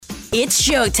It's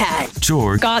showtime.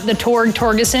 Torg Got the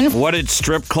Torgeson. What did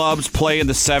strip clubs play in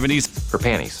the 70s? For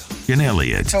panties. and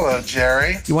Elliott. Hello,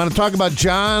 Jerry. You want to talk about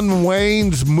John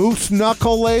Wayne's moose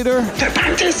knuckle later? The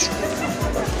panties.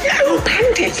 No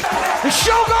panties. The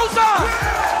show goes on.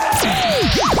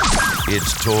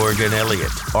 It's Torg and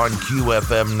Elliott on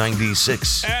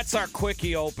QFM96. That's our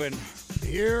quickie open.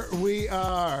 Here we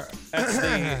are. That's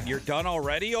the you're done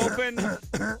already open?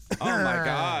 Oh, my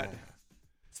God.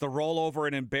 It's the rollover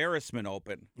and embarrassment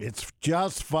open. It's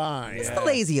just fine. It's the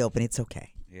lazy open. It's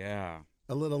okay. Yeah.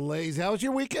 A little lazy. How was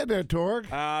your weekend there, Torg?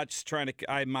 Just trying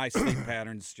to. My sleep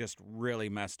patterns just really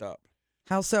messed up.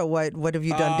 How so? What have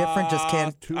you done different? Just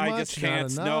can't. Too I much? just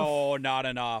can't. Not enough? No, not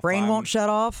enough. Brain won't shut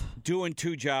off. Doing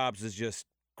 2 jobs is just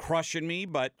crushing me,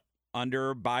 but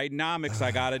under Bidenomics,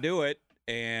 I got to do it.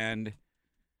 And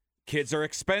kids are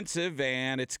expensive,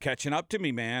 and it's catching up to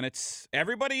me, man. It's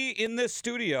everybody in this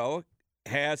studio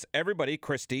has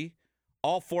Christy.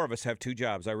 All 4 of us have 2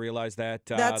 jobs. I realized that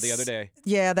the other day.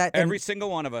 Yeah, that Every single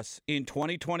one of us in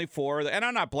 2024, and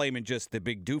I'm not blaming just the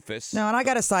big doofus. No, and I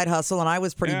got a side hustle, and I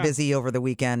was pretty busy over the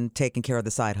weekend taking care of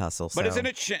the side hustle. But so. isn't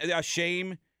it a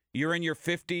shame? You're in your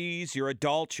 50s, you're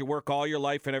adults, you work all your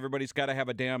life, and everyeverybody's got to have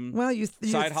a damn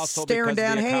side hustle staring because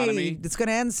down, of the economy. Hey, it's going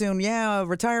to end soon. Yeah,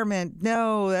 retirement.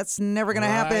 No, that's never going to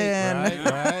happen.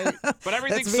 Right. But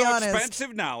everything's Let's be so honest.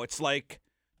 expensive now. It's like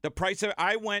the price of.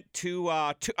 I went to.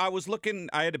 I was looking.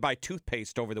 I had to buy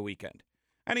toothpaste over the weekend.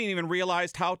 I didn't even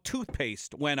realize how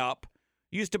toothpaste went up.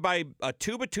 Used to buy a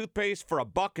tube of toothpaste for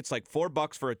 $1. It's like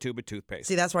 $4 for a tube of toothpaste.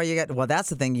 See, that's why you get. Well, that's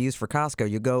the thing you use for Costco.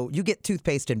 You get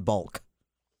toothpaste in bulk.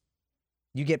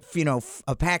 You get,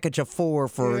 a package of 4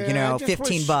 for, I just $15.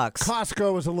 wish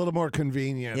Costco was a little more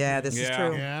convenient. Yeah, this is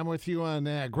true. Yeah, I'm with you on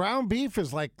that. Ground beef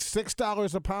is like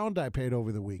 $6 a pound I paid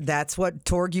over the week. That's what,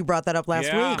 Torg, you brought that up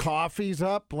last week. Coffee's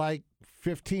up like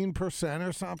 15%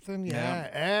 or something. Yeah,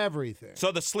 everything.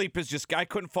 So the sleep is just. I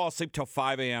couldn't fall asleep till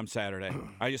 5 a.m. Saturday.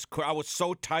 I was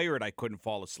so tired I couldn't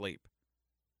fall asleep.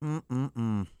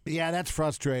 Yeah, that's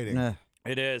frustrating.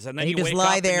 It is, and then you you just wake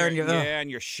lie up there and and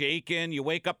you're shaking. You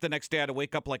wake up the next day. I had to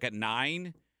wake up like at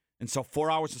 9, and so 4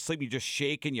 hours of sleep. You just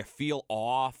shaking. You feel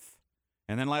off,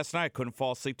 and then last night I couldn't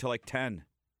fall asleep till like 10.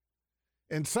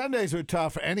 And Sundays are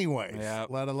tough anyways, Yeah.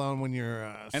 let alone when you're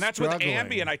And that's struggling. with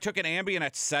Ambien. I took an Ambien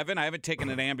at 7. I haven't taken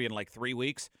an Ambien in like 3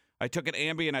 weeks. I took an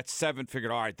Ambien at 7.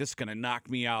 Figured, all right, this is gonna knock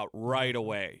me out right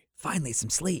away. Finally, some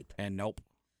sleep. And nope.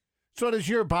 So does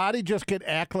your body just get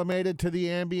acclimated to the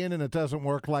Ambien and it doesn't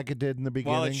work like it did in the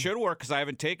beginning? Well, it should work because I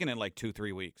haven't taken it in like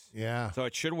 2-3 weeks. Yeah. So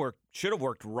it should work. Should have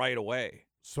worked right away.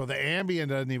 So the Ambien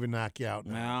doesn't even knock you out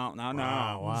now. No.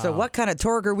 Wow. So what kind of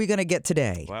Torg are we going to get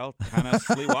today? Well, kind of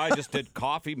sleep. Well, I just did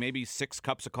coffee, maybe 6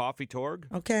 cups of coffee, Torg.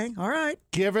 Okay, all right.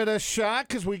 Give it a shot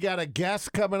because we got a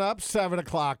guest coming up, 7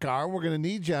 o'clock hour. We're going to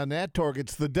need you on that, Torg.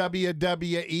 It's the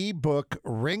WWE book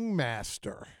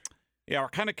Ringmaster. Yeah, we're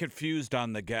kind of confused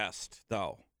on the guest,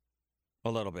 though.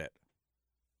 A little bit.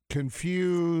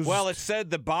 Confused. Well, it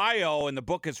said the bio in the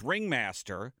book is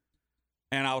Ringmaster.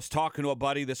 And I was talking to a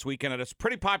buddy this weekend, and it's a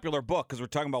pretty popular book because we're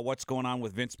talking about what's going on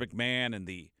with Vince McMahon and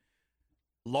the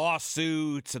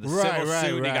lawsuits and the civil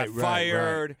suit. And he got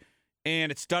fired.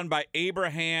 And it's done by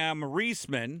Abraham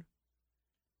Riesman.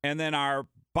 And then our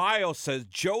bio says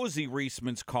Josie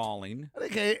Riesman's calling. I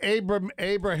think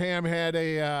Abraham had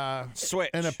a switch,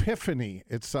 an epiphany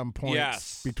at some point.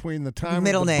 Yes, between the time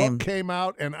middle the name book came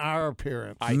out and our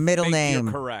appearance. Middle name.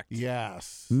 You're correct.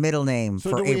 Yes. Middle name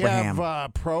so for do we Abraham.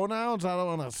 have pronouns? I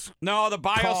don't want to. No, the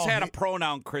bios had a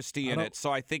pronoun Christy in it,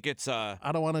 so I think it's I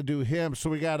don't want to do him, so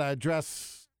we got to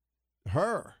address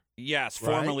her. Yes,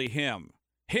 formerly him.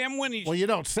 Him when he. Well, you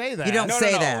don't say that. You don't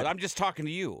say that. I'm just talking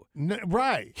to you.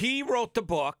 Right. He wrote the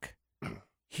book.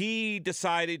 He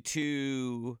decided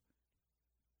to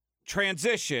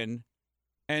transition,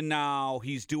 and now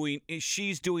she's doing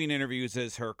interviews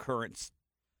as her current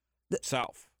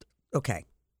self. Okay.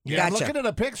 Yeah, gotcha. I'm looking at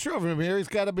a picture of him here. He's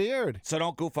got a beard. So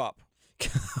don't goof up,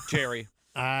 Jerry.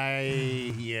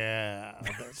 That's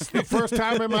the first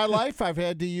time in my life I've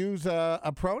had to use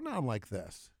a pronoun like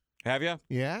this. Have you?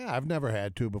 Yeah, I've never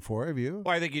had to before. Have you?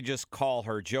 Well, I think you just call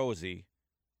her Josie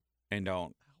and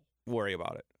don't worry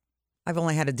about it. I've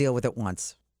only had to deal with it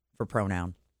once for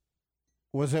pronoun.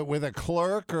 Was it with a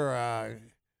clerk or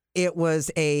It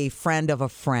was a friend of a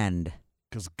friend.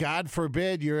 Because God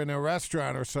forbid you're in a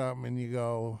restaurant or something and you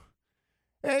go,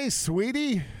 hey,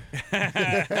 sweetie.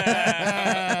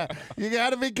 You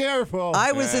got to be careful.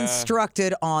 I was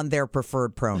instructed on their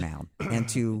preferred pronoun and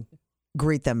to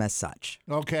greet them as such.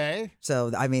 Okay.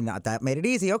 So, I mean, that made it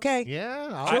easy. Okay. Yeah,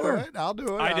 I'll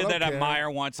do it. I did don't that care. at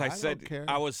Meijer once. I don't said, care.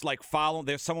 I was like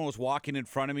following, someone was walking in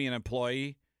front of me, an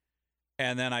employee,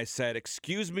 And then I said,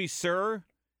 "Excuse me, sir."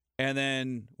 And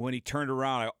then when he turned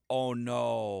around, oh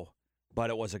no, but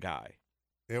it was a guy.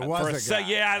 It was a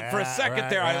guy. For a second right,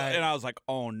 there, right. and I was like,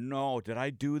 "Oh no, did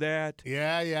I do that?"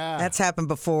 Yeah. That's happened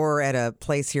before at a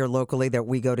place here locally that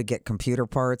we go to get computer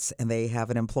parts, and they have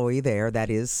an employee there that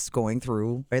is going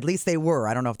through, or at least they were.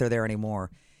 I don't know if they're there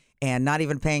anymore. And not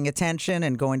even paying attention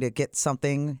and going to get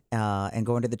something and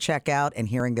going to the checkout and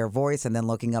hearing their voice and then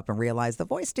looking up and realize the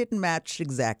voice didn't match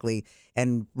exactly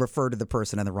and refer to the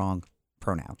person in the wrong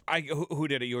pronoun. Who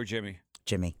did it? You or Jimmy?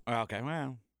 Jimmy. Okay,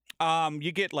 well,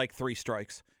 you get like 3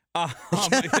 strikes.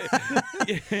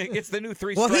 It's the new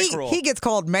 3-strike rule. He gets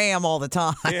called ma'am all the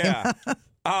time. Yeah.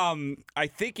 I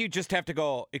think you just have to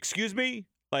go, "Excuse me?"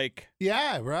 Like,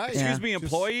 Yeah, right. "Excuse me, Just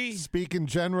employee?" speak in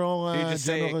general You just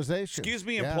say, generalization. "Excuse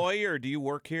me, employee," or "Do you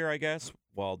work here?" I guess.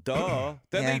 Well, duh.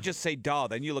 Then Yeah. they just say duh.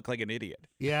 Then you look like an idiot.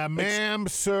 Yeah, ma'am,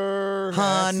 sir.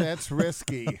 Hun. That's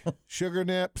risky. Sugar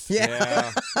nips.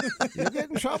 Yeah. You get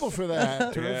in trouble for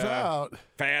that, turns Yeah. out.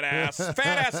 Fat ass.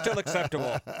 Fat ass still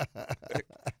acceptable.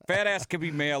 Fat ass can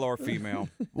be male or female.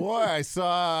 Boy, I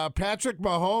saw Patrick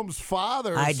Mahomes'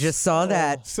 father. I just saw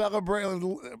that.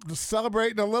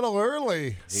 Celebrating a little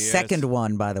early. Second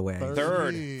one, by the way.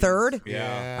 Third. Third?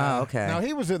 Yeah. Oh, okay. Now,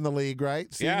 he was in the league, right?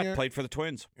 Yeah, Senior? played for the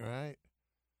Twins. Right.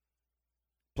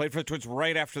 Played for the Twins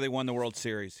right after they won the World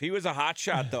Series. He was a hot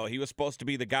shot, though. He was supposed to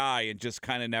be the guy and just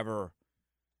kind of never.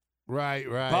 Right.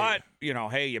 But,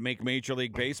 hey, you make Major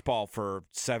League Baseball for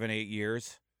 7-8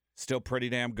 years. Still pretty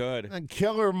damn good. And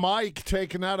Killer Mike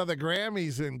taken out of the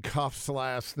Grammys in cuffs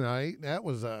last night. That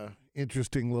was a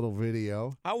interesting little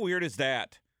video. How weird is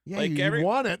that? Yeah, Like he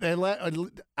won it. They I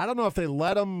don't know if they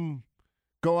let him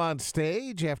go on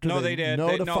stage after they did.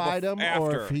 notified him, or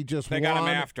after. if he just They won. got him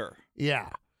after. Yeah.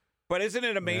 But isn't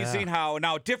it amazing how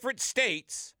now different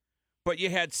states, but you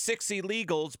had 6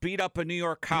 illegals beat up a New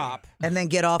York cop And then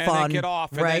get off and on. then get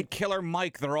off, and right? then Killer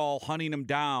Mike, they're all hunting him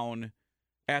down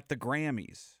at the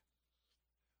Grammys.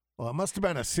 Well, it must have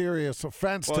been a serious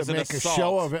offense Well, it was to an make assault. a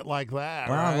show of it like that.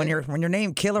 Wow, right? when you're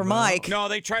named Killer Mike. No,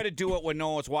 they try to do it when no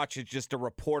one was watching. Just a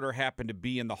reporter happened to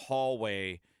be in the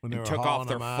hallway When they and were took hauling off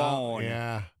their him out, phone.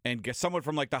 yeah. And someone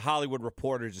from like the Hollywood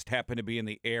Reporter just happened to be in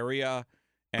the area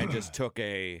and just took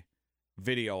a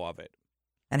video of it.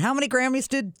 And how many Grammys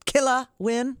did Killer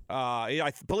win?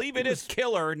 I believe it is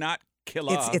Killer, not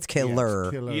Killer. It's Killer.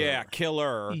 Yes, Killer. Yeah,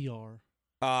 Killer. ER.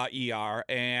 ER.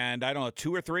 And I don't know,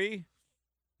 2 or 3?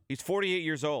 He's 48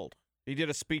 years old. He did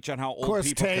a speech on how Of old course,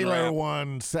 people can Taylor rap.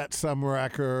 won, set some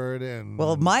record, and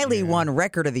Well, Miley yeah. won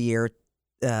Record of the Year.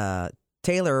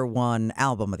 Taylor won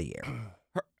Album of the Year.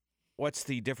 What's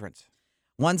the difference?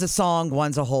 One's a song,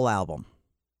 one's a whole album.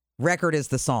 Record is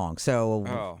the song,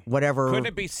 so whatever Couldn't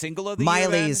it be single of the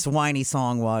Miley's year then? whiny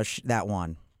song was, that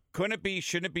one. Shouldn't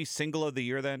it be single of the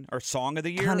year then? Or song of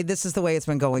the year? Honey, this is the way it's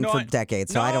been going for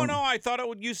decades, so I don't I thought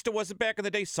it wasn't back in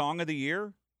the day song of the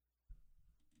year.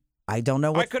 I don't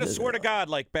know what I could have swore to God,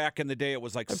 like back in the day, it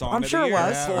was like song I'm of sure the it year.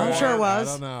 was. I'm sure it was.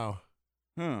 I don't know.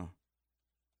 Huh.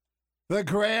 The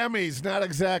Grammys, not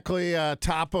exactly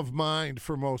top of mind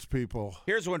for most people.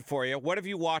 Here's one for you. What have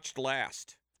you watched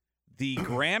last? The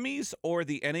Grammys or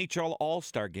the NHL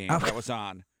All-Star game that was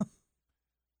on?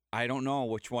 I don't know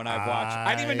which one I've watched. I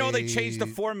didn't even know they changed the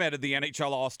format of the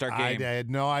NHL All-Star game. I had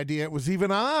no idea it was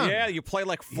even on. Yeah, you play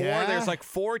like 4. Yeah. There's like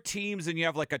 4 teams, and you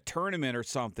have like a tournament or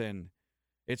something.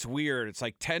 It's weird. It's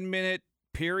like 10-minute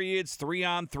periods,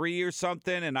 3-on-3 or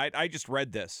something. And I just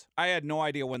read this. I had no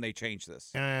idea when they changed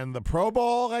this. And the Pro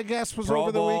Bowl, I guess, was Pro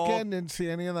over Bowl. the weekend. Didn't see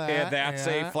any of that. Yeah, that's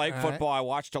a flag right. football. I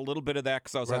watched a little bit of that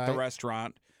because I was at the Right.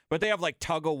 restaurant. But they have like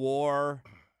tug of war,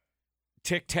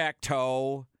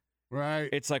 tic-tac-toe. Right.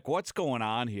 It's like, what's going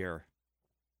on here?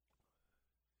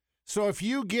 So if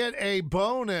you get a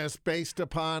bonus based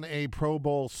upon a Pro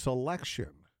Bowl selection,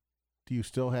 do you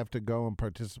still have to go and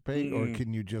participate, or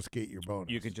can you just get your bonus?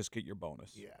 You can just get your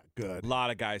bonus. Yeah, good. A lot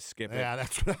of guys skip it. Yeah,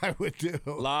 that's what I would do.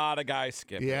 A lot of guys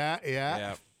skip it. Yeah.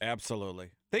 Yeah, absolutely.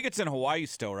 I think it's in Hawaii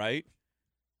still, right?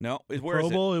 No, where Pro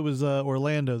is it? Bowl, it was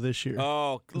Orlando this year.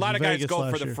 Oh, It a lot was of guys Vegas go for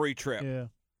last the year. free trip. Yeah. A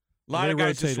lot They of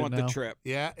guys just rotate it want the now. trip.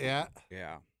 Yeah. Yeah.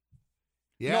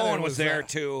 Yeah, No there one was there,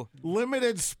 too.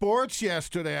 Limited sports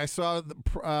yesterday. I saw the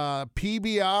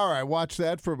PBR. I watched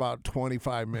that for about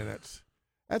 25 minutes.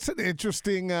 That's an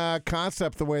interesting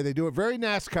concept, the way they do it. Very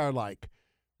NASCAR-like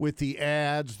with the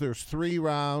ads. There's 3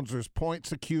 rounds. There's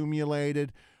points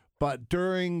accumulated. But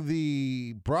during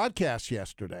the broadcast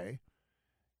yesterday,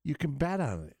 you can bet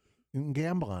on it. You can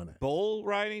gamble on it. Bull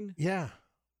riding? Yeah.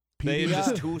 They PBR.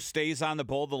 just who stays on the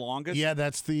bull the longest? Yeah,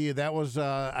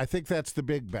 I think that's the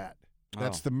big bet.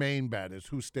 That's Oh. the main bet, is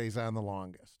who stays on the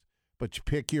longest. but you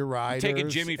pick your riders. Taking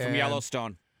Jimmy from and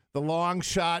Yellowstone. The long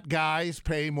shot guys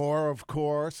pay more, of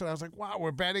course. And I was like, wow,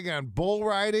 we're betting on bull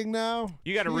riding now?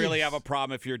 You got to really Jeez. have a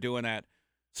problem if you're doing that.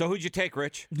 So who'd you take,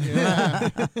 Rich? Yeah.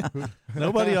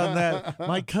 Nobody on that.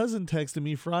 My cousin texted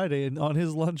me Friday, and on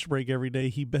his lunch break every day,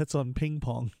 he bets on ping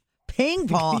pong. Ping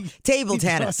pong, table He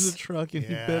drives tennis. the truck and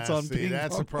Yeah, he bets on see, ping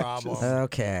that's pong a problem. matches.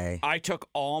 Okay. I took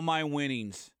all my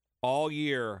winnings all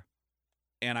year,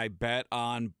 and I bet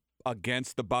on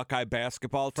against the Buckeye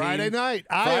basketball team. Friday night,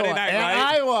 Friday Iowa. night, At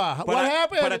right? Iowa. What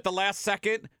happened? But at the last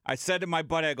second, I said to my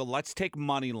buddy, I go, let's take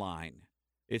money line.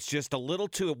 It's just a little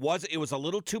too. It was a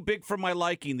little too big for my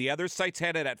liking. The other sites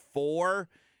had it at 4,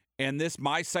 and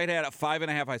my site had it at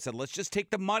 5.5. I said, let's just take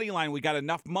the money line. We got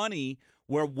enough money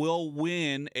where we'll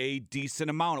win a decent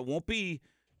amount. It won't be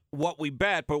what we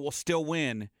bet, but we'll still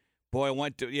win. Boy,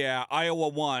 Iowa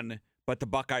won, but the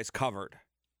Buckeyes covered.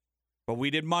 But we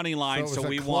did money line, so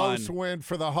we won. Close win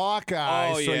for the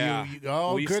Hawkeyes. Oh, so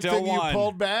yeah. We good still thing won. you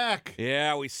pulled back.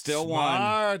 Yeah, we still won.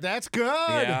 Smart. That's good.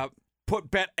 Yeah,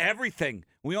 bet everything.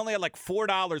 We only had like $4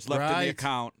 left in Right. the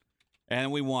account,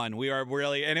 and we won. We are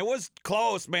really, and it was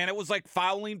close, man. It was like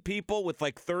fouling people with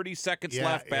like 30 seconds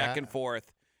left, back and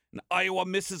forth. And Iowa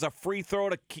misses a free throw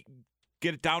to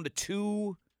get it down to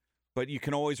 2, but you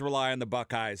can always rely on the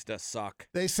Buckeyes to suck.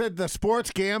 They said the sports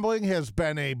gambling has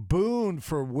been a boon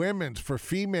for for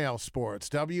female sports.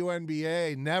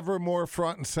 WNBA never more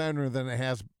front and center than it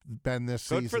has been this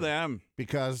season. Good for them.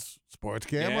 Because sports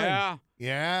gambling. Yeah.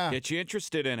 Yeah. Get you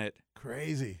interested in it.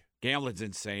 Crazy. Gambling's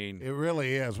insane. It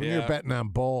really is. When Yeah. you're betting on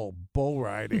bull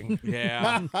riding.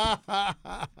 Yeah.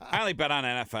 I only bet on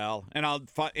NFL, and I'll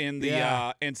in the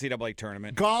NCAA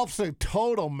tournament. Golf's a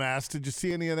total mess. Did you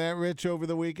see any of that, Rich, over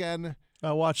the weekend?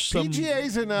 I watched some.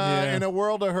 PGA's in a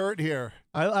world of hurt here.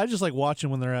 I just like watching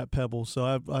when they're at Pebble,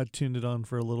 so I tuned it on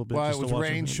for a little bit. Well, just it was to watch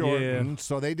rain them. shortened,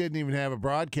 so they didn't even have a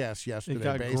broadcast Yeah. yesterday, It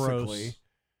got basically. gross.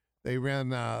 They ran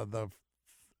the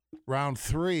round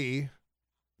 3.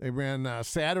 They ran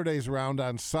Saturday's round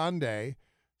on Sunday.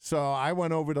 So I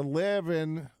went over to Live,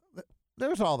 and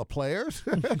there's all the players.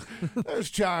 There's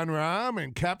John Rahm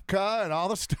and Koepka and all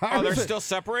the stars. Oh, they're still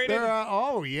separated? They're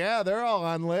all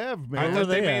on Live, man. I Where thought are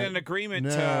they they made at? an agreement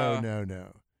No.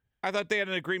 I thought they had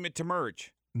an agreement to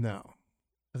merge. No.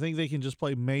 I think they can just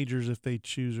play majors if they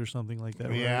choose or something like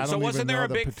that. Yeah, right? I So don't wasn't even there know a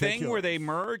the big thing where they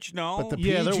particulars. merged? No. But the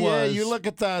Yeah, there PGA, was. you look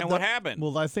at and what happened?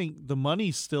 Well, I think the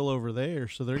money's still over there,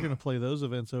 so they're going to play those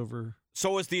events over.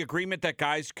 So is the agreement that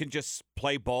guys can just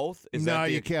play both? Is no, that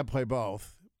the, you can't play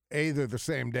both. They're the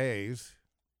same days.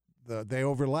 They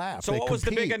overlap. So They what was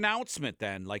the big compete. announcement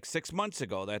then, like 6 months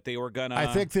ago, that they were gonna? I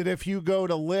think that if you go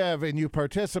to Live and you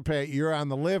participate, you're on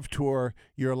the Live tour,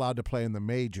 you're allowed to play in the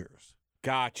majors,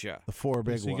 Gotcha. the 4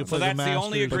 big So you can ones. play So that's the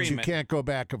only Masters. But you agreement. can't go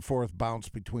back and forth, bounce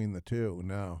between the two.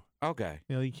 No. Okay.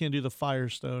 You can't do the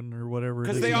Firestone or whatever. it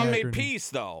Because is they all the made acronym. peace,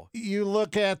 though. You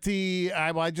look at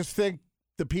I just think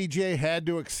the PGA had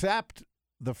to accept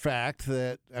the fact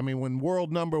that, when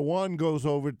world number 1 goes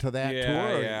over to that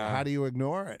tour, how do you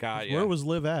ignore it? Got Where you. was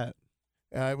Liv at?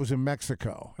 It was in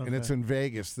Mexico, and it's Okay. in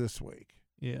Vegas this week.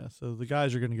 Yeah, so the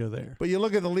guys are going to go there. But you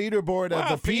look at the leaderboard Wow, of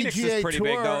the Phoenix is PGA pretty Tour.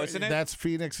 big, though, isn't it? That's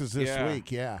Phoenix's this Yeah.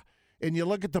 week, yeah. And you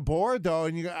look at the board, though,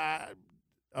 and you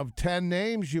of 10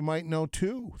 names, you might know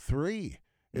 2, 3.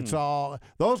 It's all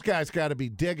those guys got to be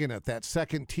digging it. That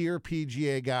second tier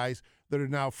PGA guys that are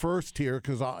now first tier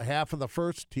because half of the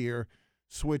first tier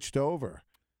switched over.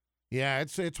 Yeah,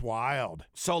 it's wild.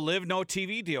 So Live no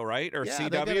TV deal, right? Or yeah, CW?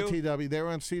 they got a TW. They were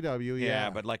on CW. Yeah,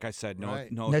 But like I said, no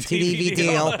Right. no TV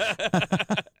deal.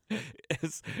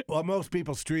 It's- well, most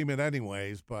people stream it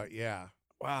anyways. But yeah.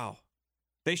 wow.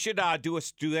 They should do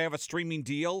they have a streaming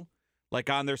deal? Like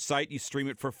on their site, you stream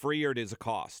it for free or it is a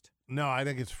cost? No, I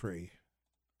think it's free.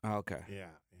 Okay. Yeah.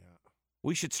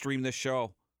 We should stream this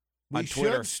show We on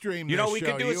Twitter. should stream You know this what we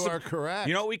show. could do? You are correct.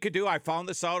 You know what we could do? I found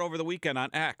this out over the weekend on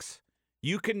X.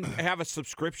 You can have a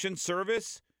subscription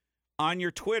service on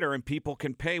your Twitter and people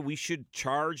can pay. We should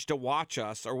charge to watch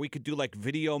us, or we could do like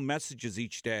video messages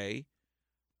each day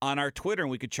on our Twitter,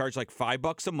 and we could charge like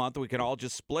 $5 a month. And we could all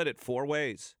just split it 4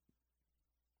 ways.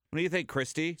 What do you think,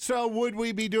 Christy? So would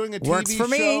we be doing a Works TV for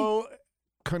me. show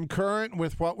concurrent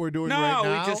with what we're doing No, right we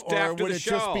now? just or after would the it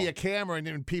just show. be a camera and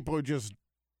then people are just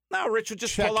No, Rich will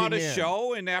just pull out a Checking in.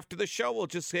 show, and after the show, we'll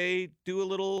just do a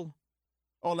little,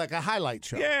 like a highlight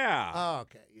show? yeah. Oh,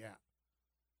 okay, yeah.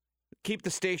 Keep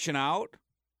the station out.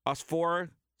 Us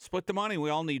 4 split the money. We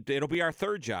all need. It'll be our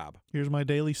 3rd job. Here's my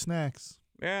daily snacks.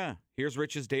 Yeah. Here's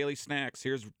Rich's daily snacks.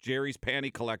 Here's Jerry's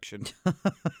panty collection.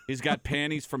 He's got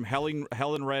panties from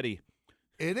Helen Reddy.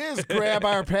 It is Grab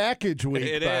Our Package Week,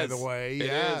 It by is. the way. It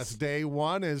Yes, is. day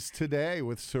one is today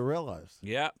with Cirillas.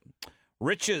 Yep.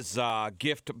 Rich's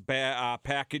gift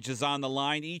package is on the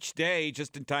line each day,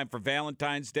 just in time for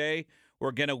Valentine's Day.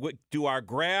 We're going to do our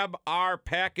Grab Our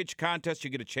Package contest.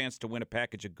 You get a chance to win a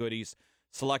package of goodies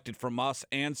selected from us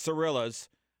and Cirillas.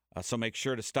 So make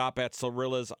sure to stop at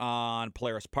Cirillas on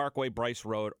Polaris Parkway, Bryce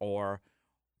Road, or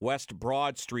West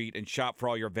Broad Street and shop for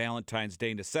all your Valentine's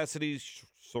Day necessities.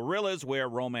 Cirillas, where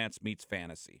romance meets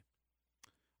fantasy.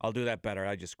 I'll do that better.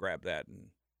 I just grabbed that and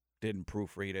didn't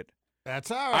proofread it.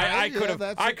 That's all right.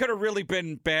 I could have really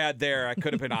been bad there. I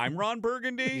could have been, I'm Ron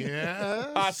Burgundy.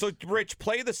 Yes. So, Rich,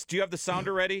 play this. Do you have the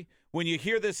sounder ready? When you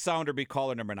hear this sounder, be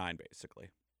caller number 9, basically.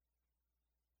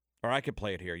 Or I could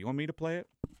play it here. You want me to play it?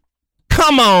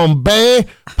 Come on, babe.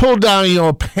 Pull down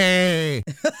your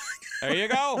pants. There you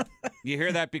go. You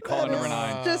hear that? Be caller number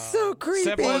 9. Just so creepy.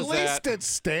 Simple Well, as at least that. it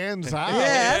stands out.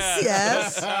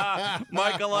 Yes.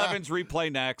 Michael Evans,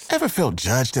 replay next. Ever felt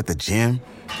judged at the gym?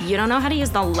 You don't know how to use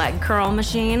the leg curl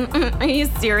machine? Are you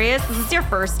serious? This is your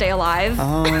first day alive?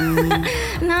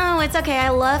 No, it's okay. I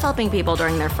love helping people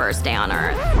during their first day on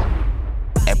Earth.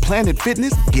 At Planet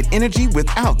Fitness, get energy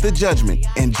without the judgment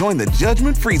and join the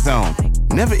judgment-free zone.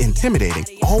 Never intimidating,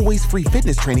 always free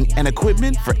fitness training and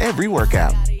equipment for every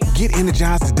workout. Get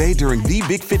energized today during the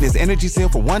Big Fitness Energy Sale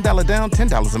for $1 down,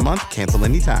 $10 a month. Cancel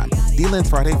anytime. Deal ends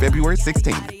Friday, February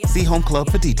 16th. See Home Club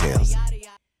for details.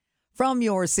 From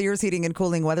your Sears Heating and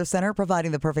Cooling Weather Center,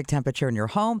 providing the perfect temperature in your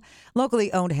home.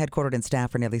 Locally owned, headquartered, and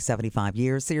staffed for nearly 75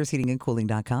 years.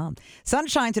 SearsHeatingandCooling.com.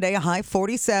 Sunshine today, a high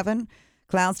 47.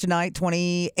 Clouds tonight,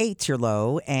 28 your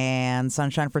low, and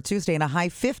sunshine for Tuesday and a high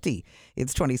 50.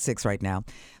 It's 26 right now.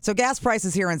 So gas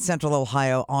prices here in Central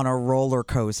Ohio on a roller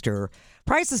coaster.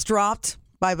 Prices dropped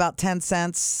by about 10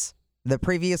 cents the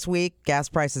previous week. Gas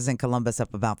prices in Columbus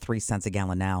up about 3 cents a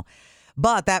gallon now.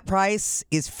 But that price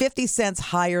is 50 cents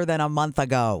higher than a month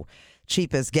ago.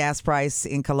 Cheapest gas price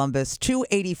in Columbus,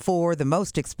 $2.84. The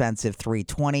most expensive,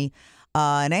 $3.20.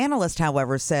 An analyst,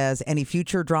 however, says any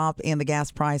future drop in the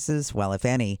gas prices, well, if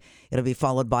any, it'll be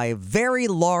followed by very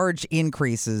large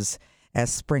increases as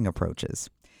spring approaches.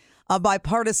 A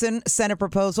bipartisan Senate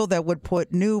proposal that would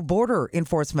put new border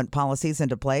enforcement policies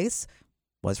into place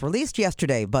was released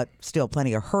yesterday, but still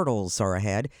plenty of hurdles are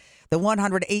ahead. The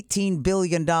 $118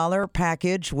 billion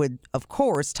package would, of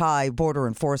course, tie border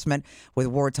enforcement with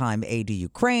wartime aid to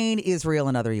Ukraine, Israel,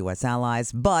 and other U.S.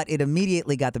 allies. But it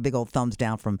immediately got the big old thumbs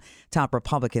down from top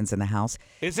Republicans in the House.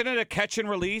 Isn't it a catch and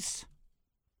release?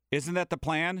 Isn't that the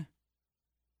plan?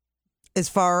 As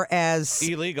far as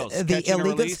Illegals, the catch and illegals,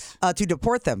 release? to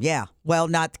deport them, yeah. Well,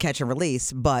 not catch and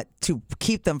release, but to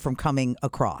keep them from coming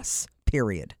across,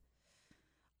 period.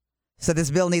 So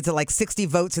this bill needs 60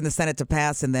 votes in the Senate to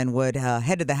pass and then would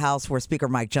head to the House where Speaker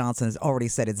Mike Johnson has already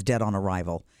said it's dead on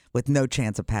arrival with no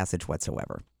chance of passage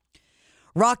whatsoever.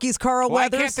 Rockies' Carl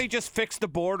Weathers. Why can't they just fix the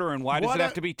border and why does it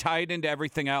have to be tied into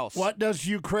everything else? What does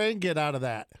Ukraine get out of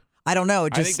that? I don't know.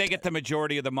 I think they get the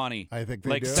majority of the money. I think they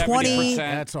like do. 70%.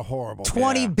 That's a horrible.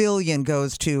 $20 billion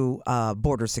goes to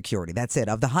border security. That's it.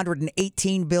 Of the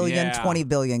 $118 billion, $20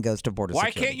 billion goes to border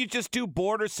security. Why can't you just do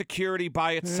border security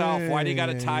by itself? Why do you got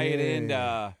to tie it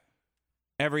into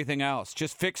everything else?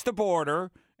 Just fix the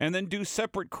border and then do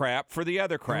separate crap for the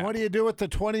other crap. And what do you do with the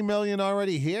 $20 million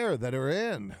already here that are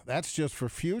in? That's just for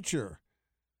future.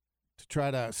 To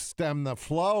try to stem the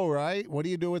flow, right? What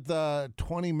do you do with the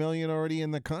 $20 million already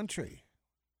in the country?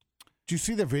 Did you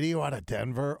see the video out of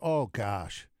Denver? Oh,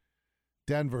 gosh.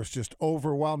 Denver's just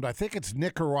overwhelmed. I think it's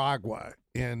Nicaragua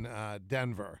in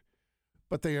Denver.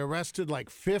 But they arrested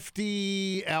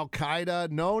 50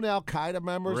 known Al Qaeda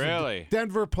members. Really?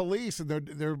 Denver police, and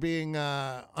they're being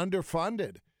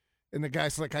underfunded. And the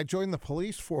guy's like, I joined the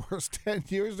police force 10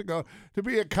 years ago to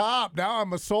be a cop. Now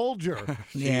I'm a soldier.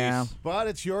 Yeah. But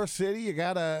it's your city. You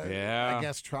got to, I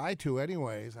guess, try to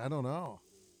anyways. I don't know.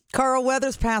 Carl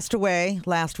Weathers passed away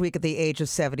last week at the age of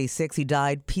 76. He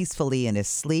died peacefully in his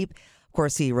sleep. Of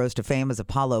course, he rose to fame as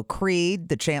Apollo Creed,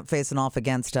 the champ facing off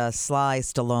against Sly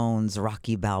Stallone's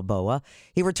Rocky Balboa.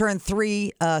 He returned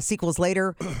 3 sequels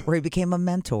later where he became a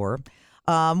mentor.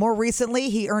 More recently,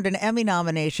 he earned an Emmy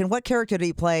nomination. What character did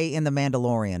he play in The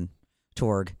Mandalorian,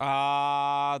 Torg?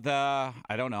 I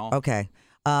don't know. Okay.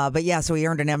 But yeah, so he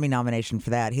earned an Emmy nomination for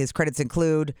that. His credits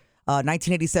include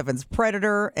 1987's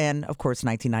Predator and, of course,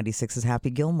 1996's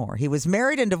Happy Gilmore. He was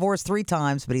married and divorced 3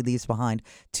 times, but he leaves behind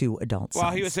 2 adult sons.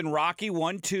 Well, he was in Rocky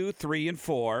 1, 2, 3, and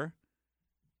 4.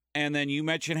 And then you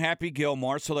mentioned Happy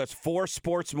Gilmore, so that's 4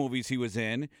 sports movies he was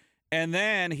in. And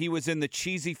then he was in the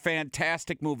cheesy,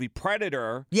 fantastic movie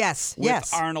Predator. Yes, with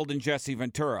yes. Arnold and Jesse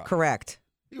Ventura. Correct.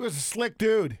 He was a slick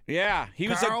dude. Yeah, he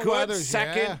was Carl a good Weathers,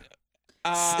 second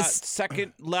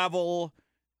level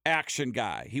action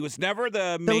guy. He was never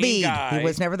the The main lead. guy. He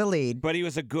was never the lead. But he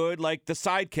was a good, like, the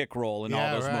sidekick role in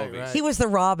all those movies. Right. He was the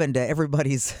Robin to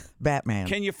everybody's Batman.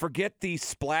 Can you forget the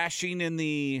splashing in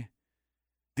the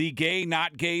gay,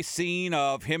 not gay scene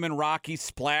of him and Rocky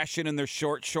splashing in their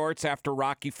short shorts after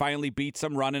Rocky finally beats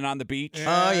him running on the beach?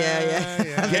 Oh, yeah.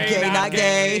 The gay, not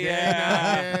gay.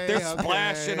 Yeah. They're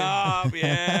splashing up.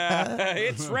 Yeah.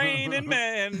 It's raining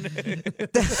men.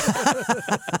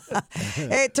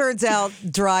 It turns out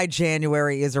dry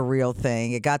January is a real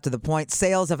thing. It got to the point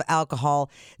sales of alcohol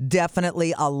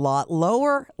definitely a lot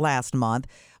lower last month,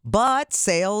 but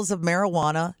sales of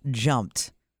marijuana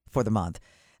jumped for the month.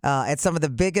 At some of the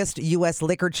biggest U.S.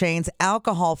 liquor chains,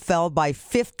 alcohol fell by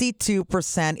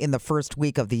 52% in the first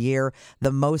week of the year,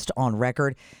 the most on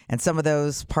record. And some of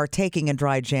those partaking in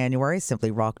dry January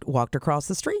simply walked across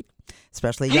the street,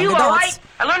 especially young adults. Right?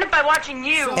 I learned it by watching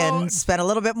you. And spent a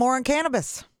little bit more on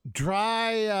cannabis.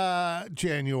 Dry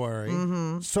January.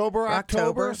 Sober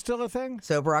October still a thing?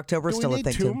 Sober October is still a thing, Do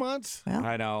we need 2 too. months? Well,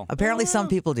 I know. apparently some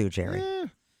people do, Jerry.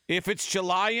 If it's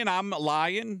July and I'm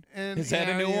lying, is that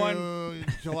a new one?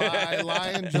 July,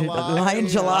 Lion July.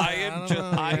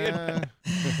 July.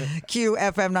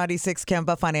 QFM96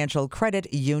 Kemba Financial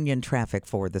Credit Union traffic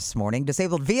for this morning.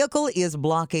 Disabled vehicle is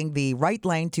blocking the right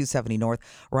lane 270 North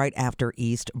right after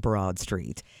East Broad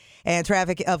Street. And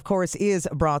traffic, of course, is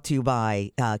brought to you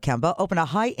by Kemba. Open a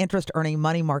high-interest earning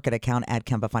money market account at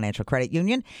Kemba Financial Credit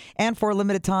Union. And for a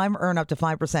limited time, earn up to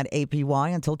 5%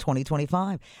 APY until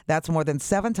 2025. That's more than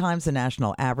 7 times the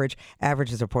national average.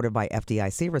 Average is reported by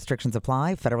FDIC. Restrictions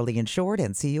apply. Federally insured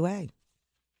and CUA.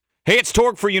 Hey, it's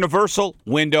Torg for Universal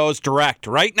Windows Direct.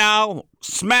 Right now,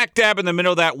 smack dab in the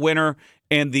middle of that winter,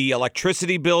 and the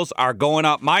electricity bills are going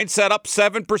up. Mine set up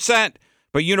 7%.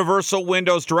 But Universal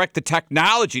Windows Direct, the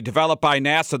technology developed by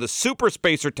NASA, the super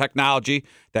spacer technology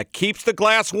that keeps the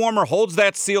glass warmer, holds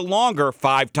that seal longer,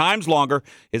 5 times longer,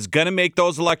 is going to make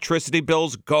those electricity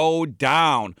bills go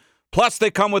down. Plus, they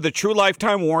come with a true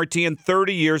lifetime warranty and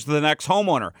 30 years to the next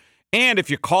homeowner. And if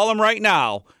you call them right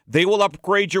now, they will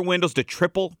upgrade your windows to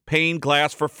triple pane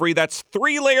glass for free. That's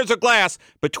 3 layers of glass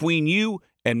between you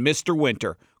and Mr.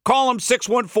 Winter. Call them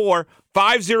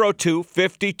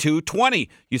 614-502-5220.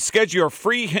 You schedule your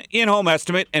free in-home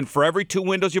estimate, and for every 2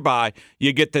 windows you buy,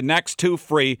 you get the next 2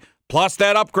 free, plus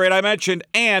that upgrade I mentioned,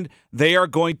 and they are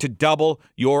going to double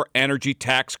your energy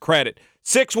tax credit.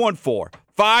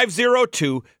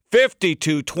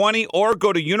 614-502-5220, or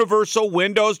go to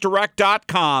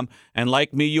universalwindowsdirect.com, and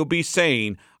like me, you'll be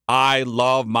saying, I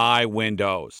love my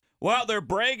windows. Well, they're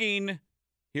bragging.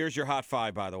 Here's your hot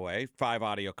 5, by the way, 5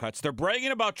 audio cuts. They're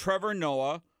bragging about Trevor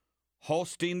Noah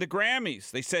hosting the Grammys.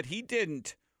 They said he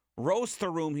didn't roast the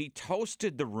room, he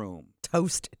toasted the room.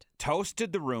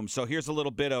 Toasted the room. So here's a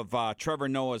little bit of Trevor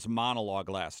Noah's monologue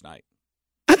last night.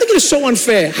 I think it is so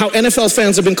unfair how NFL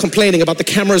fans have been complaining about the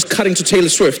cameras cutting to Taylor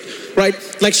Swift, right?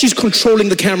 Like she's controlling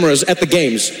the cameras at the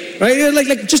games, right?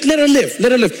 Like just let her live.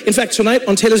 In fact, tonight,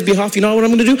 on Taylor's behalf, you know what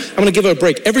I'm going to do? I'm going to give her a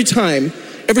break. Every time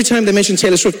they mention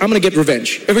Taylor Swift, I'm going to get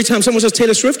revenge. Every time someone says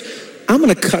Taylor Swift, I'm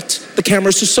going to cut the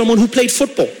cameras to someone who played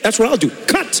football. That's what I'll do.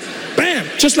 Cut. Bam.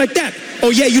 Just like that. Oh,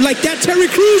 yeah, you like that, Terry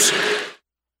Crews?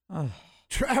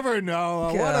 Trevor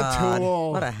Noah, God, what a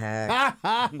tool. What a hack.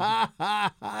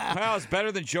 Well, it's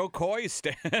better than Joe Coy's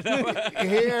stand-up.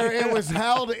 Here, it was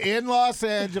held in Los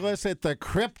Angeles at the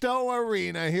Crypto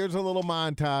Arena. Here's a little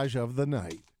montage of the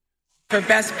night. For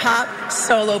Best Pop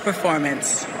Solo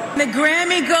Performance. The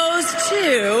Grammy goes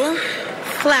to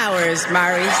Flowers,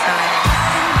 Miley Cyrus.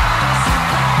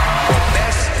 For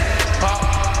Best Pop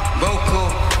Vocal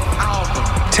Album,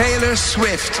 Taylor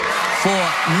Swift for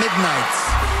Midnight.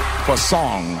 For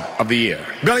Song of the Year,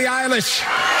 Billie Eilish.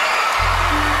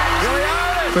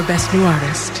 For Best New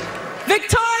Artist,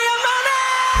 Victoria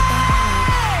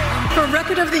Monet. For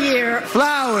Record of the Year,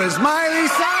 Flowers, Miley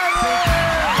Cyrus.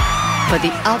 For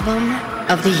the Album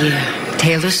of the Year,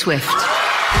 Taylor Swift.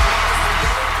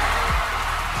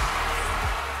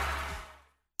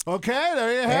 Okay,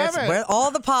 there you have it. All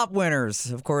the pop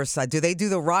winners, of course. Do they do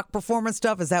the rock performance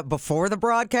stuff? Is that before the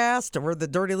broadcast or the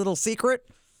dirty little secret?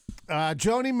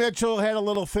 Joni Mitchell had a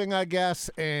little thing, I guess,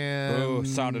 and Ooh,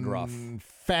 sounded rough.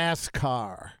 Fast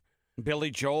Car.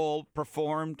 Billy Joel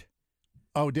performed.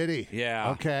 Oh, did he?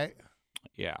 Yeah. Okay.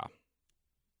 Yeah.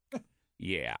 Okay.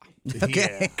 Yeah.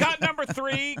 Cut number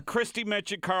 3. Christy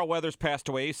mentioned Carl Weathers passed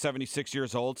away, 76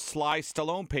 years old. Sly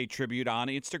Stallone paid tribute on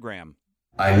Instagram.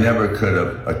 I never could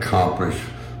have accomplished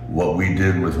what we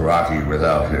did with Rocky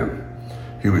without him.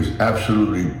 He was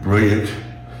absolutely brilliant.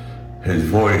 his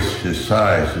voice, his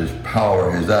size, his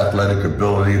power, his athletic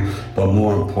ability, but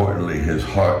more importantly, his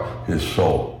heart, his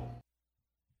soul.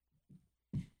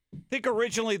 I think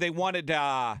originally they wanted,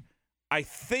 I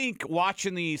think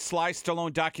watching the Sly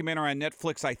Stallone documentary on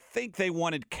Netflix, I think they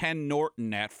wanted Ken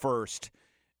Norton at first.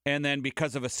 And then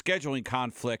because of a scheduling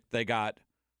conflict, they got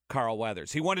Carl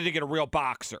Weathers. He wanted to get a real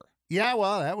boxer. Yeah,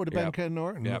 well, that would have been Ken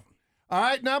Norton. Yep. All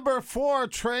right, number 4,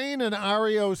 Train and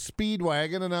REO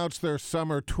Speedwagon announced their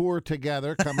summer tour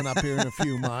together coming up here in a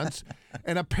few months.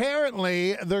 And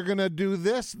apparently they're going to do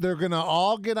this. They're going to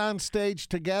all get on stage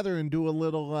together and do a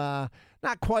little,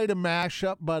 not quite a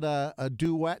mashup, but a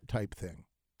duet type thing.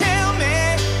 Tell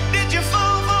me, did you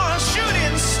fall for a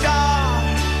shooting star?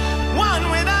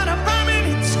 One without a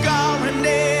permanent scar, and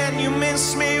then you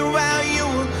miss me while you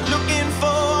were looking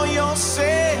for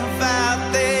yourself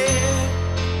out there.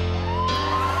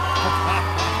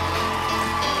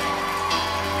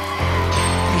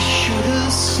 You should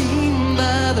have seen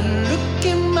by the look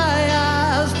in my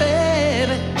eyes,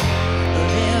 baby,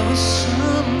 there was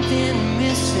something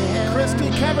missing. Christy,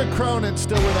 Kevin Cronin's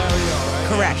still with REO, right?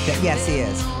 Correct. Yes, he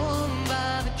is.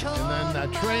 And then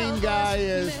the Train guy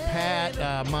is Pat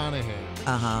Monahan.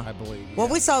 I believe. Well,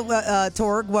 we saw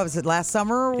Torg, what was it, last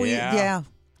summer? Yeah.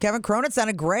 Kevin Cronin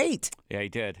sounded great. Yeah, he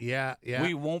did. Yeah.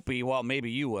 We won't be, well, maybe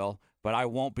you will, but I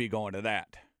won't be going to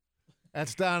that.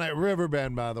 That's down at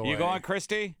Riverbend, by the way. You going,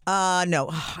 Christy? No.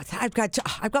 I've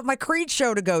got my Creed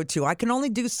show to go to. I can only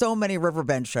do so many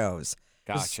Riverbend shows.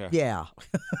 Gotcha. Yeah.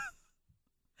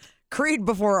 Creed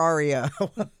before REO.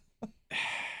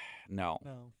 No.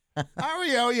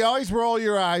 REO, you always roll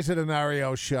your eyes at an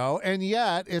REO show, and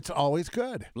yet it's always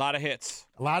good. A lot of hits.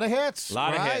 A lot of hits.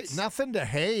 Lot of right? hits. Nothing to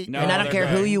hate. No, And I don't care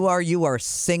who you are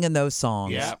singing those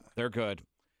songs. Yeah, they're good.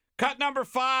 Cut number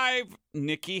 5,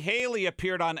 Nikki Haley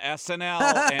appeared on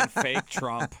SNL and fake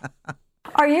Trump.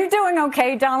 Are you doing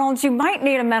okay, Donald? You might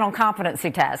need a mental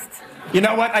competency test. You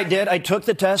know what I did? I took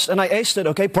the test and I aced it,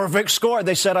 okay? Perfect score.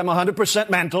 They said I'm 100%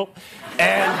 mental.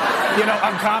 And,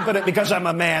 I'm competent because I'm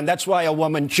a man. That's why a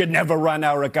woman should never run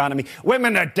our economy.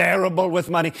 Women are terrible with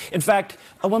money. In fact,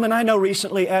 a woman I know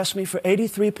recently asked me for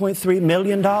 $83.3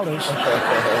 million.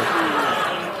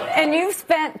 And you've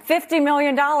spent $50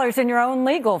 million in your own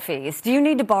legal fees. Do you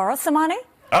need to borrow some money?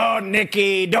 Oh,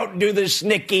 Nikki, don't do this,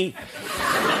 Nikki.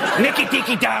 Nikki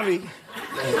Tiki Tavi.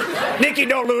 Nikki,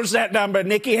 don't lose that number.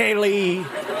 Nikki Haley,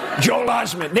 Joel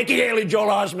Osment. Nikki Haley, Joel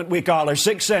Osment, we call her.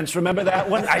 6 cents. Remember that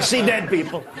one? I see dead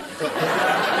people.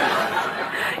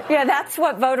 Yeah, that's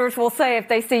what voters will say if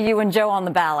they see you and Joe on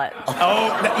the ballot. Oh,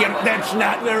 that's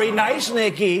not very nice,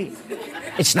 Nikki.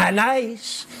 It's not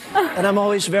nice. And I'm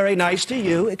always very nice to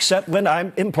you, except when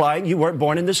I'm implying you weren't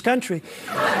born in this country.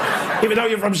 Even though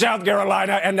you're from South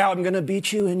Carolina, and now I'm going to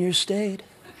beat you in your state.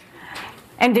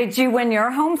 And did you win your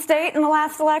home state in the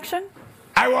last election?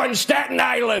 I won Staten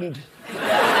Island.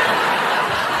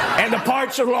 And the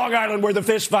parts of Long Island where the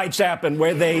fistfights happen,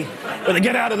 where they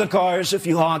get out of the cars if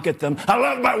you honk at them. I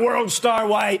love my World Star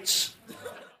Whites.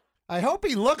 I hope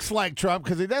he looks like Trump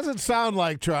because he doesn't sound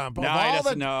like Trump. No, he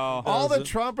doesn't know. All the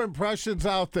Trump impressions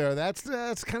out there,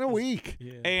 that's kind of weak.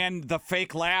 Yeah. And the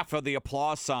fake laugh of the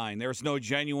applause sign. There's no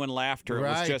genuine laughter. It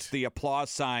was just the applause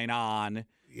sign on.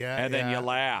 Yeah, and then you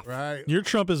laugh. Right. Your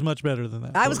Trump is much better than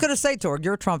that. I was going to say, Torg,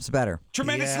 your Trump's better.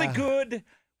 Tremendously good.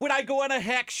 Would I go on a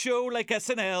hack show like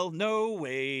SNL? No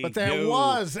way. But there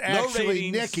was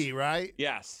actually Nikki, right?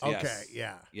 Yes. Okay,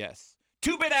 yeah. Yes.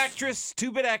 Two-bit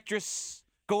actress.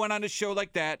 Going on a show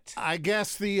like that. I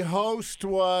guess the host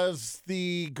was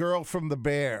the girl from The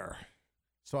Bear.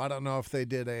 So I don't know if they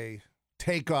did a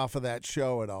takeoff of that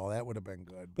show at all. That would have been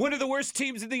good. One of the worst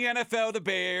teams in the NFL, the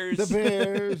Bears. The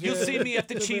Bears. You'll see me at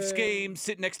the Chiefs game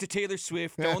sitting next to Taylor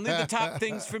Swift. Only the top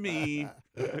things for me.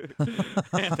 And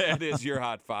that is your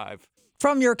Hot 5.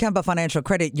 From your Kemba Financial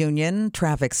Credit Union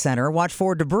Traffic Center, watch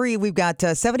for debris. We've got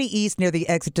 70 East near the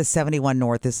exit to 71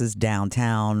 North. This is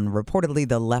downtown. Reportedly,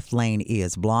 the left lane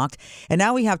is blocked. And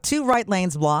now we have 2 right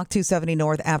lanes blocked, 270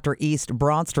 North after East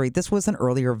Broad Street. This was an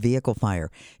earlier vehicle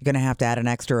fire. You're going to have to add an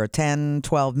extra 10,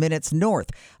 12 minutes north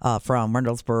from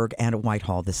Reynoldsburg and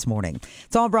Whitehall this morning.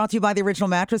 It's all brought to you by the Original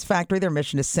Mattress Factory. Their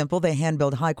mission is simple. They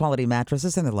hand-build high-quality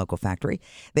mattresses in their local factory.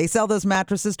 They sell those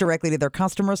mattresses directly to their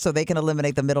customers so they can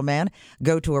eliminate the middleman.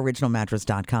 Go to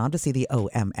originalmattress.com to see the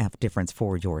OMF difference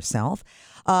for yourself.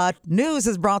 News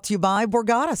is brought to you by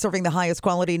Borgata, serving the highest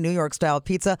quality New York-style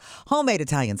pizza, homemade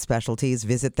Italian specialties.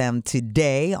 Visit them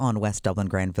today on West Dublin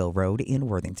Granville Road in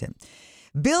Worthington.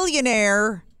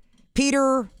 Billionaire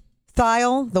Peter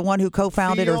Thiel, the one who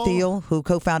co-founded Thiel,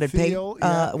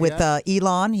 with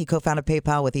Elon. He co-founded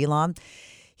PayPal with Elon.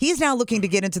 He's now looking to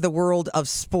get into the world of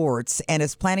sports and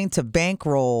is planning to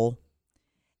bankroll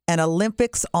an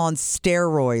Olympics on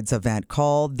steroids event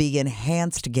called the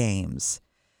Enhanced Games.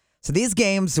 So these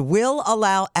games will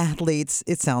allow athletes,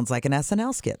 it sounds like an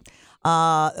SNL skit,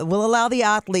 will allow the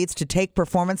athletes to take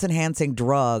performance-enhancing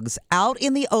drugs out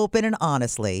in the open and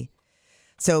honestly.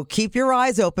 So keep your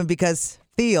eyes open because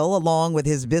Thiel, along with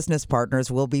his business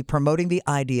partners, will be promoting the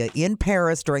idea in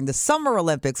Paris during the Summer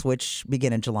Olympics, which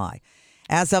begin in July.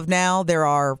 As of now, there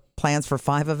are plans for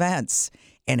 5 events: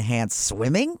 enhanced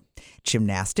swimming,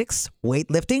 gymnastics,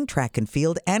 weightlifting, track and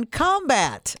field, and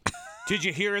combat. Did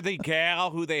you hear the gal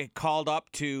who they called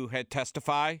up to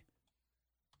testify?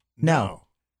 No.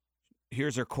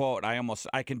 Here's her quote.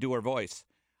 I can do her voice.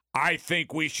 I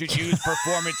think we should use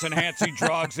performance-enhancing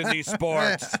drugs in these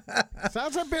sports.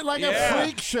 Sounds a bit like a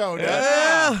freak show, doesn't it?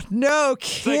 Oh, no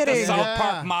kidding. It's like the South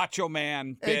Park Macho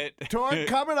Man bit. Hey, Torg,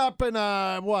 coming up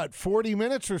in, 40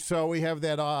 minutes or so, we have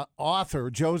that author,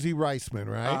 Josie Riesman,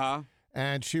 right? Uh-huh.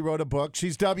 And she wrote a book.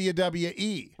 She's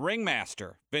WWE.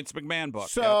 Ringmaster, Vince McMahon book.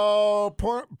 So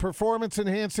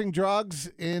performance-enhancing drugs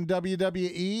in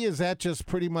WWE, is that just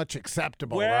pretty much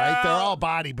acceptable, right? They're all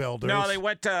bodybuilders. No,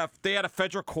 they had a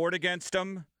federal court against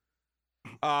them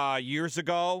years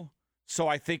ago. So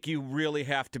I think you really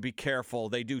have to be careful.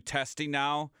 They do testing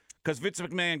now because Vince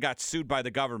McMahon got sued by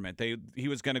the government. He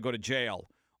was going to go to jail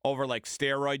over like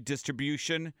steroid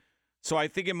distribution. So I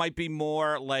think it might be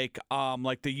more like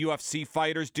the UFC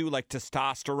fighters do, like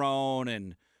testosterone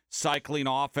and cycling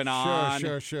off and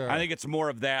on. Sure. I think it's more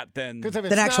of that than if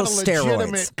it's actual not a steroids.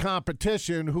 Legitimate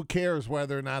competition. Who cares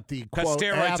whether or not the quote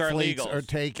steroids athletes are illegal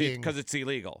taking? Because it's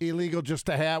illegal. Illegal just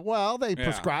to have. Well, they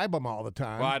prescribe them all the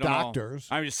time. Well, I don't Doctors.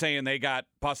 know. I'm just saying they got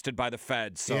busted by the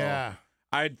feds. So yeah.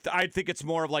 I think it's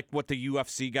more of like what the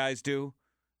UFC guys do,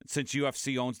 since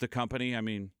UFC owns the company. I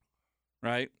mean,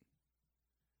 right?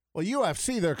 Well,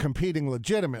 UFC, they're competing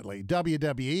legitimately.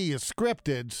 WWE is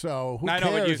scripted, so who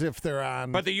cares if they're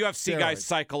on But the UFC steroids. guys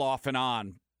cycle off and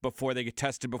on before they get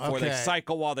tested, before they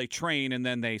cycle while they train, and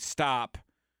then they stop.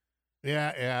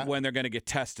 Yeah. When they're going to get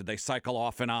tested. They cycle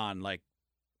off and on, like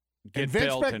get and Vince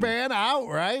built. McMahon out,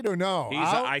 right? Or no?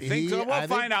 I think so. We'll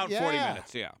find out in 40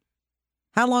 minutes, yeah.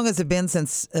 How long has it been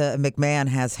since McMahon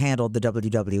has handled the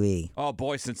WWE? Oh,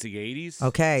 boy, since the 80s.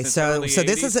 Okay, Since so early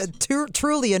this 80s? is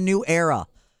truly a new era.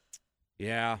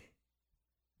 Yeah.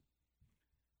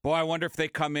 Boy, I wonder if they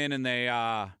come in and they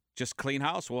just clean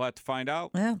house. We'll have to find out.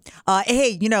 Yeah.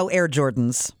 Hey, Air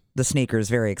Jordans, the sneakers,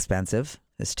 very expensive.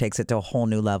 This takes it to a whole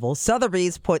new level.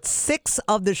 Sotheby's put 6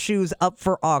 of the shoes up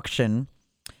for auction.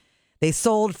 They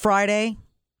sold Friday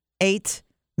 $8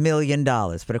 million.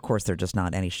 But, of course, they're just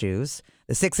not any shoes.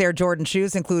 The 6 Air Jordan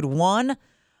shoes include one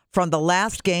from the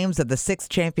last games of the 6th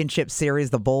championship series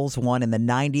the Bulls won in the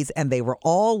 90s, and they were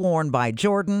all worn by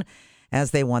Jordan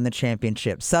as they won the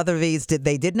championship. Sotheby's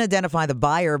didn't identify the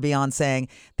buyer beyond saying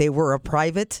they were a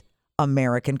private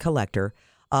American collector.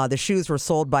 The shoes were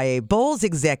sold by a Bulls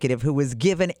executive who was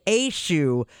given a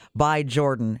shoe by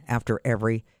Jordan after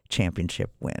every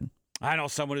championship win. I know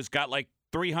someone who's got like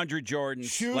 300 Jordans,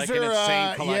 Shoes like are, an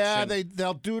insane collection. Yeah,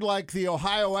 they'll do like the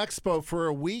Ohio Expo for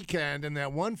a weekend, and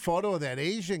that one photo of that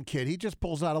Asian kid, he just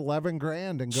pulls out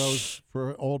 $11,000 and goes for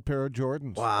an old pair of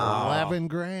Jordans. Wow,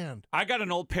 $11,000. I got an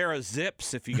old pair of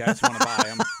Zips if you guys want to buy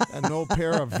them. An old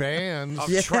pair of Vans.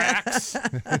 Of Tracks.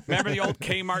 Remember the old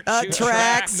Kmart shoes?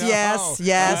 Tracks, No. yes.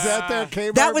 Was that their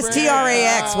Kmart That was brand?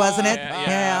 TRAX, wasn't it?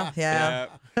 Yeah.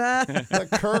 The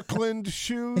Kirkland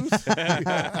shoes.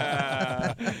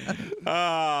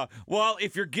 Well,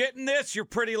 if you're getting this, you're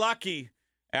pretty lucky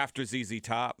after ZZ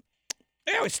Top.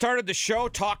 Yeah, we started the show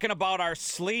talking about our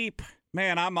sleep.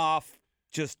 Man, I'm off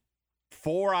just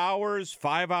 4 hours,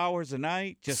 5 hours a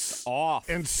night, just off.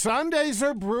 And Sundays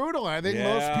are brutal. I think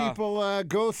most people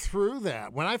go through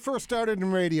that. When I first started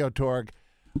in radio, Torg,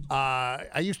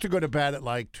 I used to go to bed at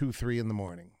like 2, 3 in the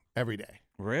morning every day.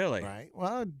 Really? Right.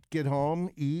 Well, I'd get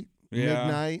home, eat,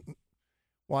 midnight,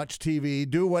 watch TV,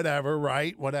 do whatever,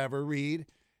 write, whatever, read.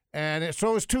 And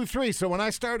so it was 2, 3. So when I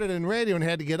started in radio and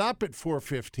had to get up at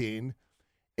 4:15,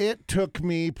 it took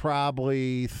me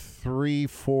probably 3,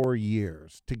 4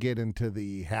 years to get into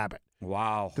the habit.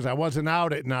 Wow. Because I wasn't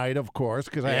out at night, of course,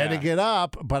 because I had to get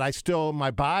up, but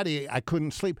my body, I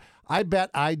couldn't sleep. I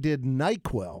bet I did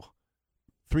NyQuil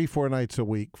 3, 4 nights a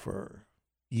week for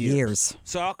years.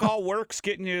 So alcohol works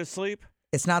getting you to sleep?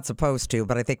 It's not supposed to,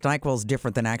 but I think NyQuil is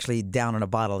different than actually downing a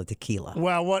bottle of tequila.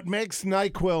 Well, what makes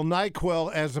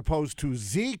NyQuil as opposed to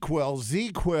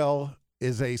Z-Quil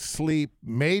is a sleep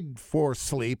made for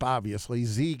sleep, obviously.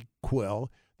 Z-Quil.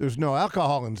 There's no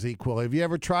alcohol in Z-Quil. Have you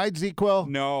ever tried Z-Quil?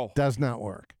 No. Does not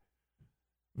work.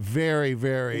 very,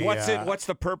 very. What's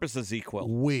the purpose of ZQL?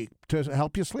 Weak to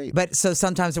help you sleep. But so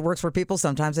sometimes it works for people,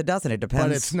 sometimes it doesn't. It depends.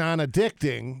 But it's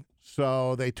non-addicting,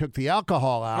 so they took the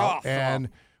alcohol out, and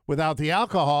without the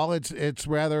alcohol, it's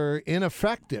rather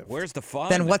ineffective. Where's the fun?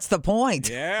 Then what's the point?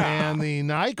 Yeah. And the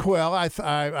NyQuil,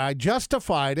 I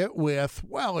justified it with,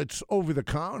 well, it's over the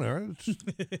counter.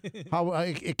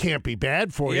 It can't be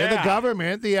bad for you. The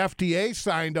government, the FDA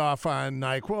signed off on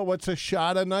NyQuil. What's a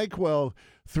shot of NyQuil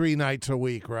 3 nights a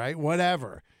week, right?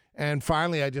 Whatever. And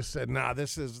finally, I just said,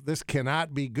 this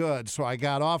cannot be good. So I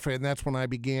got off it, and that's when I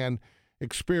began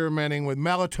experimenting with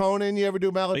melatonin. You ever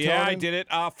do melatonin? Yeah, I did it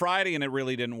Friday, and it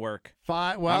really didn't work.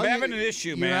 Well, I'm having an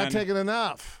issue, man. You're not taking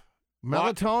enough.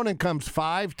 Melatonin comes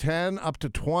 5, 10, up to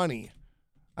 20.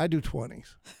 I do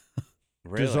 20s.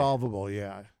 Really? Dissolvable,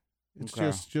 yeah.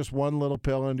 It's just one little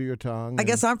pill under your tongue. I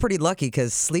guess I'm pretty lucky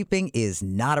because sleeping is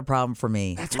not a problem for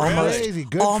me. That's crazy.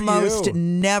 Good for you.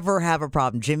 Never have a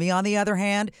problem. Jimmy, on the other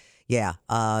hand,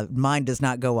 mine does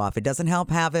not go off. It doesn't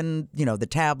help having, the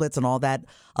tablets and all that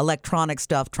electronic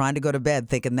stuff, trying to go to bed,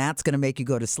 thinking that's going to make you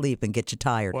go to sleep and get you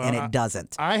tired, and it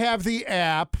doesn't. I have the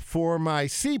app for my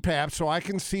CPAP so I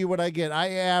can see what I get. I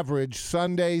average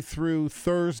Sunday through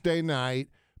Thursday night,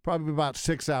 probably about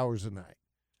 6 hours a night.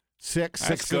 6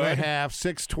 and a half,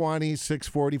 6:20,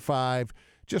 6:45,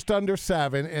 just under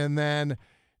 7. And then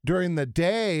during the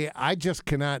day, I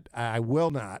will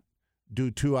not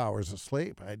do 2 hours of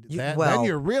sleep. Then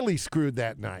you're really screwed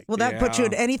that night. Well, that puts you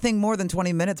at anything more than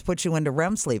 20 minutes puts you into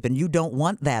REM sleep, and you don't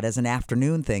want that as an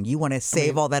afternoon thing. You want to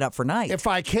save all that up for night. If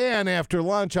I can, after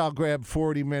lunch, I'll grab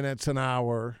 40 minutes, an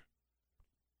hour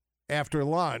after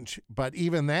lunch. But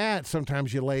even that,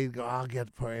 sometimes you I'll get,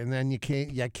 and then you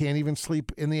can't even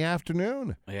sleep in the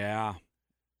afternoon. Yeah.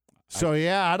 So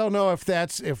I don't know if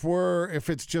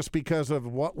it's just because of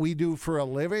what we do for a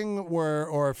living,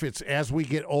 or if it's as we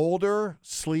get older,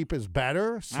 sleep is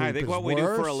better. I think what we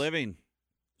do for a living.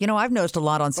 I've noticed a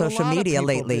lot on social media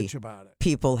lately. Bitch about it.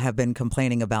 People have been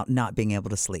complaining about not being able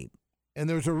to sleep. And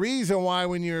there's a reason why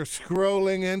when you're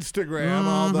scrolling Instagram,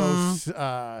 all those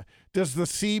does the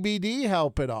CBD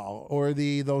help at all, or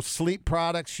those sleep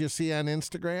products you see on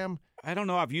Instagram? I don't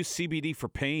know. I've used CBD for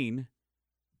pain.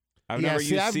 I've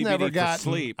never gotten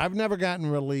sleep. I've never gotten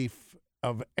relief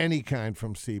of any kind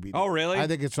from CBD. Oh, really? I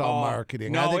think it's all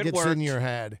marketing. I think it's in your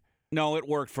head. No, it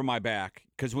worked for my back.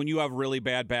 Because when you have really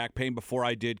bad back pain, before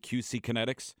I did QC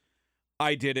Kinetics,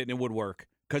 I did it and it would work.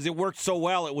 Because it worked so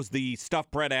well. It was the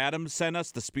stuff Brett Adams sent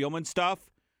us, the Spielman stuff.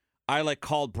 I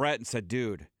called Brett and said,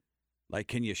 dude,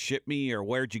 can you ship me, or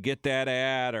where'd you get that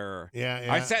at? Or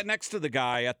I sat next to the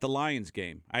guy at the Lions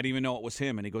game. I didn't even know it was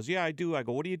him. And he goes, yeah, I do. I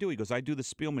go, what do you do? He goes, I do the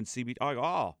Spielman CBD. I go,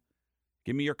 oh,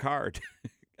 give me your card.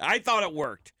 I thought it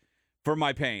worked for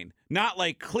my pain. Not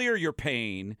clear your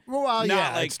pain. Well,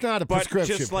 it's not a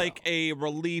prescription. But just a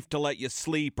relief to let you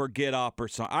sleep or get up or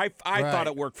something. I thought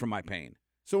it worked for my pain.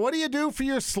 So what do you do for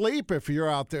your sleep if you're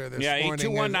out there this morning?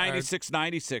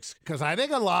 821-9696. Because I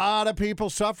think a lot of people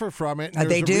suffer from it.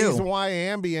 And they do. There's a reason why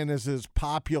Ambien is as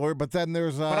popular, but then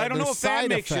there's But I don't know if that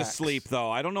makes effects. you sleep, though.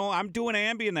 I don't know. I'm doing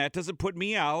Ambien. That doesn't put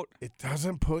me out. It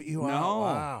doesn't put you out? No.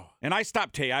 Wow. And I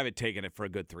stopped I haven't taken it for a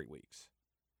good 3 weeks.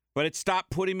 But it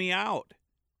stopped putting me out.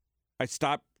 I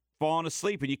stopped falling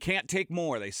asleep, and you can't take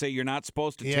more. They say you're not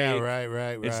supposed to take. Yeah,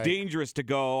 right. It's dangerous to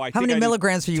go. How many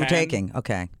milligrams are you taking?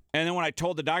 Okay. And then when I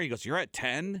told the doctor, he goes, you're at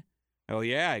 10? Oh,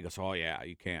 yeah. He goes, oh, yeah,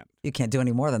 you can't. You can't do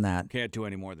any more than that. Can't do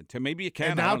any more than 10. Maybe you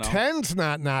can. And now 10's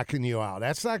not knocking you out.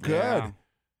 That's not good. Yeah.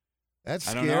 That's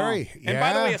scary. And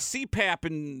by the way, a CPAP,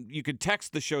 and you can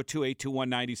text the show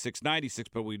 821-9696,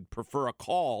 but we'd prefer a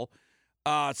call.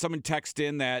 Someone text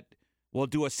in that we'll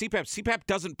do a CPAP. CPAP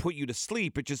doesn't put you to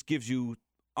sleep. It just gives you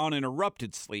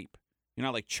uninterrupted sleep. You're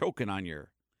not choking on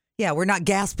your... Yeah, we're not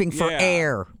gasping for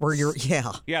air.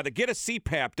 Yeah, to get a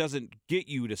CPAP doesn't get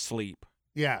you to sleep.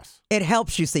 Yes. It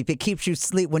helps you sleep. It keeps you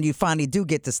sleep when you finally do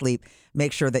get to sleep.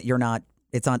 Make sure that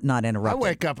it's not interrupted. I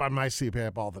wake up on my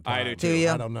CPAP all the time. I do too. Do you?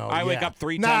 I don't know. I wake up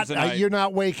 3 times a night. You're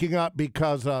not waking up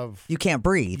because of... You can't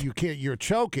breathe. You're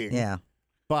choking. Yeah.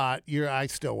 But I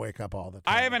still wake up all the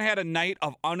time. I haven't had a night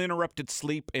of uninterrupted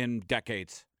sleep in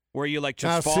decades. Where you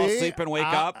just fall asleep and wake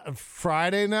up?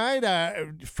 Friday night,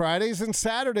 Fridays and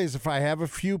Saturdays, if I have a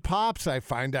few pops, I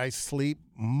find I sleep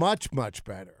much, much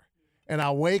better. And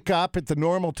I'll wake up at the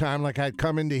normal time, like I'd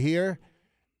come into here,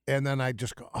 and then I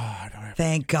just go, I don't have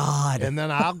Thank God. And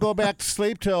then I'll go back to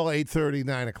sleep till 8:30,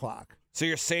 9 o'clock. So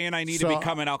you're saying I need to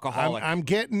become an alcoholic? I'm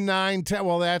getting 9, 10.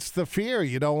 Well, that's the fear.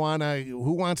 You don't want to.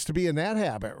 Who wants to be in that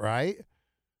habit, right?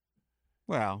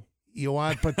 Well. You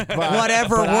want, but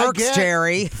whatever works,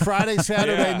 Jerry. Friday,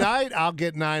 Saturday night, I'll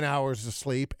get 9 hours of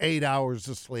sleep, 8 hours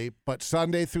of sleep. But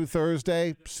Sunday through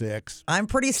Thursday, 6. I'm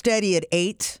pretty steady at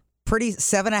 8, pretty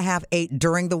 7.5, 8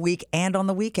 during the week and on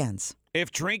the weekends.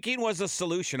 If drinking was a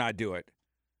solution, I'd do it.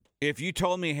 If you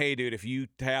told me, hey, dude, if you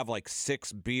have like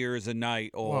 6 beers a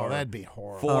night or that'd be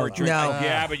horrible. 4 drinks. No.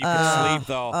 Yeah, but you can sleep,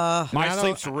 though. My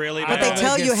sleep's really But bad. they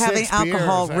tell you having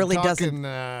alcohol beers. really I'm talking,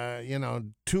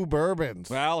 doesn't. 2 bourbons.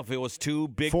 Well, if it was 2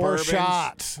 big 4 bourbons,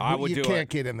 shots. I would do You it. can't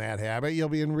get in that habit. You'll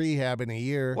be in rehab in a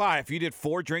year. Why? If you did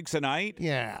 4 drinks a night?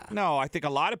 Yeah. No, I think a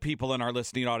lot of people in our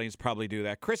listening audience probably do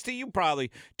that. Christy, you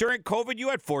probably, during COVID, you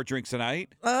had 4 drinks a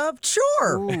night.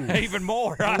 Sure. Even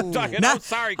more. I'm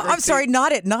sorry, Christy. I'm sorry,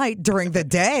 not at night, during the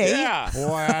day. Yeah.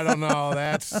 Boy, I don't know.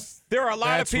 There are a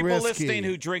lot of people risky. listening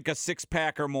who drink a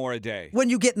 6-pack or more a day. When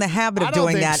you get in the habit of I don't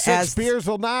doing think that, 6 beers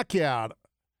will knock you out.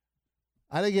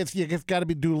 I think you got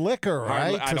to do liquor,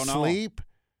 right, I don't to know. sleep.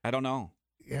 I don't know.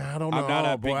 Yeah, I don't I'm know.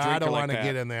 not a big Boy, I drinker don't like want to that.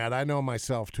 get in that. I know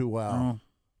myself too well.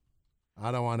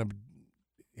 I don't want to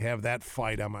have that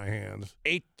fight on my hands.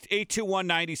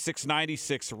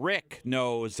 821-9696. Rick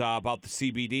knows about the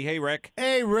CBD. Hey, Rick.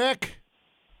 Hey, Rick.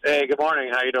 Hey, good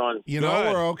morning. How you doing? You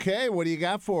know, we're okay. What do you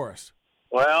got for us?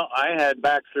 Well, I had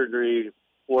back surgery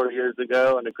 4 years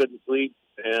ago, and I couldn't sleep,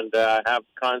 and I have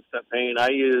constant pain. I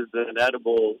use an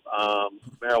edible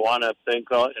marijuana thing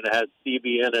called, and it has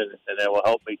CB in it, and it will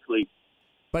help me sleep.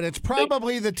 But it's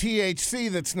probably the THC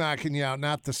that's knocking you out,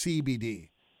 not the CBD.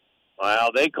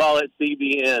 Well, they call it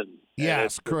CBN.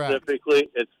 Yes, correct.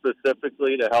 It's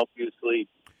specifically to help you sleep.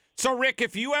 So, Rick,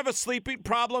 if you have a sleeping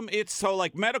problem, it's so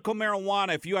like medical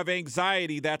marijuana. If you have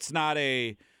anxiety, that's not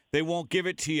they won't give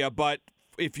it to you. But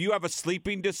if you have a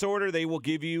sleeping disorder, they will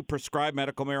give you prescribed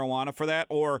medical marijuana for that?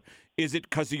 Or is it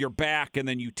because of your back and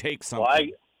then you take something? Well,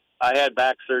 I had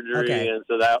back surgery, and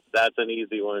so that's an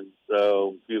easy one.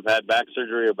 So if you've had back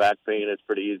surgery or back pain, it's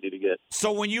pretty easy to get.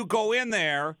 So when you go in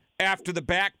there after the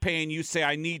back pain, you say,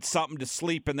 I need something to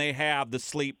sleep, and they have the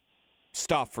sleep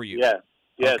stuff for you. Yeah.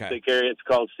 Yes, Okay. they carry. It's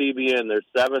called CBN. There's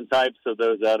 7 types of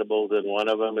those edibles, and one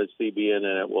of them is CBN,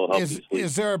 and it will help you sleep.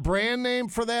 Is there a brand name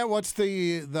for that? What's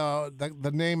the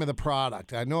name of the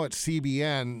product? I know it's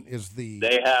CBN. Is the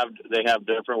They have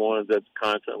different ones that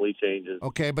constantly changes.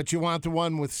 okay? But you want the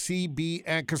one with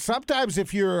CBN because sometimes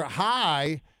if you're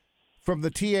high from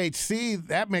the THC,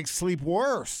 that makes sleep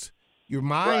worse. Your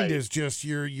mind is just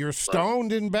you're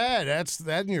stoned in bed. It's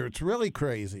really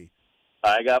crazy.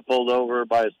 I got pulled over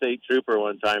by a state trooper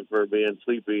one time for being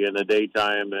sleepy in the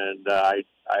daytime, and I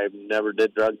never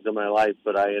did drugs in my life,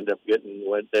 but I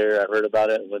went there. I heard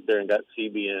about it and went there and got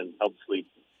CBN, helped sleep.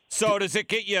 So does it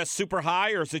get you super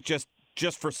high, or is it just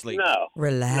for sleep? No.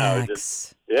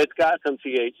 Relax. It's got some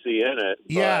THC in it.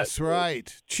 Yes, right.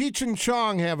 Cheech and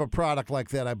Chong have a product like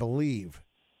that, I believe.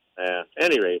 Yeah.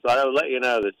 Anyway, so I'll let you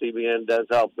know the CBN does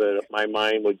help. But my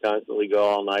mind would constantly go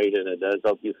all night, and it does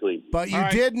help you sleep. But you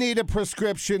did need a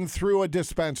prescription through a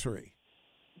dispensary.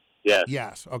 Yes.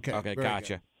 Yes. Okay. Okay, very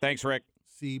gotcha. good. Thanks, Rick.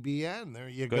 CBN. There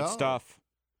you go. Good stuff.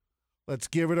 Let's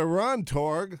give it a run,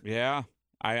 Torg. Yeah,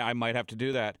 I might have to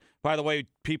do that. By the way,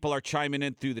 people are chiming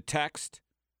in through the text.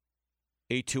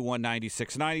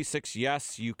 821-9696.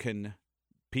 Yes, you can.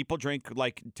 People drink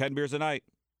like 10 beers a night,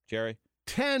 Jerry.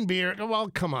 10 beer. Well,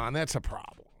 come on. That's a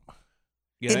problem.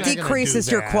 Yeah, It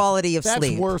decreases your quality of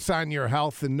sleep. That's worse on your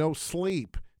health than no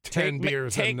sleep. 10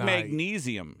 beers a Take night.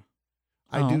 magnesium.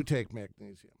 I do take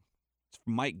magnesium. It's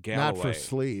Mike Galloway. Not for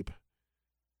sleep.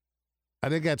 I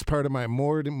think that's part of my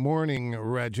morning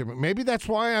regimen. Maybe that's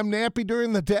why I'm nappy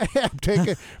during the day. I'm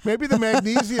taking. Maybe the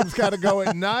magnesium's got to go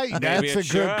at night. That's a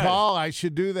good call. I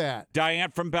should do that.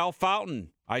 Diane from Bell Fountain.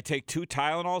 I take 2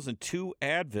 Tylenols and 2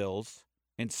 Advils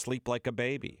and sleep like a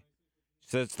baby.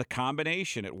 So it's the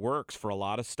combination. It works for a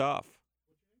lot of stuff.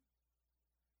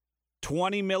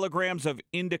 20 milligrams of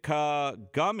indica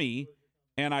gummy,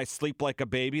 and I sleep like a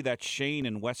baby. That's Shane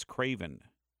and Wes Craven.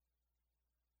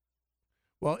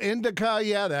 Well, indica,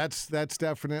 yeah, that's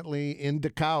definitely in the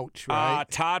couch, right?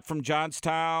 Todd from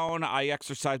Johnstown. I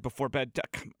exercise before bed.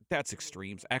 That's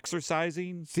extremes.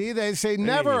 Exercising? See, they say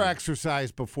never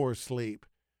exercise before sleep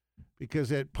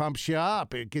because it pumps you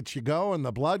up. It gets you going,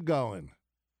 the blood going.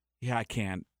 Yeah, I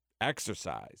can't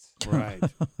exercise. Right.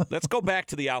 Let's go back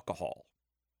to the alcohol.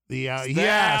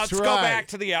 Let's go back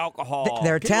to the alcohol.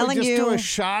 They're telling just you do a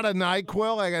shot of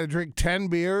NyQuil. I got to drink 10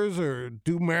 beers or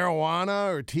do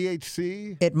marijuana or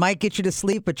THC. it might get you to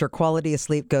sleep, but your quality of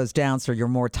sleep goes down, so you're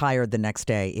more tired the next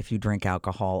day if you drink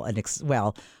alcohol. And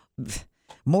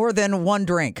more than one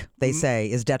drink, they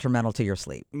say, is detrimental to your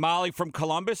sleep. Molly from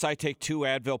Columbus, I take 2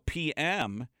 Advil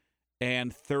PM,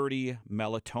 and 30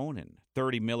 melatonin.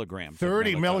 30 milligrams.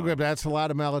 30 milligrams, that's a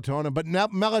lot of melatonin. But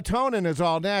melatonin is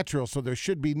all natural, so there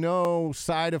should be no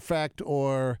side effect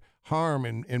or harm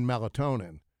in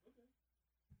melatonin.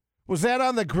 Was that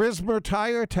on the Grismer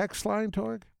Tire text line,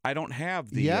 Torg? I don't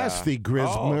have the... Yes, the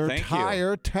Grismer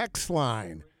Tire text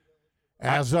line.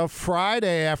 As of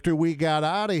Friday, after we got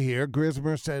out of here,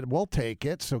 Grismer said, we'll take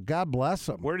it, so God bless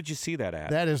him. Where did you see that at?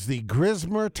 That is the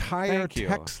Grismer Tire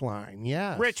text line,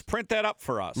 yes. Rich, print that up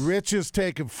for us. Rich is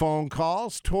taking phone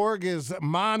calls. Torg is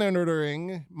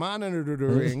monitoring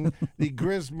the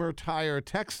Grismer Tire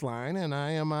text line, and I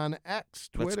am on X,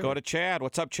 Twitter. Let's go to Chad.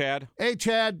 What's up, Chad? Hey,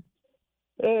 Chad.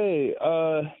 Hey,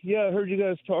 yeah, I heard you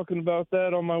guys talking about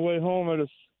that on my way home. I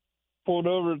just pulled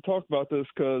over to talk about this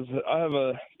because I have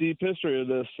a deep history of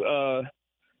this.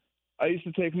 I used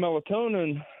to take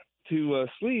melatonin to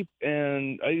sleep,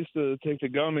 and I used to take the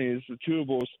gummies, the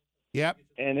chewables. Yep.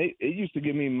 And it used to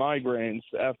give me migraines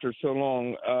after so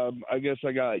long. I guess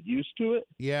I got used to it.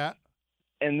 Yeah.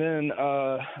 And then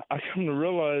I come to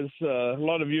realize a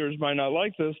lot of viewers might not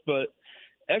like this, but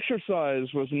exercise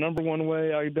was the number one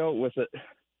way I dealt with it.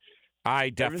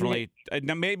 I definitely,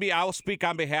 maybe I'll speak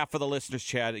on behalf of the listeners,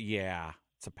 Chad. Yeah,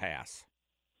 it's a pass.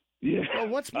 Yeah. Well,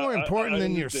 what's more important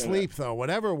than your sleep, though?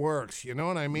 Whatever works. You know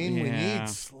what I mean? Yeah. We need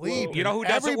sleep. Well, you know who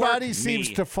doesn't Everybody work? seems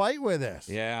Me. to fight with this.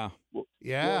 Yeah.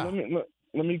 Yeah. Well,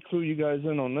 let me clue you guys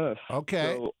in on this.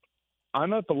 Okay. So,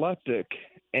 I'm epileptic,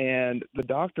 and the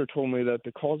doctor told me that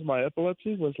the cause of my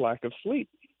epilepsy was lack of sleep.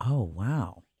 Oh,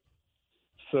 wow.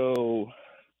 So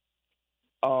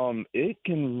it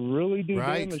can really do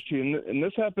Right. damage to you. And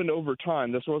this happened over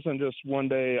time. This wasn't just one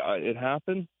day it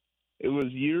happened. It was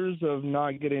years of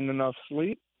not getting enough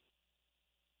sleep,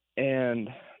 and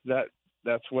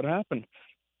that's what happened.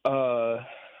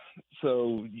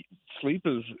 So sleep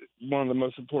is one of the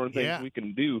most important things we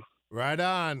can do. Right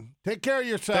on. Take care of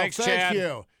yourself. Thanks, Thank Chad.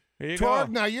 you. Here you Torg,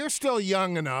 go. now you're still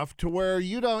young enough to where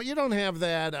you don't have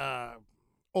that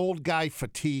old guy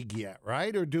fatigue yet,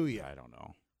 right? Or do you? I don't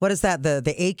know. What is that?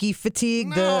 The achy fatigue?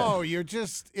 No,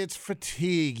 it's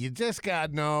fatigue. You just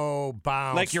got no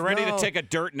bounce. Like you're ready to take a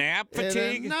dirt nap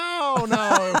fatigue? No,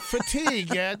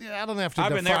 fatigue. Yeah, I don't have to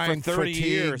I've been there for define 30 fatigue,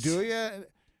 years. do you?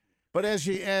 But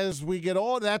as we get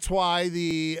older, that's why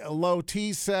the low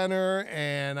T center,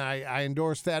 and I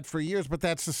endorsed that for years. But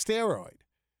that's a steroid,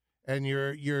 and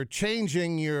you're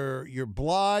changing your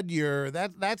blood.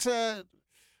 That's a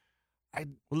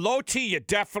low T. You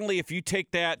definitely, if you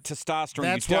take that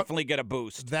testosterone, you definitely get a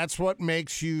boost. That's what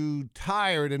makes you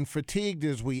tired and fatigued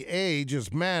as we age.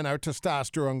 As men, our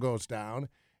testosterone goes down,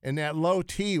 and that low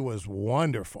T was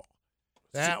wonderful.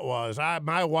 That was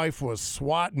my wife was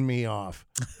swatting me off.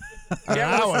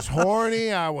 I was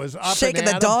horny. I was up shaking and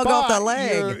the at dog it, off the but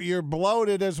leg. You're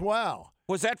bloated as well.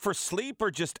 Was that for sleep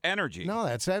or just energy? No,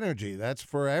 that's energy. That's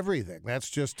for everything. That's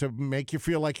just to make you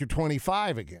feel like you're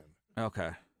 25 again. Okay.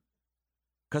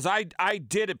 Because I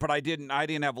did it, but I didn't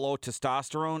have low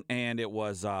testosterone, and it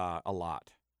was a lot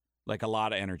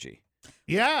of energy.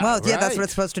 Yeah. Well, yeah, that's right. what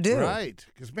it's supposed to do. Right.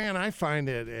 Because, man, I find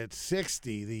it at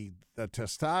 60, the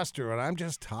testosterone, I'm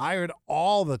just tired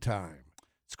all the time.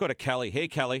 Let's go to Kelly. Hey,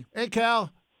 Kelly. Hey,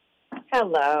 Cal.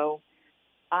 Hello.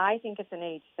 I think it's an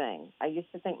age thing. I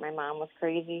used to think my mom was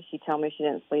crazy. She'd tell me she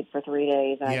didn't sleep for 3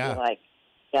 days, and I'd be like,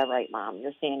 yeah, right, Mom,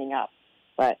 you're standing up.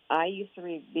 But I used to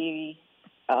be,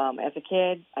 as a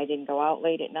kid, I didn't go out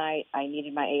late at night. I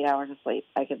needed my 8 hours of sleep.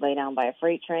 I could lay down by a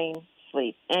freight train,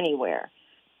 sleep anywhere.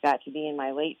 Got to be in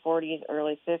my late 40s,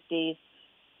 early 50s,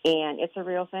 and it's a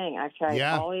real thing. I've tried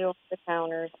all the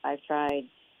over-the-counters. I've tried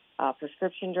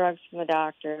prescription drugs from the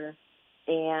doctor,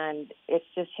 and it's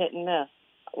just hit and miss.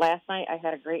 Last night, I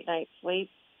had a great night's sleep.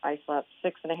 I slept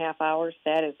 6.5 hours.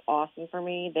 That is awesome for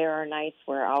me. There are nights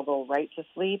where I'll go right to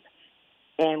sleep,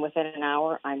 and within an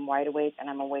hour, I'm wide awake, and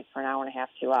I'm awake for an hour and a half,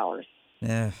 2 hours.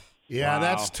 Yeah. Yeah,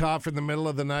 that's tough in the middle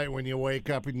of the night when you wake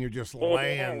up and you're just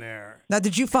laying there. Now,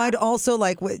 did you find also,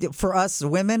 like, for us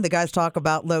women, the guys talk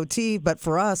about low T, but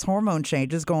for us, hormone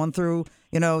changes going through,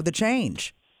 the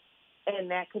change?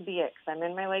 And that could be it, because I'm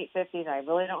in my late 50s. I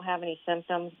really don't have any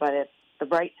symptoms, but it's the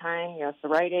right time, it's the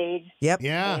right age. Yep.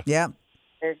 Yeah. Yep.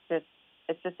 It's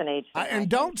just an age thing. And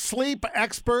don't sleep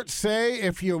experts say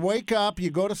if you wake up,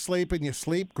 you go to sleep, and you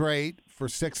sleep great for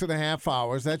 6.5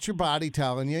 hours, that's your body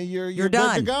telling you you're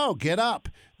done. good to go. Get up.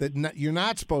 That you're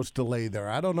not supposed to lay there.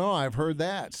 I don't know. I've heard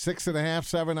that. 6.5,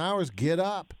 7 hours, get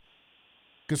up.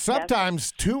 Because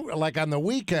sometimes, like on the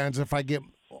weekends, if I get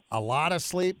a lot of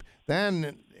sleep,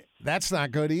 then that's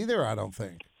not good either, I don't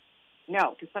think.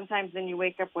 No, because sometimes then you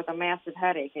wake up with a massive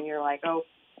headache, and you're like, oh,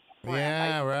 crap,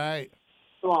 yeah, right.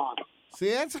 Long. See,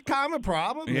 that's a common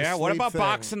problem. Yeah, what about thing.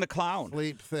 boxing the clown?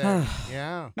 Sleep thing.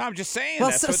 Yeah. No, I'm just saying. Well,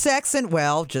 that's sex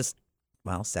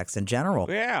sex in general.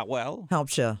 Yeah, well.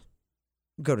 Helps you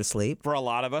go to sleep. For a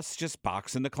lot of us, just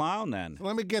boxing the clown then.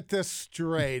 Let me get this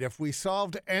straight. If we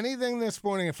solved anything this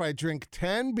morning, if I drink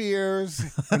 10 beers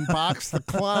and box the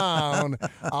clown,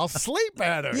 I'll sleep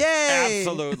better. Yay!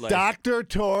 Absolutely. Dr.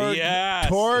 Torg. Yes.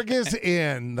 Torg is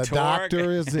in. The Torg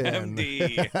doctor is in.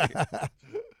 MD.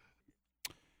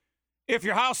 If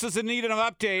your house is in need of an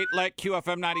update, let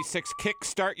QFM96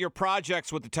 kickstart your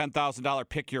projects with the $10,000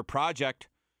 Pick Your Project.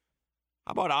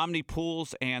 How about Omni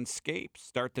Pools and Scapes?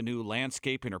 Start the new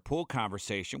landscaping or pool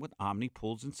conversation with Omni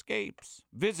Pools and Scapes.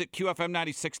 Visit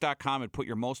QFM96.com and put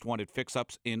your most wanted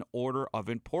fix-ups in order of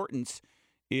importance.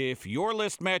 If your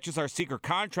list matches our secret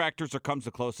contractors or comes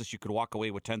the closest, you could walk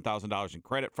away with $10,000 in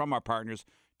credit from our partners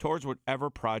towards whatever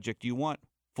project you want.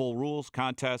 Full rules,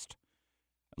 contest,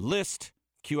 list.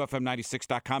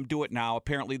 QFM96.com. Do it now.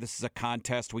 Apparently, this is a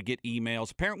contest. We get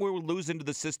emails. Apparently, we're losing to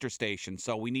the sister station,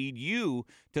 so we need you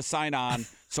to sign on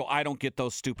so I don't get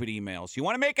those stupid emails. You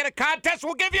want to make it a contest?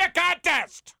 We'll give you a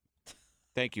contest.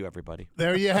 Thank you, everybody.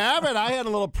 There you have it. I had a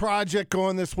little project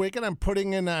going this week, and I'm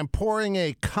pouring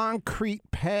a concrete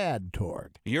pad,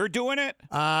 Torg. You're doing it?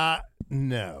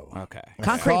 No. Okay.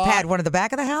 Concrete pad, one at the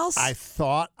back of the house? I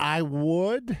thought I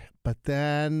would, but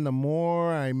then the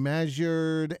more I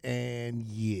measured, and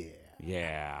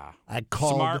yeah.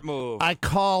 Smart move. I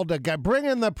called a guy. Bring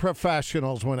in the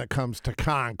professionals when it comes to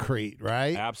concrete,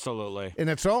 right? Absolutely. And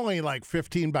it's only like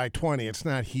 15 by 20. It's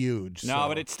not huge. No,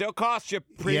 but it still costs you a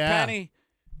pretty penny.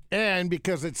 And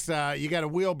because it's you got a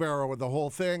wheelbarrow with the whole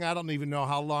thing, I don't even know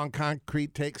how long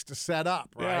concrete takes to set up,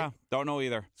 right? Yeah, don't know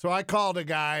either. So I called a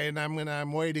guy, and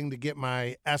I'm waiting to get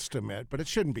my estimate, but it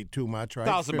shouldn't be too much, right?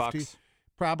 $1,000.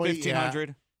 Probably.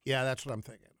 $1,500. Yeah, that's what I'm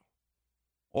thinking.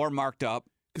 Or marked up.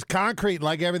 Because concrete,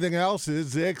 like everything else,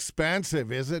 is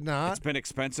expensive, is it not? It's been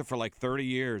expensive for like 30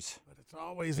 years. But it's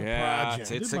always a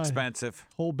project. It's expensive.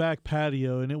 Whole back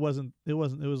patio, and it was like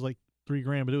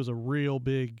 $3,000, but it was a real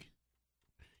big.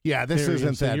 Yeah, this area,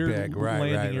 isn't so that your big, right?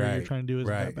 Landing area you're trying to do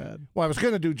isn't that bad. Well, I was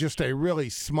going to do just a really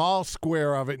small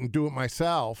square of it and do it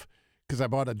myself because I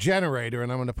bought a generator,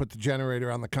 and I'm going to put the generator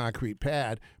on the concrete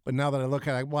pad. But now that I look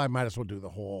at it, well, I might as well do the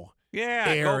whole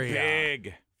area. Go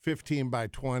big. 15 by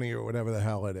 20 or whatever the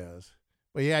hell it is.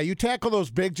 But yeah, you tackle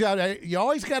those big jobs. You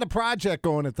always got a project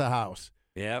going at the house.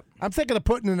 Yep. I'm thinking of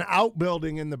putting an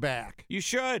outbuilding in the back. You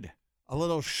should. A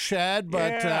little shed,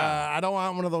 but I don't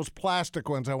want one of those plastic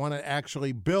ones. I want to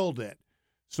actually build it.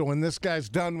 So when this guy's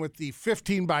done with the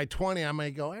 15 by 20, I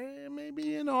may go, hey,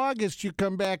 maybe in August you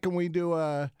come back and we do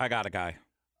I got a guy.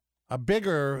 A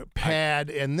bigger pad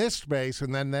in this space,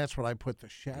 and then that's what I put the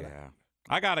shed in.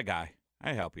 I got a guy.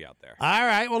 I help you out there. All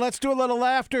right, well, let's do a little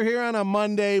laughter here on a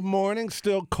Monday morning.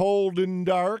 Still cold and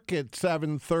dark at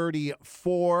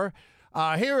 7:34.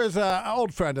 Here is an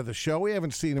old friend of the show. We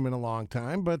haven't seen him in a long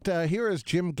time, but here is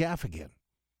Jim Gaffigan.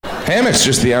 Hammock's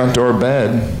just the outdoor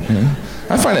bed. Yeah.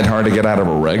 I find it hard to get out of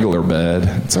a regular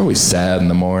bed. It's always sad in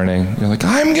the morning. You're like,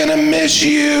 I'm going to miss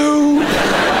you.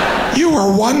 You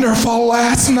were wonderful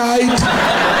last night.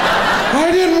 I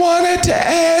didn't want it to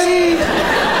end.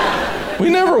 We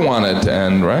never want it to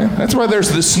end, right? That's why there's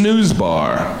the snooze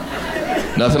bar.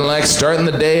 Nothing like starting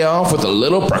the day off with a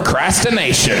little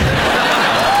procrastination.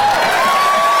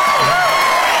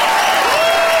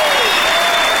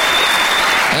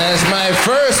 As my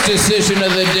first decision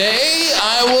of the day,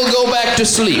 I will go back to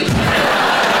sleep.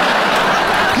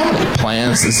 How many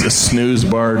plans is the snooze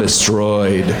bar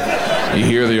destroyed? You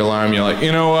hear the alarm, you're like,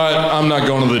 you know what? I'm not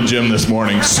going to the gym this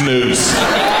morning. Snooze.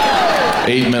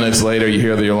 8 minutes later, you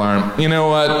hear the alarm. You know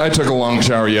what? I took a long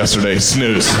shower yesterday.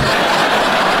 Snooze.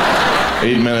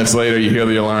 8 minutes later, you hear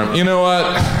the alarm. You know what?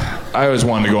 I always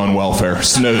wanted to go on welfare.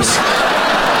 Snooze.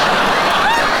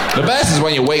 The best is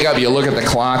when you wake up, you look at the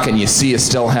clock, and you see you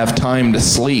still have time to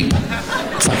sleep.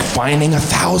 It's like finding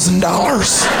 $1,000.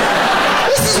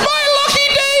 This is my lucky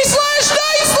day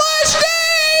 /night/day!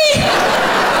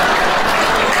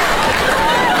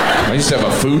 I used to have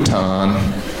a futon.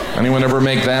 Anyone ever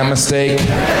make that mistake?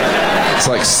 It's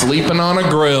like sleeping on a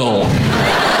grill.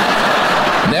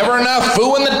 Never enough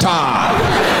foo in the top.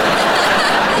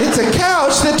 It's a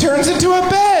couch that turns into a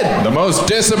bed. The most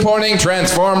disappointing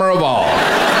transformer of all.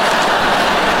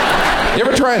 You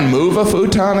ever try and move a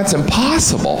futon? It's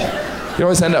impossible. You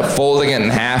always end up folding it in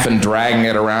half and dragging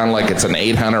it around like it's an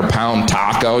 800-pound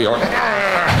taco. You're like,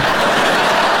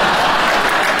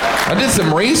 I did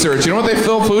some research. You know what they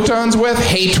fill futons with?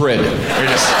 Hatred. You're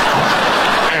just...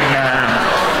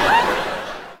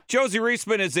 Josie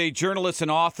Riesman is a journalist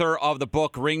and author of the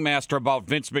book Ringmaster about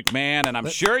Vince McMahon, and I'm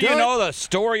sure you know the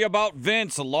story about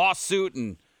Vince, a lawsuit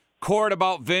in court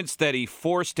about Vince that he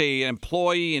forced an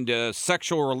employee into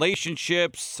sexual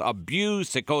relationships,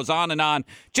 abuse. It goes on and on.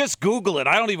 Just Google it.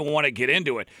 I don't even want to get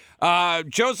into it.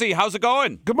 Josie, how's it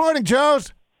going? Good morning,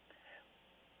 Joes.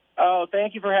 Oh,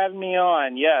 thank you for having me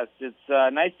on. Yes, it's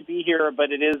nice to be here,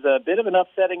 but it is a bit of an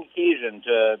upsetting occasion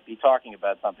to be talking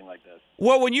about something like this.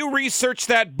 Well, when you researched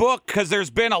that book, because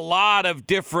there's been a lot of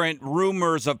different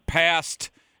rumors of past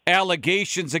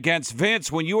allegations against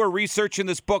Vince, when you were researching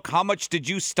this book, how much did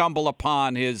you stumble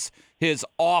upon his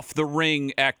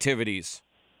off-the-ring activities?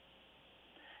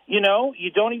 You know, you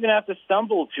don't even have to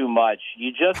stumble too much.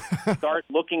 You just start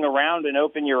looking around and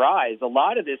open your eyes. A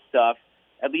lot of this stuff,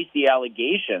 at least the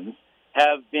allegations,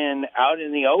 have been out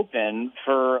in the open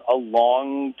for a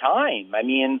long time. I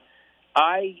mean,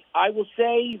 I will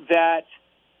say that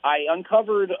I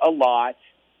uncovered a lot,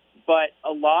 but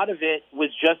a lot of it was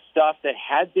just stuff that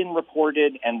had been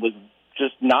reported and was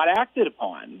just not acted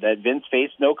upon, that Vince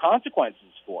faced no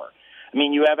consequences for. I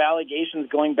mean, you have allegations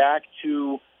going back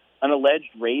to an alleged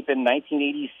rape in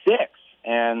 1986,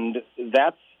 and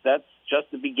that's just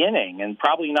the beginning, and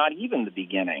probably not even the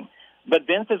beginning. But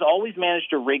Vince has always managed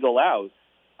to wriggle out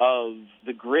of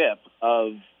the grip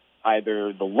of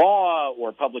either the law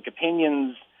or public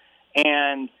opinions.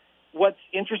 And what's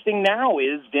interesting now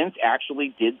is Vince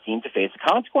actually did seem to face a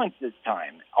consequence this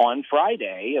time. On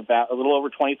Friday, about a little over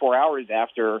 24 hours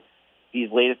after these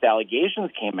latest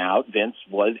allegations came out, Vince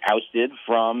was ousted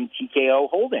from TKO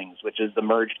Holdings, which is the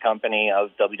merged company of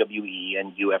WWE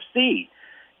and UFC.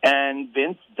 And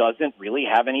Vince doesn't really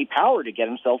have any power to get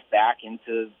himself back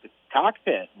into the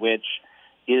cockpit, which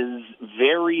is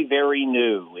very, very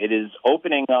new. It is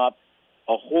opening up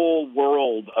a whole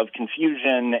world of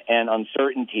confusion and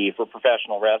uncertainty for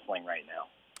professional wrestling right now.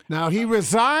 Now, he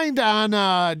resigned on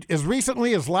as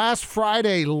recently as last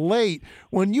Friday late.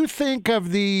 When you think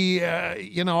of the,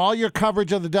 all your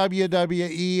coverage of the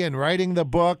WWE and writing the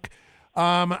book,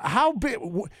 how big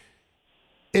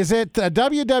is it?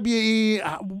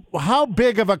 WWE, how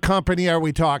big of a company are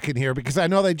we talking here? Because I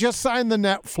know they just signed the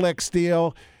Netflix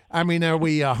deal. I mean, are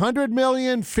we 100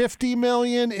 million, 50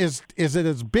 million? Is it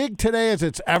as big today as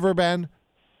it's ever been?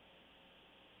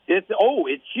 It's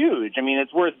huge. I mean,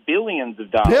 it's worth billions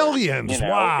of dollars. Billions,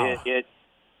 wow.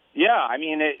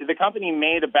 The company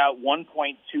made about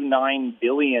 $1.29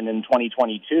 billion in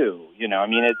 2022.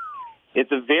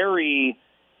 It's a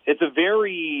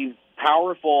very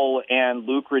powerful and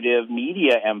lucrative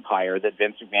media empire that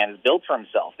Vince McMahon has built for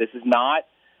himself. This is not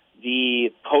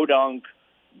the podunk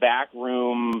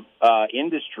backroom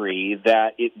industry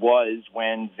that it was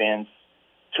when Vince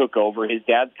took over his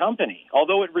dad's company,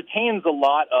 although it retains a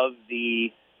lot of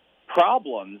the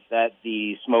problems that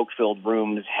the smoke-filled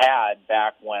rooms had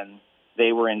back when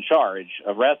they were in charge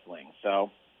of wrestling.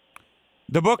 So,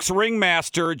 the book's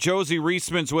Ringmaster. Josie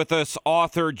Riesman's with us,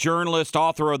 author, journalist,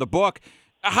 author of the book.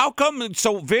 How come?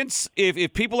 So Vince,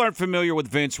 if people aren't familiar with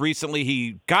Vince, recently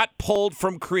he got pulled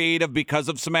from creative because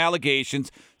of some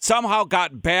allegations, somehow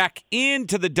got back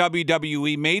into the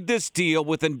WWE, made this deal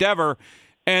with Endeavor,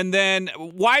 and then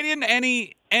why didn't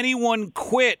anyone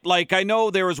quit? Like, I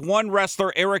know there was one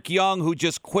wrestler, Eric Young, who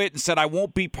just quit and said, I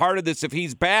won't be part of this if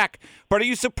he's back. But are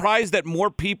you surprised that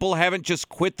more people haven't just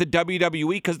quit the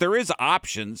WWE? Because there is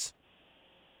options.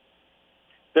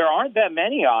 There aren't that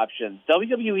many options.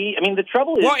 WWE, I mean, the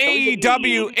trouble is... Well,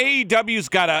 AEW's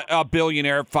got a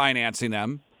billionaire financing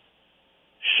them.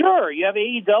 Sure, you have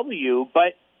AEW,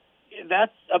 but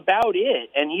that's about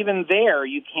it. And even there,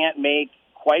 you can't make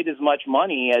quite as much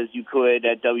money as you could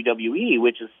at WWE,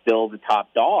 which is still the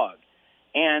top dog.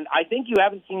 And I think you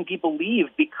haven't seen people leave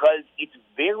because it's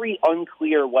very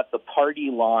unclear what the party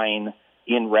line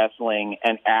in wrestling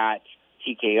and at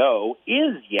TKO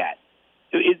is yet.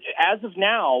 As of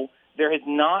now, there has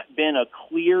not been a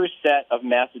clear set of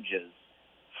messages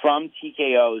from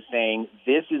TKO saying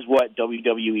this is what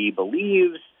WWE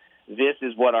believes, this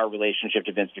is what our relationship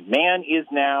to Vince McMahon is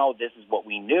now, this is what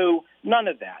we knew. None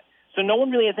of that. So no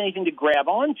one really has anything to grab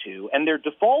onto, and they're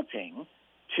defaulting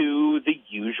to the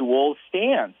usual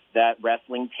stance that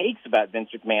wrestling takes about Vince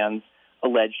McMahon's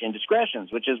alleged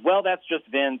indiscretions, which is, well, that's just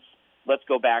Vince. Let's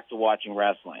go back to watching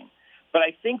wrestling. But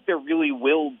I think there really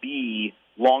will be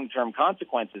long-term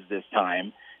consequences this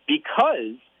time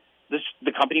because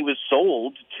the company was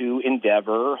sold to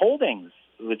Endeavor Holdings,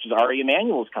 which is Ari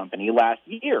Emanuel's company, last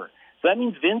year. So that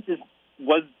means Vince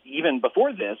was, even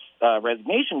before this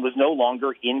resignation, was no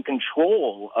longer in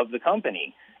control of the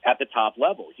company at the top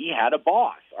level. He had a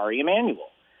boss, Ari Emanuel.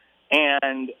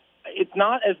 And it's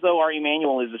not as though our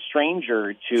Emanuel is a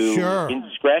stranger to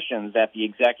indiscretions at the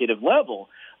executive level,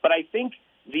 but I think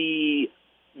the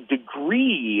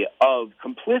degree of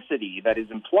complicity that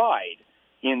is implied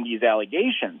in these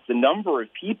allegations, the number of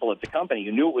people at the company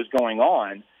who knew what was going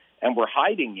on and were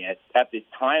hiding it at the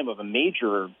time of a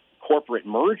major corporate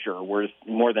merger worth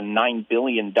more than $9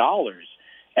 billion.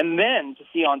 And then to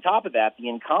see on top of that the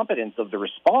incompetence of the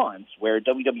response, where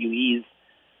WWE's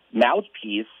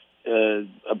mouthpiece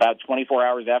about 24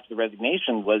 hours after the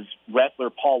resignation was wrestler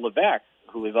Paul Levesque,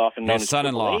 who is often known his as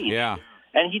son-in-law. Triple H. Yeah.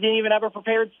 And he didn't even have a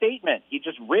prepared statement. He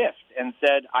just riffed and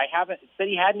said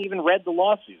he hadn't even read the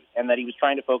lawsuit and that he was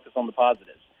trying to focus on the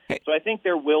positives. So I think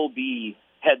there will be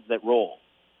heads that roll.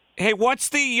 Hey, what's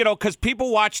the, because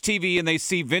people watch TV and they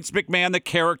see Vince McMahon, the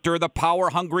character, the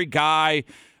power-hungry guy,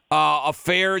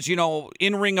 affairs,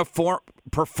 in-ring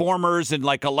performers and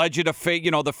like alleged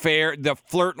affair, the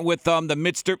flirting with them, the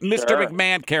Mr.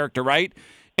 McMahon character, right?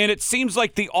 And it seems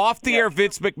like the off-the-air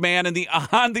Vince McMahon and the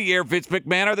on-the-air Vince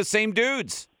McMahon are the same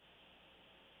dudes.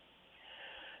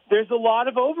 There's a lot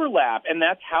of overlap, and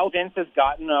that's how Vince has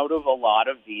gotten out of a lot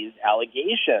of these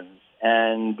allegations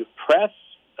and press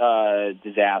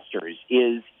disasters,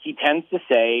 is he tends to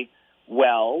say,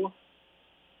 well,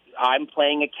 I'm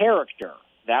playing a character.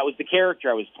 That was the character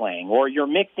I was playing. Or you're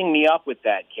mixing me up with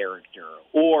that character.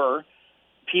 Or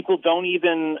people don't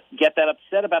even get that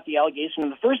upset about the allegation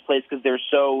in the first place because they're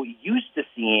so used to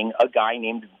seeing a guy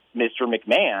named Mr.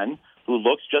 McMahon who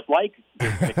looks just like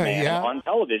Mr. McMahon on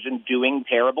television doing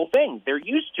terrible things. They're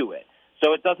used to it.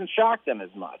 So it doesn't shock them as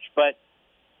much. But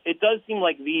it does seem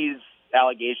like these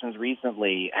allegations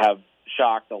recently have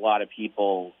shocked a lot of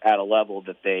people at a level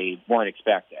that they weren't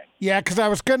expecting. Yeah, because I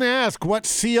was going to ask, what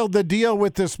sealed the deal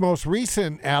with this most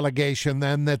recent allegation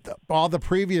then that all the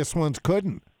previous ones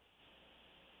couldn't?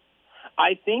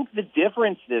 I think the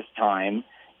difference this time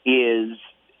is,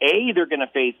 A, they're going to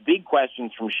face big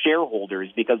questions from shareholders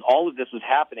because all of this was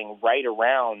happening right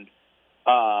around,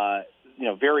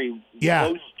 very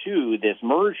close to this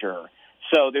merger.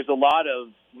 So there's a lot of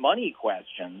money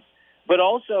questions. But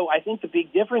also, I think the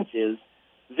big difference is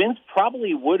Vince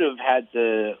probably would have had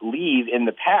to leave in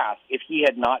the past if he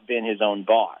had not been his own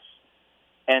boss.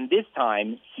 And this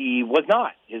time, he was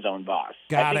not his own boss.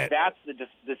 I think that's the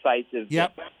decisive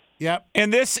difference. Yep.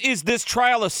 And is this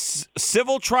trial a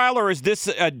civil trial or is this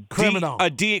a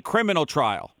criminal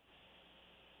trial?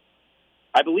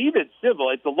 I believe it's civil.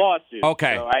 It's a lawsuit.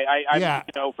 Okay.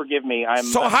 So forgive me.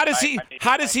 How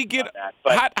does he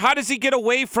get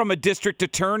away from a district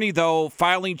attorney though,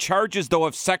 filing charges though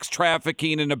of sex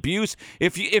trafficking and abuse?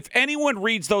 If anyone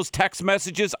reads those text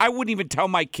messages, I wouldn't even tell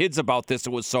my kids about this.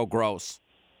 It was so gross.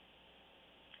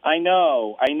 I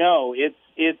know.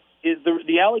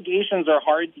 The allegations are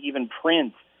hard to even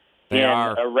print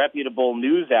a reputable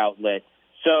news outlet.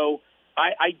 So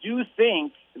I do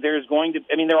think there's going to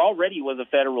 – there already was a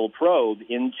federal probe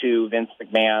into Vince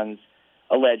McMahon's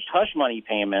alleged hush money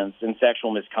payments and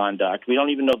sexual misconduct. We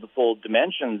don't even know the full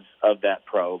dimensions of that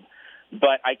probe.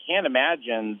 But I can't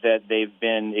imagine that they've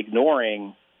been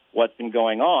ignoring what's been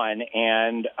going on,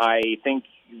 and I think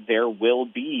there will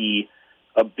be –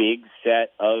 a big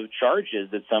set of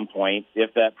charges at some point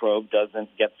if that probe doesn't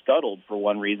get scuttled for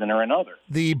one reason or another.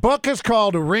 The book is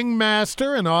called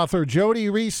Ringmaster, and author Josie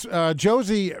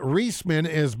Riesman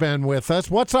has been with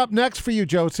us. What's up next for you,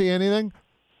 Josie? Anything?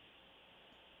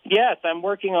 Yes, I'm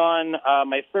working on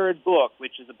my third book,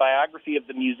 which is a biography of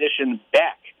the musician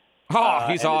Beck. Oh,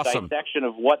 he's awesome. A dissection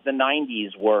of what the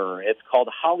 90s were. It's called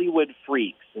Hollywood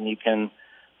Freaks, and you can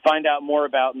find out more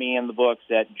about me in the books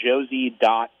at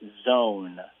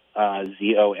josie.zone,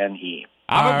 Z-O-N-E.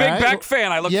 I'm a big Beck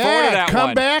fan. I look forward to that one.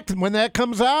 Come back when that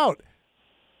comes out.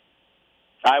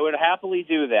 I would happily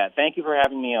do that. Thank you for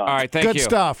having me on. All right, thank you. Good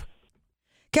stuff.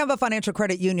 Kemba Financial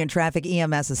Credit Union traffic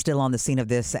EMS is still on the scene of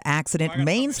this accident.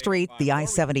 Main Street, the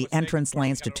I-70 entrance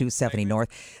lanes to 270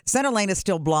 North. Center lane is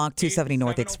still blocked. 270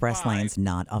 North express lanes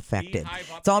not affected.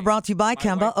 It's all brought to you by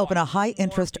Kemba. Open a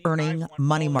high-interest earning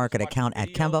money market account at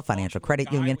Kemba Financial Credit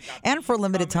Union. And for a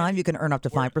limited time, you can earn up to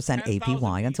 5%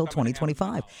 APY until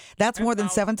 2025. That's more than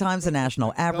 7 times the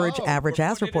national average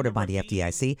as reported by the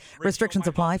FDIC. Restrictions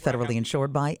apply. Federally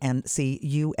insured by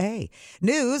NCUA.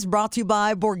 News brought to you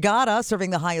by Borgata,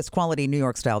 serving the highest quality New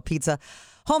York-style pizza.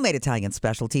 Homemade Italian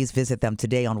specialties. Visit them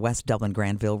today on West Dublin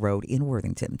Granville Road in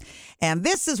Worthington. And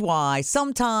this is why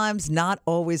sometimes not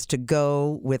always to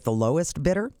go with the lowest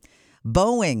bidder.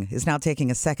 Boeing is now taking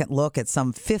a second look at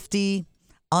some 50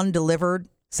 undelivered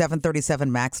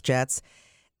 737 MAX jets.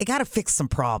 They got to fix some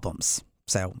problems.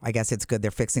 So I guess it's good they're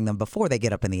fixing them before they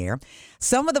get up in the air.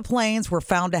 Some of the planes were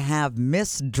found to have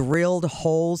misdrilled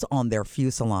holes on their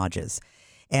fuselages.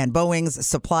 And Boeing's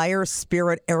supplier,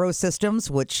 Spirit Aerosystems,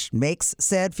 which makes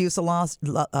said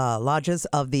fuselages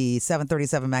of the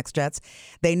 737 MAX jets,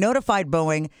 they notified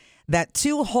Boeing that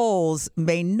 2 holes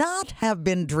may not have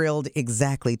been drilled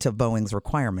exactly to Boeing's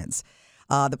requirements.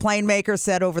 The plane maker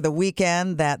said over the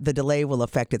weekend that the delay will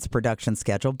affect its production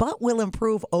schedule, but will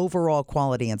improve overall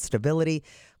quality and stability.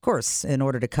 Of course, in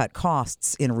order to cut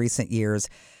costs in recent years,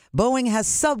 Boeing has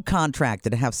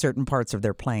subcontracted to have certain parts of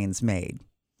their planes made.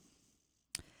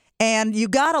 And you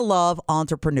gotta love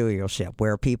entrepreneurship,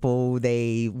 where people,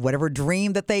 whatever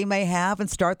dream that they may have and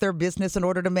start their business in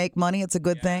order to make money, it's a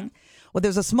good thing. Well,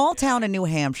 there's a small town in New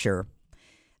Hampshire.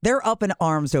 They're up in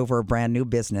arms over a brand new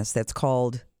business that's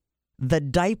called the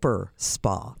Diaper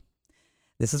Spa.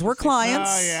 This is where clients...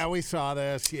 Oh, yeah, we saw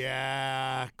this.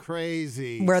 Yeah,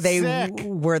 crazy. Where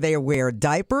they wear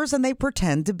diapers and they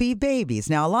pretend to be babies.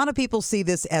 Now, a lot of people see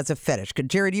this as a fetish.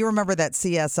 Jerry, do you remember that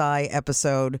CSI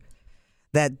episode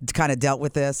that kind of dealt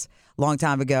with this a long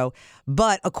time ago?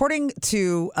 But according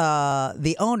to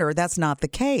the owner, that's not the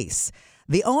case.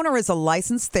 The owner is a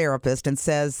licensed therapist and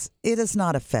says it is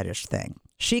not a fetish thing.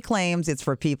 She claims it's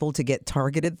for people to get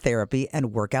targeted therapy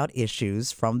and work out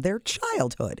issues from their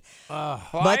childhood.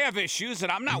 I have issues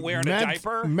and I'm not wearing a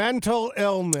diaper. Mental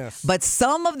illness. But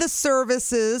some of the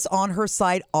services on her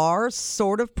site are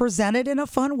sort of presented in a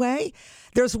fun way.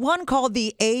 There's one called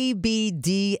the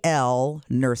ABDL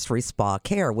Nursery Spa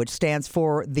Care, which stands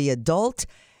for the Adult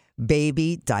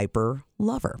Baby Diaper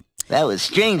Lover. That was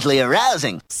strangely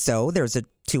arousing. So there's a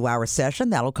 2-hour session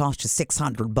that'll cost you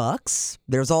 $600.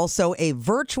 There's also a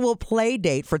virtual play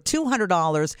date for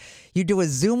 $200. You do a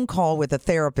Zoom call with a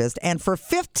therapist, and for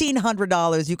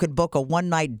 $1,500 you could book a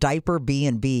one-night diaper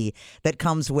B&B that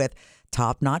comes with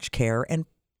top-notch care and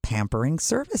pampering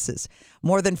services.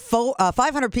 More than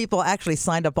 500 people actually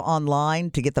signed up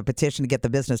online to get the petition to get the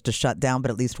business to shut down,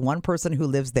 but at least one person who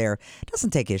lives there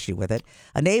doesn't take issue with it.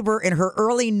 A neighbor in her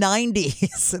early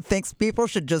 90s thinks people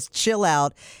should just chill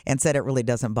out and said it really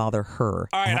doesn't bother her.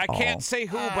 All right, I can't say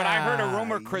who, but I heard a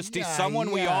rumor, Christy,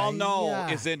 someone we all know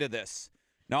is into this.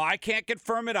 No, I can't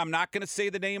confirm it. I'm not going to say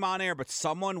the name on air, but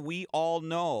someone we all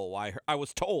know, I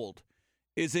was told,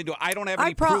 is into it. I don't have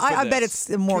any proof of this. I bet it's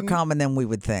more common than we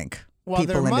would think. Well,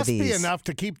 people there must into these. be enough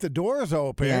to keep the doors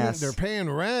open. Yes. They're paying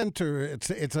rent, or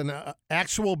it's an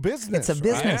actual business. It's a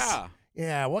business. Right?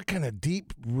 Yeah. What kind of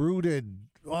deep-rooted?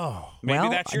 Oh, maybe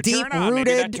that's your turn on.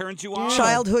 Maybe that turns you on.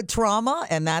 Childhood trauma,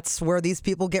 and that's where these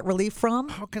people get relief from.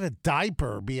 How could a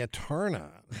diaper be a turn on?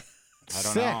 I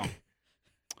don't know.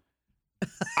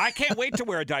 I can't wait to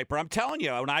wear a diaper. I'm telling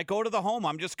you, when I go to the home,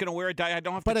 I'm just going to wear a diaper. I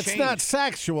don't have to change. But it's not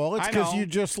sexual. It's because you're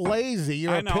just lazy.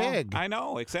 You're a pig. I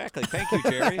know, exactly. Thank you,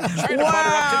 Jerry. You're trying to butter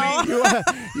up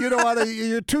to me. You don't want to.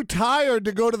 You're too tired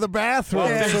to go to the bathroom,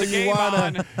 so you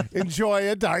want to enjoy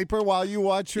a diaper while you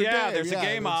watch your Yeah, day. there's a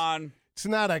game on. It's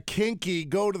not a kinky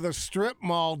go to the strip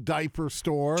mall diaper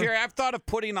store. Jerry, I've thought of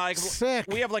putting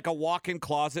we have like a walk-in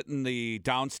closet in the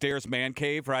downstairs man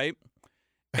cave, right?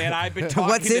 And I've been talking.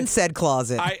 What's in said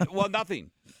closet?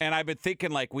 Nothing. And I've been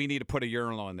thinking we need to put a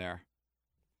urinal in there.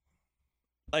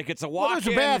 Like it's a walk-in. Well,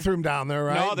 there's a bathroom down there,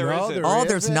 right? No, there isn't.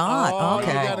 There's not. Oh, okay.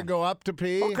 You got to go up to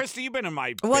pee. Well, Christy, you've been in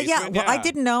my Well, basement. yeah. Well, I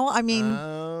didn't know. I mean,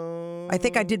 I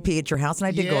think I did pee at your house, and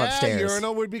I did go upstairs.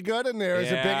 Urinal would be good in there.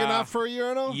 Is it big enough for a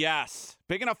urinal? Yes,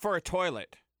 big enough for a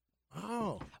toilet.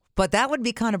 Oh, but that would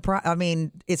be kind of. I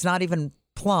mean, it's not even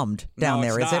plumbed down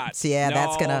there, is it? So, yeah,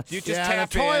 that's gonna. You just tap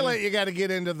the toilet. You got to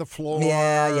get into the floor.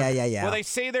 Yeah. Well, they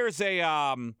say there's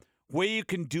a way you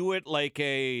can do it, like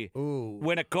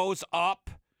when it goes up.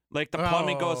 Like the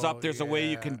plumbing goes up, there's a way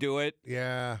you can do it.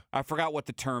 Yeah. I forgot what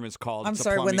the term is called. I'm it's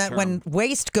sorry, when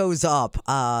waste goes up,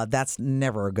 that's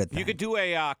never a good thing. You could do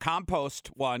a compost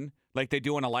one like they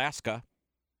do in Alaska.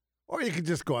 Or you could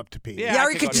just go up to pee. Yeah,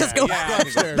 or you could just go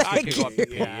upstairs. I could go up to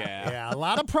pee, Yeah, a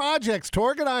lot of projects.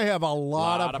 Torg and I have a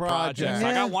lot of projects. Yeah.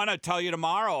 I got one to tell you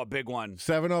tomorrow, a big one.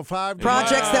 7:05.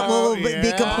 Projects that will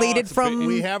be completed from...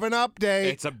 We have an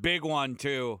update. It's a big one,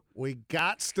 too. We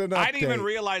got an update. I didn't even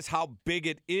realize how big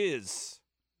it is.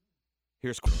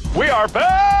 We are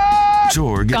back!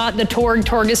 Torg. Got the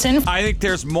Torgeson. I think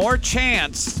there's more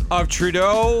chance of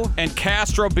Trudeau and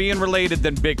Castro being related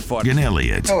than Bigfoot. And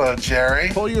Elliott. Hello, Jerry.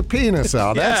 Pull your penis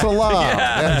out. That's a lot.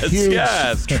 Yes, That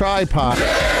huge tripod.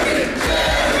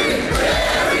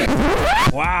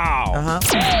 Wow.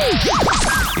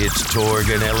 It's Torg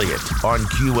and Elliott on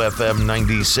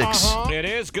QFM96. It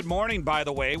is. Good morning, by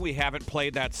the way. We haven't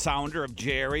played that sounder of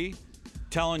Jerry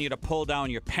telling you to pull down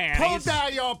your panties. Pull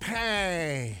down your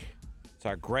pants. It's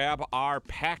our Grab Our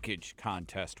Package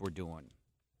contest we're doing.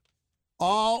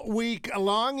 All week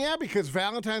long, yeah, because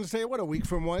Valentine's Day, what, a week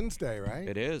from Wednesday, right?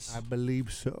 It is. I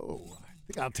believe so. I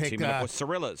think I'll Teaming up with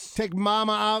Cirillas. take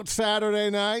Mama out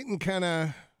Saturday night and kind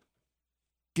of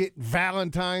get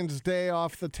Valentine's Day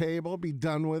off the table, be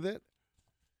done with it.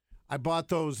 I bought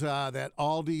those, that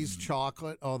Aldi's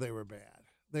chocolate. Oh, they were bad.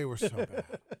 They were so bad.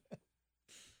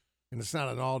 And it's not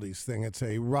an Aldi's thing. It's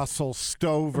a Russell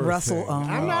Stover thing.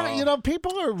 I'm not,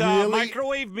 people are the really...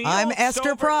 microwave meal. I'm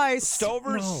Esther Price.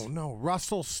 Stovers? No.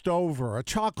 Russell Stover, a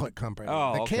chocolate company.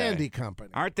 The candy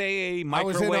company. Aren't they a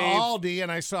microwave? I was in Aldi and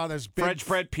I saw this big... French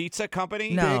bread pizza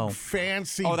company? No. Big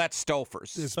fancy... Oh, that's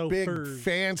Stouffer's. This big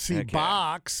fancy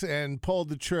box and pulled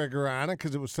the trigger on it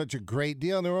because it was such a great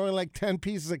deal. And there were only like 10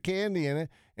 pieces of candy in it.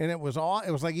 And it was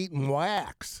like eating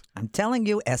wax. I'm telling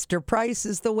you, Esther Price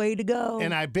is the way to go.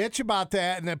 And I bitch about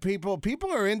that. And the people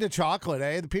are into chocolate,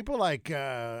 eh? The people like,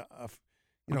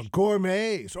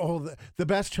 gourmets. Oh, the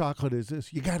best chocolate is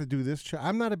this. You got to do this.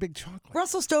 I'm not a big chocolate.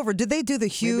 Russell Stover, did they do the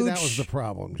huge, maybe that was the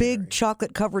problem, big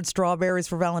chocolate-covered strawberries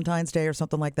for Valentine's Day or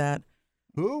something like that?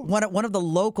 Who? One of the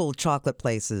local chocolate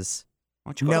places.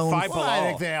 Why don't you go to Five Below? I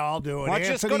think they all do it. Why don't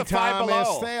you just go to Anthony Five Thomas,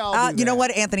 Below? They all do You know that.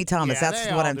 what? Anthony Thomas. Yeah, That's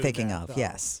they what all I'm do thinking that, of. though.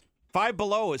 Yes. Five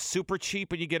Below is super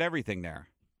cheap and you get everything there.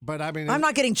 But I mean, I'm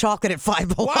not getting chocolate at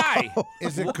Five Below. Why?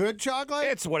 Is it good chocolate?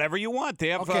 It's whatever you want. They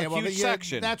have a huge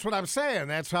section. That's what I'm saying.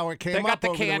 That's how it came They up. got the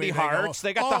over candy week. hearts.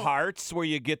 They got the hearts where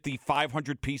you get the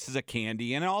 500 pieces of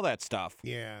candy and all that stuff.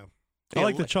 Yeah. I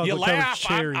like the chocolate You laugh.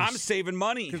 cherries. I'm saving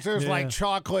money. Because there's like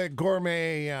chocolate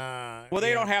gourmet. Well,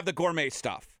 they don't have the gourmet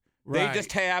stuff. Right. They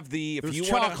just have the. If There's you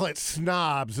chocolate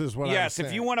snobs, is what I'm saying. Yes,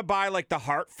 if you want to buy like the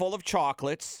heart full of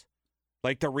chocolates,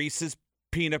 like the Reese's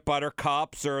peanut butter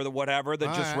cups or the whatever, the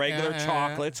just regular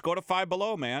chocolates, go to Five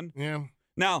Below, man. Yeah.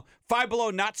 Now, Five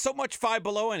Below, not so much Five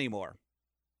Below anymore.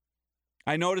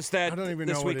 I noticed that I don't even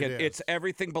this know what weekend. it is. It's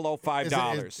everything below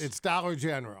 $5. It's Dollar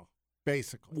General,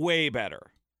 basically. Way better.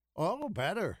 Oh,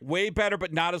 better. Way better,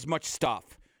 but not as much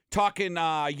stuff. Talking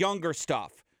younger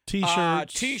stuff.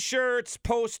 T-shirts. T-shirts,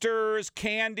 posters,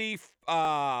 candy,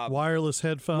 wireless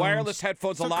headphones.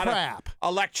 A lot crap. of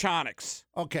electronics.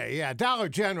 Okay, yeah. Dollar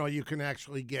General, you can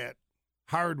actually get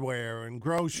hardware and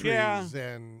groceries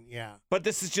and But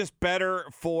this is just better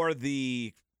for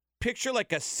the picture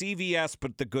like a CVS,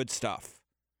 but the good stuff.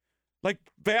 Like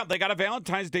they got a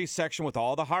Valentine's Day section with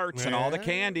all the hearts and all the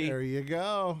candy. There you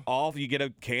go. You get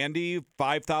a candy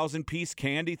 5,000 piece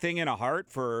candy thing in a heart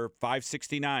for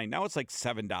 $5.69. Now it's like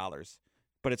 $7,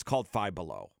 but it's called Five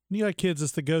Below. You got kids,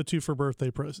 it's the go-to for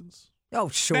birthday presents. Oh,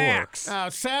 sure. Max.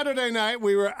 Saturday night,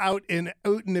 we were out in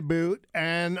the Boot,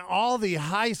 and all the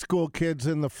high school kids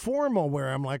in the formal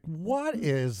wear. I'm like, what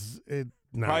is it?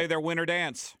 Probably their winter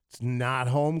dance. It's not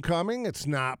homecoming. It's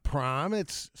prom.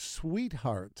 It's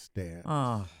Sweethearts Dance.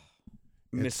 Oh.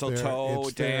 Mistletoe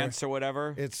dance or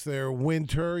whatever. It's their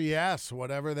winter,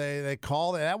 whatever they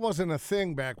call it. That wasn't a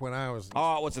thing back when I was.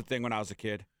 Oh, it was a thing when I was a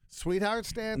kid.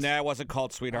 Sweethearts Dance? Nah, it wasn't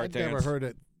called Sweetheart Dance. I've never heard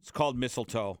it. It's called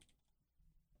Mistletoe.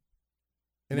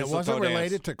 And it wasn't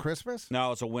related to Christmas?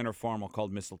 No, it's a winter formal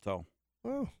called Mistletoe.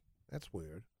 Oh, that's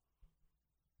weird.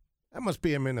 That must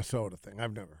be a Minnesota thing.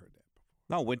 I've never heard that.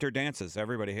 No, winter dances.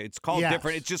 Everybody, it's called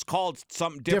different. It's just called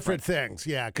something different. Different things,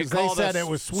 yeah. Because they said it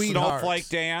was Sweethearts. Snowflake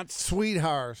dance.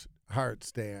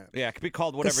 Sweethearts dance. Yeah, it could be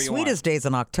called whatever the you want. The sweetest day's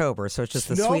in October, so it's just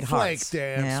the Sweethearts. Snowflake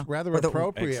dance, yeah. rather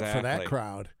appropriate for that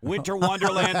crowd. Winter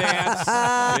Wonderland dance.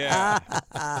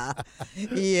 Yeah.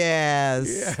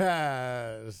 Yes.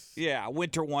 Yeah,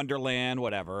 Winter Wonderland,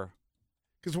 whatever.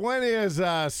 Because when is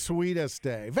Sweetest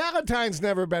Day? Valentine's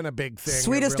never been a big thing.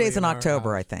 Sweetest Day's in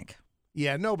October, I think.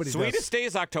 Yeah, nobody Sweetest Day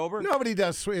is October? Nobody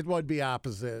does. It would be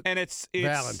opposite. And it's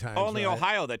Valentine's, only right?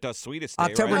 Ohio that does Sweetest Day,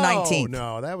 October right? 19th.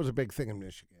 No, that was a big thing in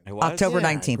Michigan. It was? October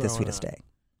 19th is Sweetest Day.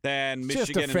 Then It's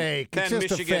Michigan. just a fake. Then It's just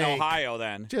a Michigan, fake. Ohio,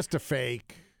 then. Just a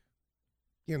fake,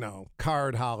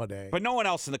 card holiday. But no one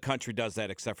else in the country does that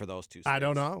except for those two states. I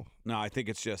don't know. No, I think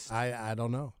it's just. I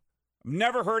don't know. I've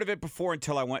never heard of it before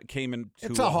until I came into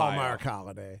It's a Ohio. Hallmark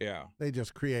holiday. Yeah. They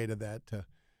just created that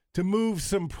to move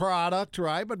some product,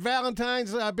 right? But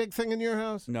Valentine's a big thing in your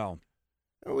house? No.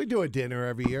 We do a dinner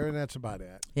every year, and that's about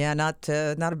it. Yeah, not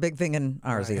a big thing in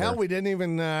ours either. Hell, we didn't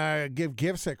even give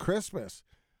gifts at Christmas.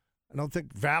 I don't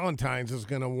think Valentine's is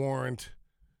going to warrant.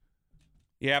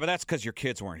 Yeah, but that's because your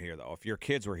kids weren't here, though. If your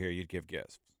kids were here, you'd give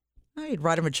gifts. Oh, you'd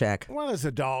write them a check. Well, as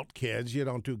adult kids, you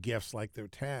don't do gifts like they're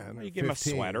 10. Well, you give them a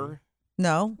sweater.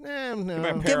 No. No.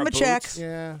 Give them a check.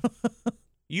 Yeah.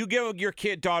 You give your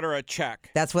daughter a check.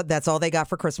 That's all they got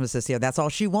for Christmas this year. That's all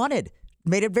she wanted.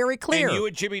 Made it very clear. And you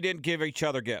and Jimmy didn't give each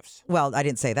other gifts. Well, I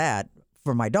didn't say that.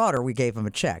 for my daughter, we gave them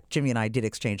a check. Jimmy and I did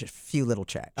exchange a few little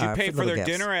checks. Did you pay for their gifts.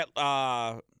 dinner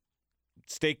at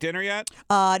steak dinner yet?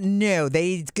 No,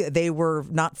 they were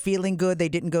not feeling good. They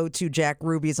didn't go to Jack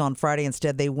Ruby's on Friday.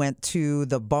 Instead, they went to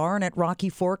the Barn at Rocky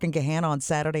Fork in Gahanna on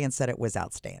Saturday and said it was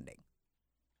outstanding.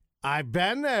 I've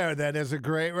been there. That is a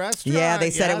great restaurant. Yeah, they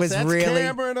said it was that's really.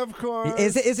 Cameron, of course.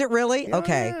 Is it really? Yeah,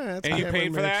 okay. that's And you Cameron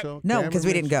paid for that? Mitchell. No, because Cameron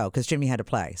we didn't Mitchell. go because Jimmy had to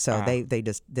play. So they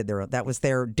just did that was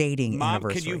their dating Mom,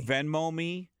 anniversary. can you Venmo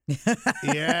me?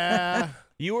 Yeah.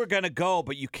 You were going to go,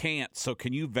 but you can't. So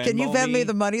can you Venmo me? Can you Venmo me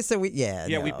the money? So we we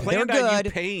no. planned They're on good.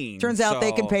 you paying. Turns out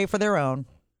they can so- pay for their own.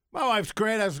 My wife's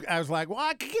great. I was like, well,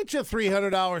 I could get you a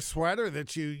 $300 sweater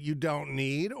that you don't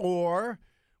need, or,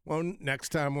 well, next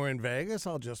time we're in Vegas,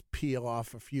 I'll just peel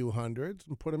off a few hundreds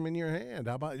and put them in your hand.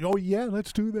 How about? Oh yeah,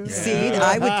 let's do that. See,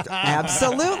 I would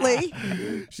absolutely.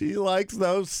 She likes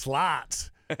those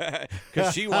slots.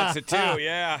 Because she wants it too,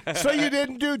 yeah. So you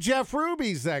didn't do Jeff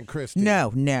Ruby's then, Christy?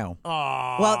 No.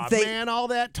 Oh, Well, man, all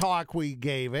that talk we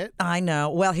gave it. I know.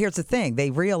 Well, here's the thing. They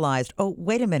realized, oh,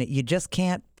 wait a minute. You just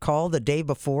can't call the day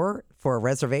before for a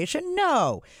reservation?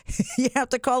 No. You have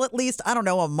to call at least, I don't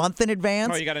know, a month in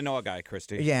advance. Oh, you got to know a guy,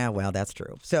 Christy. Yeah, well, that's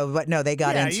true. So, but no, they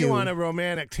got into. You want a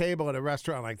romantic table at a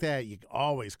restaurant like that, you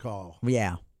always call.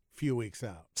 Yeah. A few weeks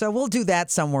out. So we'll do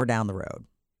that somewhere down the road.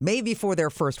 Maybe for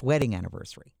their first wedding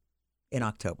anniversary. In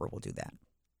October, we'll do that.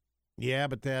 Yeah,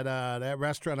 but that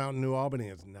restaurant out in New Albany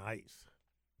is nice.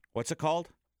 What's it called?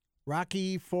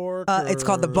 Rocky Fork. It's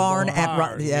called the Barn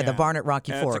at the Barn at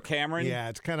Rocky Fork. It's a Cameron. Yeah,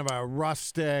 it's kind of a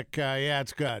rustic. Yeah,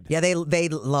 it's good. Yeah, they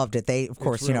loved it. They of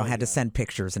course really had to good. send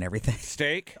pictures and everything.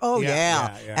 Steak? Oh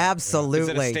yeah, absolutely. Is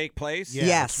it a steak place? Yeah,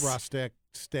 yes, it's rustic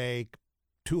steak,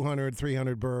 200,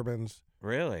 300 bourbons.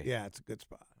 Really? Yeah, it's a good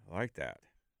spot. I like that.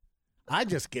 I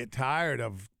just get tired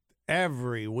of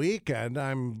every weekend.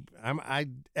 I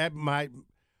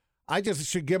just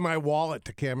should give my wallet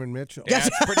to Cameron Mitchell. Yeah,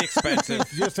 it's pretty expensive.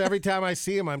 Just every time I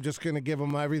see him, I'm just going to give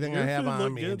him everything I have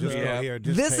on me. And just go here.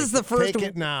 Just this is the first. Take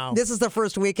it now. This is the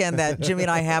first weekend that Jimmy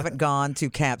and I haven't gone to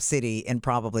Cap City in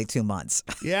probably 2 months.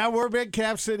 Yeah, we're big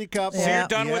Cap City couple. So you're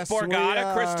done with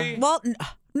Borgata, Christy? Well,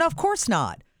 no, of course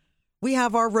not. We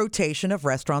have our rotation of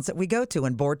restaurants that we go to,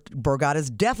 and Borgata's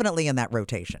definitely in that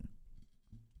rotation.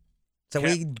 So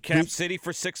Cap City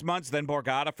for 6 months, then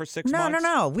Borgata for 6 months?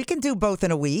 No. We can do both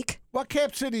in a week. What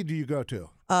Cap City do you go to?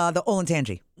 The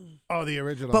Olentangy. Oh, the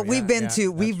original. But we've been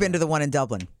to the one in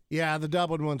Dublin. Yeah, the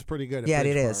Dublin one's pretty good. Yeah,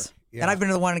 it is. Yeah. And I've been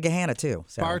to the one in Gahanna too.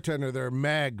 So. Bartender there,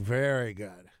 Meg, very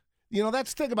good. You know,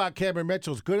 that's the thing about Cameron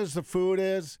Mitchell. As good as the food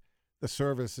is, the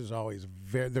service is always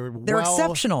they're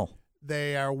exceptional.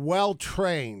 They are well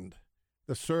trained.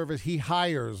 The service, he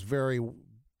hires very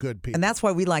good people. And that's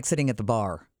why we like sitting at the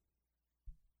bar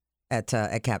at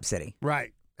Cap City.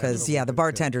 Right. Because, the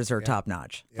bartenders are top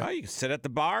notch. Yeah. Oh, you can sit at the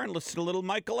bar and listen to little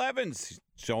Michael Evans. He's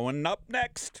showing up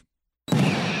next.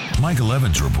 Michael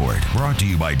Evans Report, brought to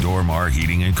you by Dormar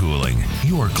Heating and Cooling,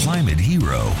 your climate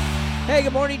hero. Hey,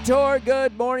 good morning, Torg.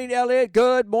 Good morning, Elliott.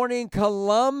 Good morning,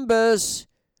 Columbus.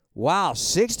 Wow,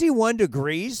 61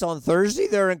 degrees on Thursday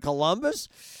there in Columbus.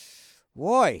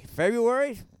 Boy,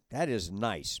 February, that is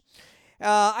nice.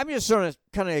 I'm just sort of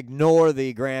kind of ignore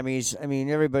the Grammys. I mean,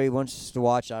 everybody wants to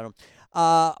watch on them.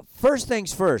 First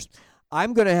things first,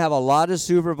 I'm going to have a lot of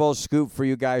Super Bowl scoop for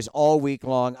you guys all week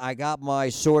long. I got my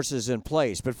sources in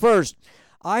place. But first,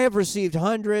 I have received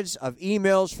hundreds of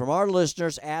emails from our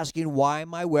listeners asking why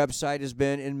my website has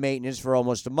been in maintenance for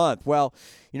almost a month. Well,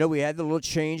 we had the little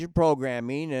change in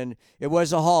programming, and it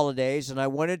was the holidays, and I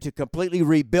wanted to completely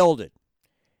rebuild it.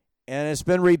 And it's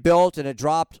been rebuilt, and it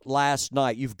dropped last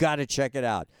night. You've got to check it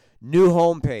out. New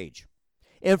homepage,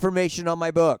 information on my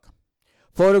book,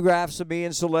 photographs of me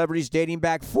and celebrities dating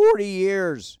back 40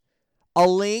 years, a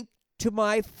link to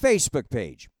my Facebook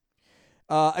page,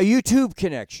 a YouTube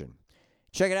connection.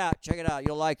 Check it out.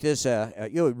 You'll like this.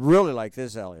 You'll really like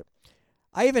this, Elliot.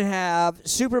 I even have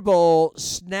Super Bowl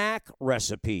snack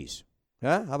recipes.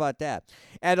 Huh? How about that?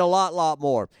 And a lot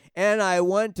more. And I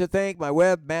want to thank my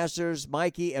webmasters,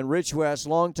 Mikey and Rich West,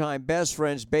 longtime best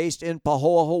friends based in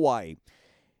Pahoa, Hawaii.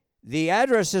 The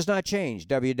address has not changed,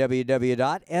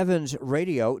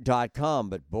 www.evansradio.com.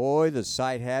 But boy, the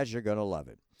site has. You're going to love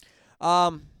it.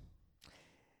 Nah,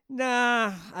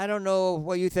 I don't know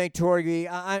what you think, Torgy.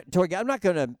 Torgy, I'm not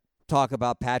going to talk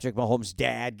about Patrick Mahomes'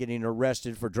 dad getting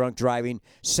arrested for drunk driving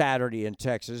Saturday in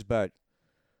Texas, but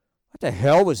what the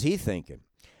hell was he thinking?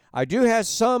 I do have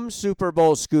some Super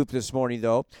Bowl scoop this morning,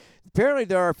 though. Apparently,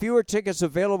 there are fewer tickets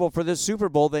available for this Super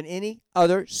Bowl than any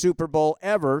other Super Bowl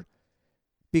ever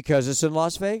because it's in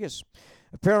Las Vegas.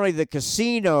 Apparently, the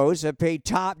casinos have paid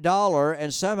top dollar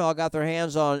and somehow got their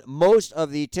hands on most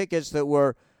of the tickets that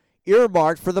were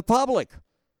earmarked for the public.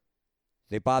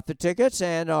 They bought the tickets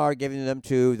and are giving them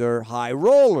to their high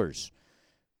rollers.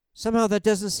 Somehow that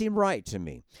doesn't seem right to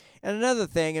me. And another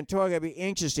thing, and Torg, I'd be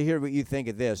anxious to hear what you think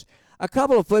of this. A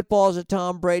couple of footballs that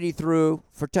Tom Brady threw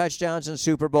for touchdowns in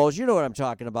Super Bowls, you know what I'm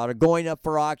talking about, are going up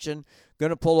for auction,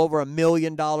 going to pull over $1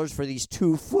 million for these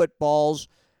 2 footballs.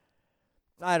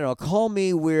 I don't know, call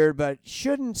me weird, but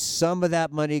shouldn't some of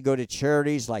that money go to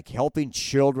charities like helping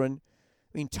children?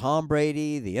 I mean, Tom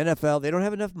Brady, the NFL, they don't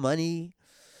have enough money.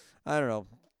 I don't know.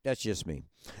 That's just me.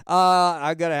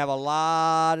 I'm going to have a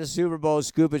lot of Super Bowl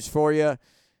scoopage for you,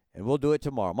 and we'll do it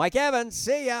tomorrow. Mike Evans,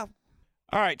 see ya.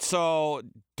 All right, so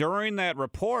during that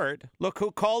report, look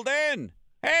who called in.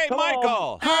 Hey,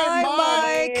 Michael. Hi,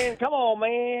 Mike. Man, come on,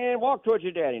 man. Walk towards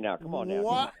your daddy now. Come on now.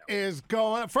 What is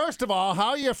going on? First of all,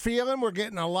 how you feeling? We're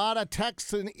getting a lot of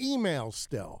texts and emails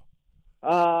still.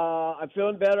 I'm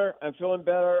feeling better. I'm feeling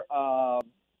better.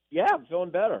 Yeah, I'm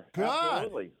feeling better. Good.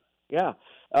 Absolutely. Yeah.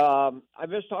 I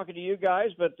miss talking to you guys,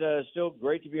 but still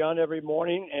great to be on every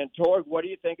morning. And, Torg, what do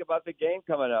you think about the game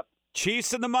coming up?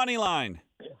 Chiefs in the money line.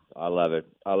 I love it.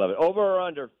 I love it. Over or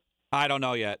under? I don't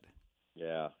know yet.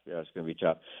 Yeah, it's going to be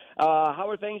tough. How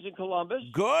are things in Columbus?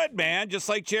 Good, man. Just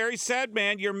like Jerry said,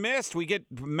 man, you're missed. We get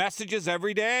messages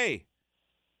every day.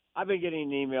 I've been getting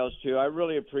emails, too. I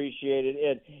really appreciate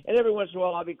it. And every once in a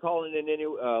while, I'll be calling in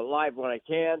live when I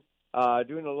can,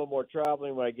 doing a little more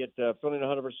traveling when I get feeling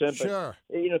 100%. But, sure.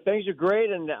 Things are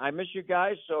great, and I miss you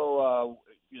guys. So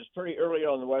it's pretty early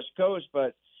on the West Coast,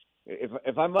 but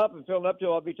if I'm up and feeling up to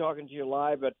it, I'll be talking to you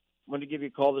live. But I wanted to give you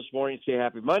a call this morning and say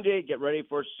happy Monday. Get ready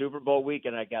for Super Bowl week,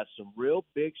 and I got some real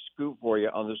big scoop for you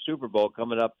on the Super Bowl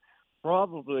coming up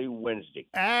probably Wednesday.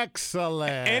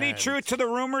 Excellent. Any truth to the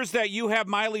rumors that you have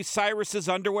Miley Cyrus's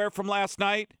underwear from last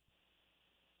night?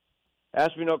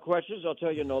 Ask me no questions. I'll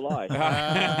tell you no lies.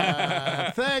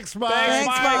 Thanks, Mike. Thanks,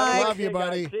 Mike. Love you,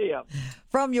 buddy. See ya.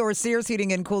 From your Sears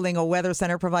Heating and Cooling Weather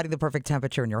Center, providing the perfect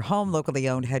temperature in your home, locally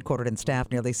owned, headquartered, and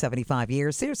staffed nearly 75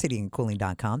 years.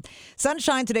 SearsHeatingandCooling.com.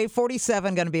 Sunshine today,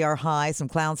 47, going to be our high. Some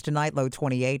clouds tonight, low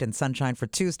 28, and sunshine for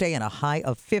Tuesday, and a high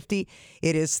of 50.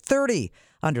 It is 30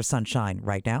 under sunshine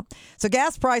right now. So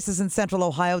gas prices in Central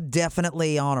Ohio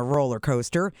definitely on a roller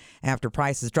coaster. After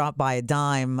prices dropped by a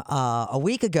dime a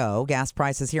week ago, gas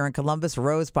prices here in Columbus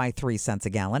rose by 3 cents a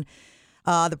gallon.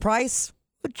 The price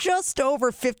just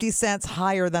over 50 cents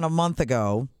higher than a month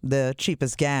ago. The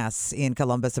cheapest gas in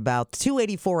Columbus, about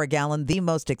 $2.84 a gallon. The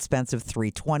most expensive,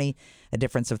 $3.20, a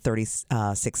difference of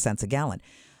 36 cents a gallon.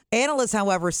 Analysts,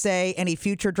 however, say any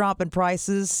future drop in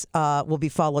prices will be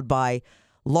followed by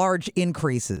large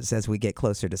increases as we get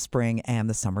closer to spring and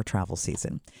the summer travel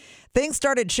season. Things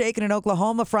started shaking in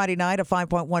Oklahoma Friday night. A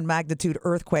 5.1 magnitude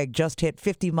earthquake just hit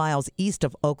 50 miles east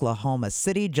of Oklahoma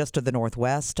City, just to the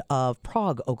northwest of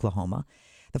Prague, Oklahoma.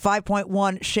 The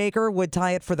 5.1 shaker would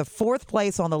tie it for the 4th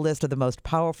place on the list of the most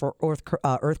powerful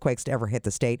earthquakes to ever hit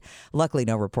the state. Luckily,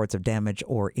 no reports of damage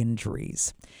or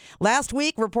injuries. Last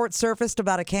week, reports surfaced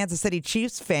about a Kansas City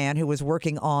Chiefs fan who was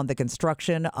working on the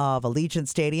construction of Allegiant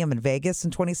Stadium in Vegas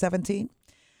in 2017.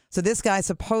 So this guy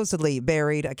supposedly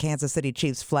buried a Kansas City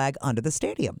Chiefs flag under the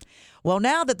stadium. Well,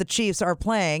 now that the Chiefs are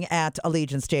playing at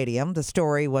Allegiant Stadium, the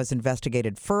story was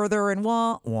investigated further, and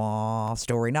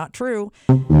story not true.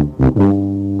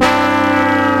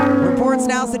 Reports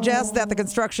now suggest that the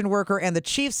construction worker and the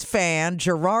Chiefs fan,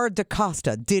 Gerard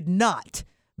DaCosta, did not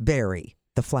bury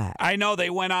the flag. I know they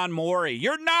went on Maury.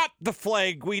 You're not the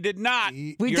flag. We did not.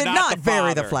 We did not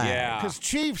bury the flag. Yeah. Because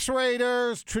Chiefs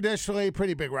Raiders, traditionally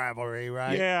pretty big rivalry,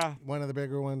 right? Yeah. One of the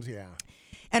bigger ones, yeah.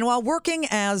 And while working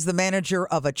as the manager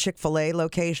of a Chick-fil-A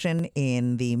location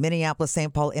in the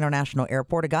Minneapolis-St. Paul International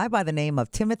Airport, a guy by the name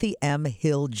of Timothy M.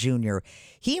 Hill Jr.,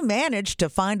 he managed to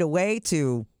find a way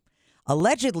to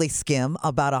allegedly skim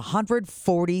about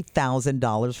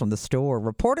 $140,000 from the store.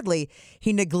 Reportedly,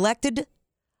 he neglected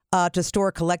to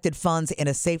store collected funds in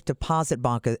a safe deposit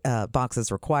box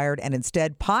as required, and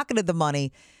instead pocketed the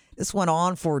money. This went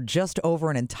on for just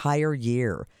over an entire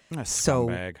year.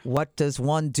 So what does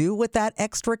one do with that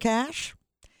extra cash?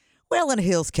 Well, in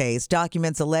Hill's case,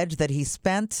 documents allege that he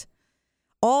spent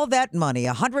all that money,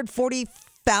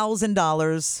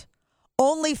 $140,000,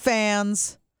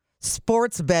 OnlyFans,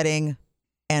 sports betting,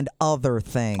 and other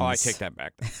things. Oh, I take that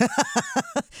back.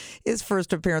 His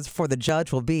first appearance before the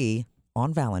judge will be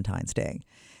on Valentine's Day.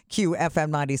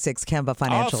 QFM96 Kemba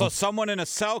Financial. Oh, so someone in a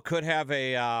cell could have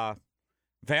a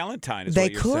Valentine is They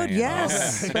what you're could, saying.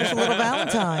 yes. Special little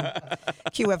Valentine.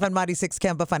 QFM96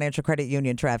 Kemba Financial Credit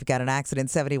Union traffic got an accident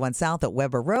 71 south at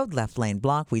Weber Road, left lane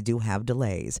block. We do have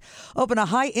delays. Open a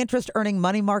high interest earning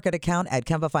money market account at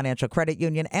Kemba Financial Credit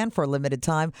Union and for a limited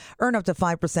time, earn up to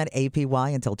 5%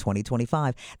 APY until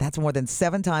 2025. That's more than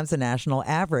 7 times the national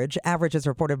average. Average is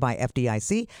reported by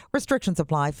FDIC. Restrictions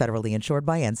apply. Federally insured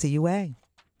by NCUA.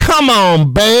 Come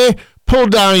on, babe. Pull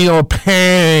down your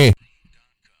pants.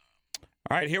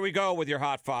 All right, here we go with your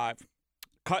Hot 5.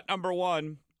 Cut number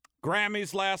 1,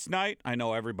 Grammys last night. I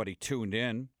know everybody tuned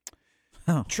in.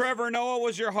 Oh. Trevor Noah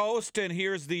was your host, and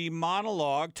here's the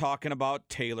monologue talking about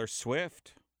Taylor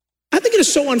Swift. I think it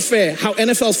is so unfair how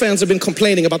NFL fans have been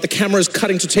complaining about the cameras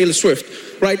cutting to Taylor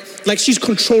Swift, right? Like she's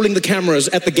controlling the cameras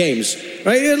at the games,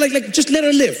 right? Like just let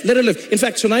her live, let her live. In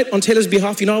fact, tonight on Taylor's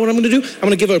behalf, you know what I'm going to do? I'm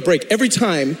going to give her a break. Every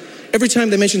time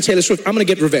they mention Taylor Swift, I'm going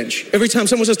to get revenge. Every time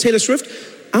someone says Taylor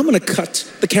Swift, I'm going to cut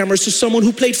the cameras to someone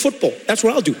who played football. That's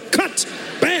what I'll do. Cut.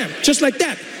 Bam. Just like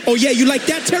that. Oh, yeah, you like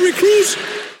that, Terry Crews?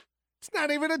 It's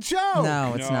not even a joke.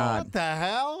 No, it's not. What the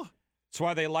hell? That's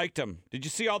why they liked him. Did you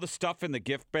see all the stuff in the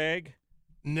gift bag?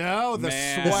 No, the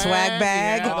swag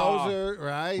bag. Yeah, those are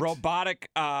right. Robotic,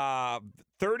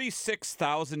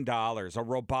 $36,000. A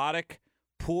robotic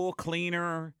pool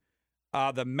cleaner.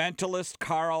 The Mentalist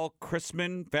Carl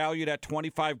Chrisman, valued at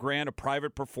 $25,000, a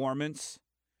private performance.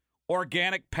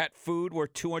 Organic pet food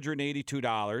worth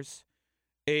 $282.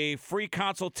 A free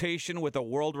consultation with a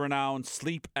world-renowned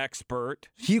sleep expert.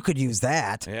 You could use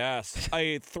that. Yes.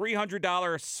 A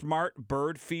 $300 smart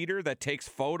bird feeder that takes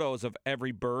photos of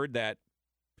every bird that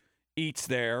eats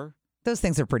there. Those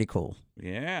things are pretty cool.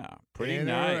 Yeah, pretty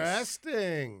nice.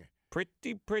 Interesting.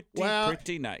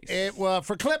 Pretty nice.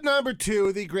 For clip number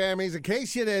 2, the Grammys, in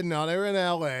case you didn't know, they were in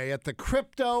L.A. at the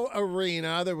Crypto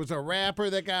Arena. There was a rapper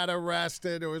that got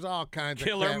arrested. There was all kinds of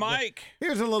Killer crap. Mike.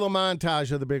 Here's a little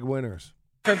montage of the big winners.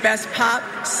 For Best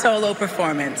Pop Solo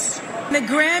Performance, the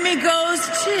Grammy goes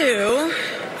to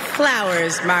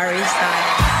Flowers, Miley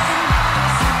Cyrus.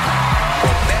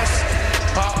 For Best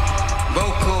Pop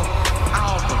Vocal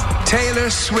Album, Taylor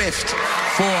Swift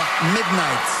for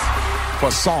Midnights.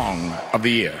 For Song of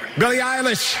the Year, Billie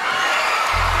Eilish.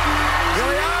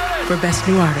 For Best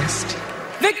New Artist,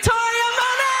 Victoria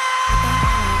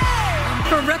Monet.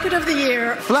 For Record of the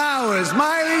Year, Flowers,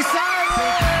 Miley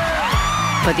Cyrus.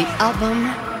 For the Album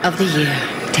of the Year,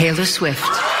 Taylor Swift.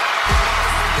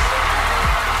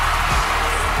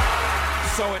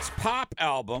 So it's pop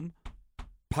album,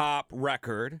 pop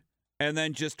record, and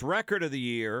then just record of the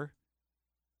year,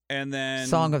 and then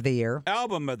Song of the Year.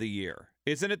 Album of the year.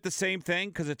 Isn't it the same thing?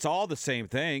 Because it's all the same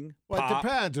thing. Well, Pop. it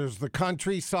depends. There's the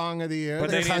country song of the year,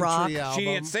 But the they didn't, country album. she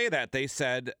didn't say that. They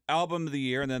said album of the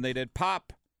year, and then they did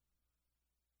pop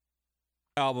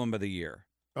album of the year.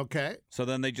 Okay. So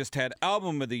then they just had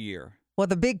album of the year. Well,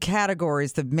 the big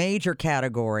categories, the major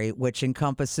category, which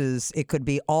encompasses, it could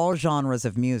be all genres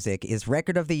of music, is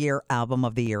Record of the Year, Album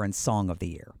of the Year, and Song of the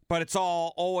Year. But it's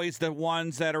all always the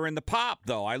ones that are in the pop,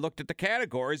 though. I looked at the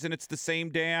categories, and it's the same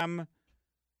damn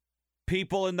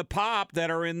people in the pop that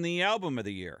are in the album of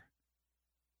the year.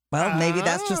 Well, maybe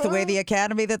that's just the way the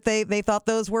Academy that they thought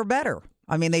those were better.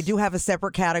 I mean, they do have a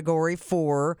separate category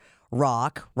for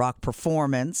rock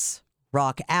performance,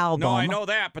 rock album. No, I know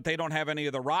that, but they don't have any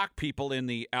of the rock people in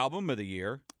the album of the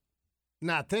year.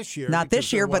 Not this year. Not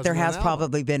this year, but there has wasn't an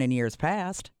probably been in years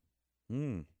past.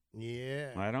 album.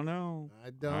 Yeah. I don't know. I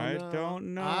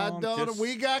don't know. Just-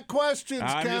 We got questions,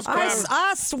 I'm just Kemp.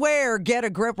 I swear, Get a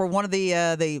Grip or one of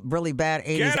the really bad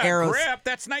 80s Get a eras. grip.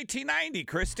 That's 1990,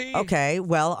 Christy. Okay,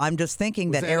 well, I'm just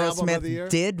thinking Was that that album of the year? Aerosmith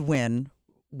did win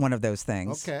one of those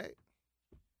things. Okay.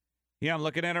 Yeah, I'm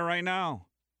looking at it right now.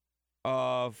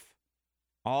 Of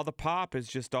all the pop is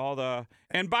just all the.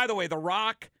 And by the way, the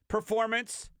rock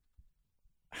performance.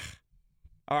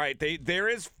 All right, there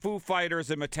is Foo Fighters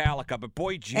and Metallica, but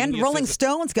Boy Genius And Rolling is-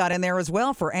 Stones got in there as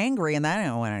well for Angry, and that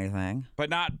didn't win anything. but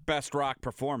not best rock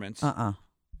performance.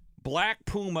 Black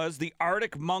Pumas, the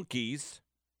Arctic Monkeys.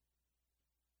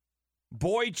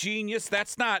 Boy Genius,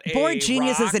 that's not a Boy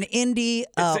Genius rock. is an indie, It's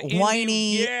an indie-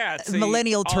 whiny, yeah, it's a-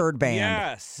 millennial turd band.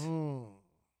 Yes.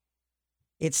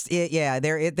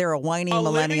 They're a whiny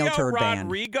millennial Olivia turd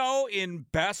band. Rodrigo in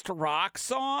best rock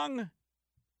song.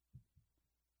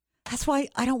 That's why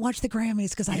I don't watch the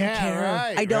Grammys, because I don't care.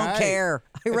 Right, I don't right. care.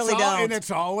 I really don't. And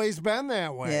it's always been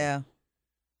that way. Yeah.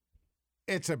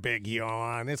 It's a big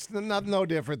yawn. It's no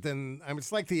different than, I mean,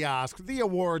 it's like the Oscars. The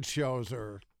award shows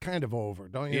are kind of over,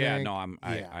 don't you think?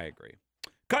 I agree.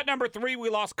 Cut number 3, we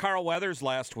lost Carl Weathers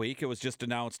last week. It was just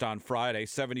announced on Friday,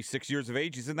 76 years of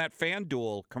age. He's in that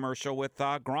FanDuel commercial with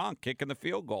Gronk kicking the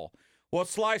field goal. Well,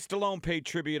 Sly Stallone paid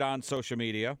tribute on social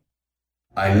media.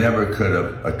 I never could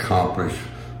have accomplished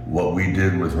what we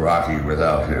did with Rocky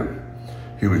without him.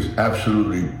 He was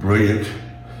absolutely brilliant.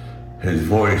 His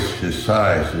voice, his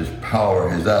size, his power,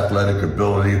 his athletic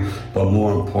ability, but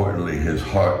more importantly, his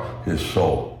heart, his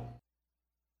soul.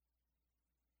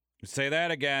 Say that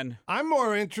again. I'm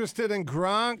more interested in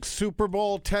Gronk's Super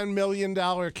Bowl $10 million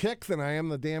kick than I am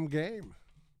the damn game.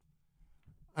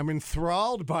 I'm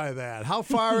enthralled by that. How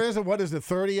far is it? What is it,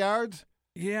 30 yards?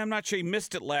 Yeah, I'm not sure. He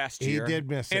missed it last year. He did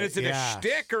miss it. And is it yes. a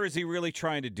shtick, or is he really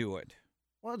trying to do it?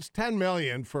 Well, it's $10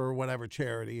 million for whatever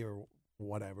charity or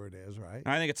whatever it is, right?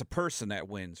 I think it's a person that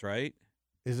wins, right?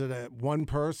 Is it a one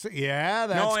person? Yeah,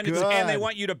 that's no, and good. And they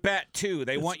want you to bet too.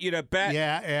 They want you to bet.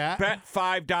 Yeah. Bet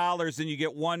 $5, and you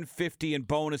get $150 in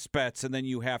bonus bets, and then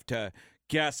you have to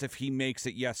guess if he makes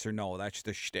it yes or no. That's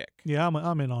the shtick. Yeah,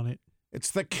 I'm in on it.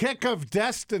 It's the kick of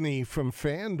destiny from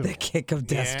FanDuel. The kick of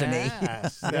destiny.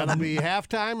 Yes. That'll be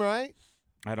halftime, right?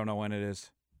 I don't know when it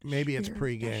is. Maybe it's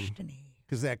pregame.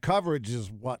 Because that coverage is,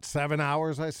 7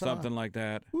 hours, I saw? Something like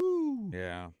that. Woo.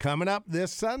 Yeah. Coming up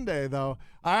this Sunday, though.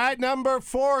 All right, number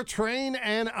 4, Train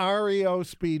and REO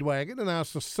Speedwagon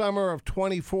announced the Summer of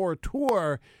 24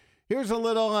 tour. Here's a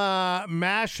little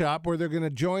mashup where they're going to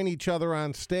join each other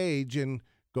on stage and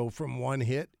go from one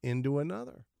hit into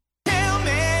another. Tell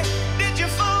me, did you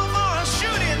fall for a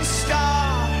shooting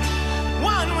star?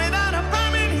 One without a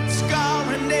permanent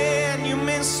scar, and then you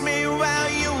missed me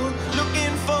while you were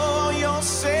looking for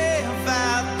yourself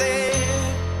out there.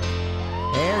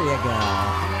 There you go.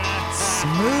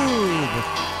 Smooth.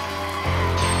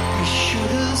 You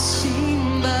should have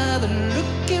seen by the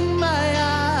look in my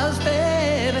eyes,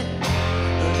 baby.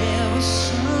 There was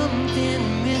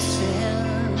something missing.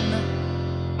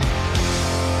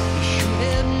 You should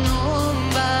have known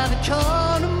by the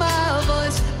tone of my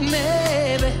voice,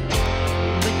 maybe.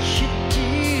 But you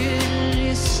didn't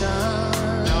listen.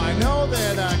 Now, I know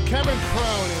that Kevin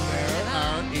Crone in there,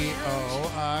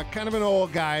 R-E-O, kind of an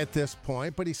old guy at this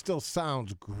point, but he still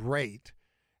sounds great.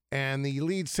 And the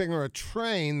lead singer of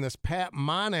Train, this Pat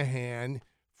Monahan,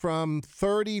 from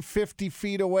 30, 50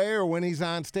 feet away or when he's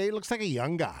on stage, looks like a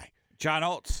young guy. John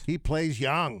Oates. He plays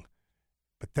young.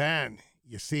 But then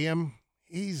you see him,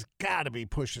 he's got to be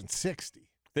pushing 60.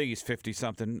 I think he's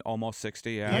 50-something, almost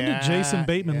 60, yeah. How did Jason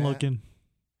Bateman looking?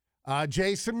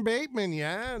 Jason Bateman,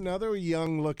 yeah, another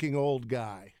young-looking old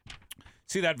guy.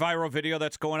 See that viral video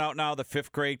that's going out now, the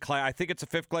 5th grade class? I think it's a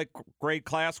 5th grade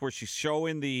class where she's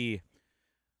showing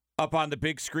up on the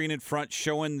big screen in front,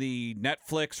 showing the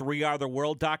Netflix We Are the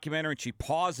World documentary, and she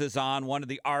pauses on one of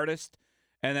the artists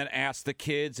and then asks the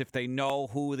kids if they know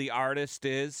who the artist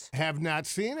is. Have not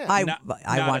seen it. I not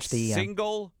watched a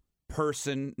single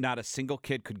person, not a single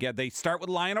kid could get. They start with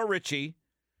Lionel Richie,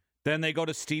 then they go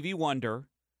to Stevie Wonder,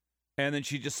 and then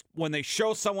when they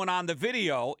show someone on the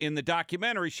video in the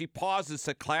documentary, she pauses,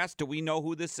 said, "Class, do we know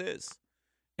who this is?"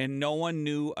 And no one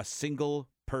knew a single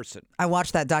person. I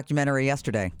watched that documentary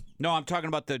yesterday. No, I'm talking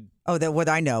about what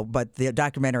I know, but the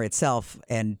documentary itself.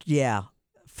 And yeah,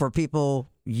 for people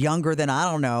younger than, I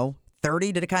don't know,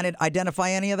 30 to kind of identify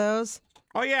any of those?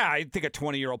 Oh, yeah. I think a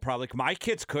 20-year-old probably. My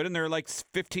kids could, and they're like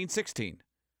 15, 16.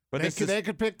 But they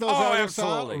could pick those artists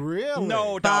absolutely. out? Really?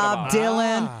 No doubt Bob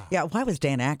Dylan. Yeah, why was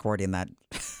Dan Aykroyd in that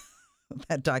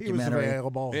documentary? He was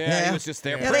available. Yeah, he was just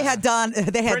there. Yeah, they had Dan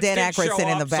Aykroyd sitting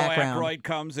in the background. So Aykroyd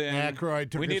comes in.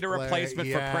 Aykroyd took we need a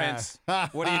replacement for Prince.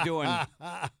 What are you doing?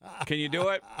 Can you do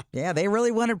it? Yeah, they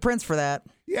really wanted Prince for that.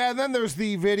 Yeah, and then there's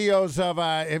the videos of,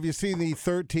 have you seen the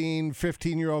 13,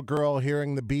 15-year-old girl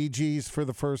hearing the Bee Gees for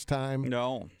the first time?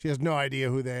 No. She has no idea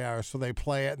who they are, so they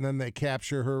play it, and then they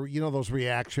capture her, those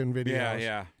reaction videos.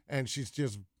 Yeah. And she's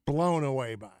just blown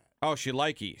away by it. Oh, she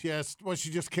likey. She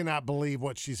just cannot believe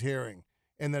what she's hearing,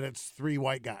 and that it's 3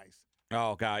 white guys.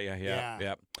 Oh, got you.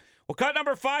 Yeah. Well, cut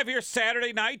number 5 here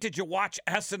Saturday night. Did you watch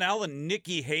SNL and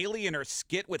Nikki Haley in her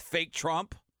skit with fake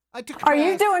Trump? Are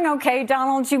you doing okay,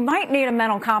 Donald? You might need a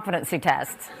mental competency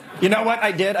test. You know what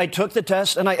I did? I took the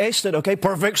test and I aced it, okay?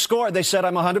 Perfect score. They said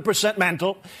I'm 100%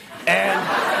 mental. And,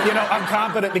 I'm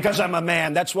competent because I'm a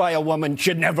man. That's why a woman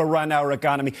should never run our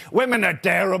economy. Women are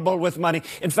terrible with money.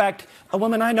 In fact, a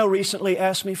woman I know recently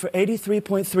asked me for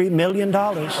 $83.3 million.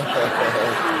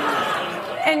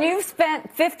 And you've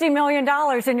spent $50 million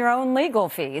in your own legal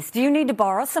fees. Do you need to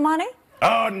borrow some money?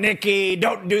 Oh, Nikki,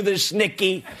 don't do this,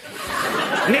 Nikki.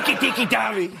 Nikki Tiki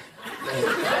Tavi.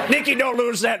 Nikki, don't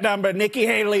lose that number. Nikki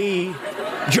Haley,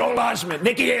 Joel Osment.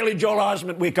 Nikki Haley, Joel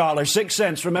Osment, we call her. 6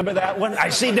 cents. Remember that one? I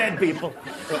see dead people.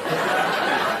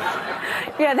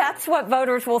 Yeah, that's what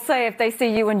voters will say if they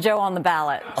see you and Joe on the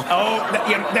ballot. Oh,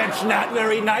 that's not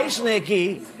very nice,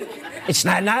 Nikki. It's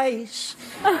not nice.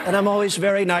 And I'm always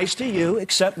very nice to you,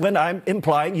 except when I'm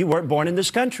implying you weren't born in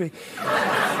this country.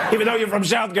 Even though you're from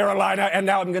South Carolina, and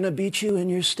now I'm going to beat you in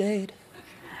your state.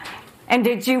 And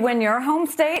did you win your home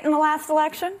state in the last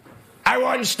election? I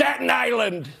won Staten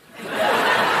Island.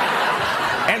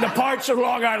 And the parts of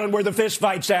Long Island where the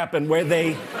fistfights happen, where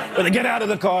they get out of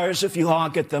the cars if you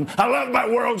honk at them. I love my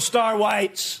World Star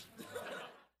Whites.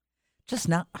 Just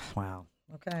not. Wow.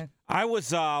 Okay. I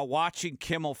was watching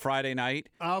Kimmel Friday night.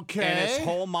 Okay. And his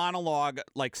whole monologue,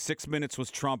 like 6 minutes, was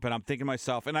Trump. And I'm thinking to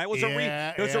myself, and it was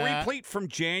a replete from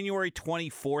January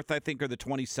 24th, I think, or the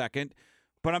 22nd.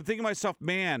 But I'm thinking to myself,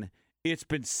 man, it's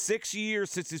been 6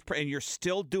 years since and you're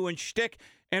still doing shtick.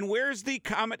 And where's the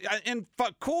comment? And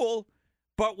cool.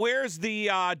 But where's the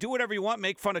do whatever you want,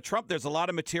 make fun of Trump? There's a lot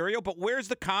of material. But where's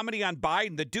the comedy on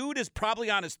Biden? The dude is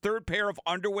probably on his third pair of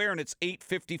underwear, and it's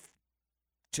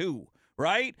 8:52,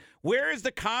 right? Where is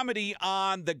the comedy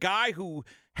on the guy who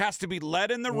has to be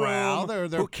led in the room,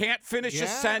 who can't finish a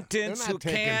sentence, who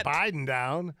can't Biden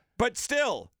down? But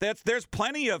still, there's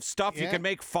plenty of stuff you can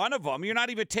make fun of him. You're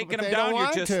not even taking him they down. Don't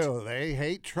want You're just to. They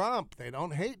hate Trump. They don't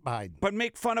hate Biden. But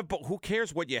make fun of. But who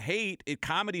cares what you hate?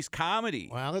 Comedy's comedy.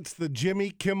 Well, it's the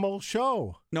Jimmy Kimmel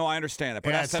show. No, I understand that.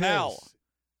 But Yeah,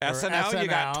 SNL, you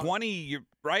got 20.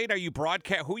 Right? Are you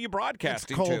broadcast? Who are you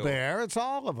broadcasting it's to? Colbert. It's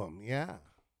all of them. Yeah.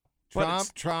 Trump.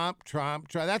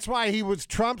 That's why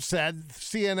Trump said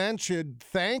CNN should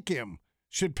thank him.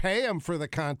 Should pay him for the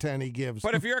content he gives.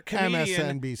 But if you're a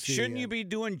comedian, MSNBC, shouldn't you be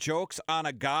doing jokes on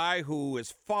a guy who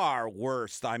is far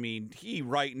worse? I mean, he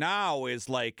right now is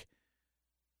like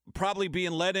probably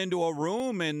being led into a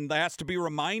room and has to be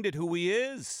reminded who he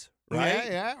is, right?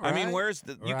 Yeah, right. I mean, where's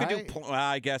the you could do?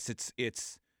 I guess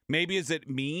it's maybe is it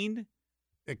mean?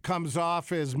 It comes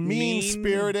off as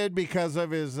mean-spirited because of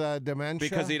his dementia.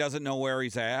 Because he doesn't know where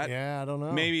he's at. Yeah, I don't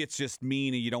know. Maybe it's just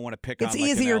mean and you don't want to pick on. It's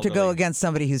easier to go against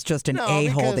somebody who's just an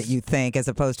a-hole that you think, as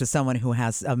opposed to someone who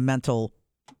has a mental.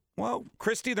 Well,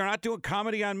 Christy, they're not doing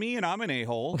comedy on me, and I'm an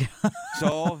a-hole.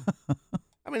 So,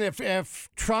 I mean, if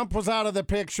Trump was out of the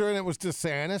picture and it was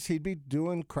DeSantis, he'd be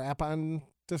doing crap on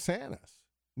DeSantis,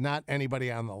 not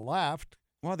anybody on the left.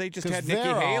 Well, they just had Nikki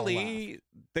Haley.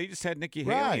 They just had Nikki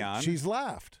Haley on. She's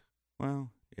left. Well,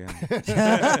 yeah.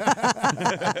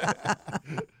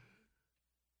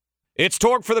 It's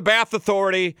Torg for the Bath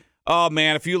Authority. Oh,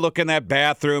 man, if you look in that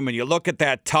bathroom and you look at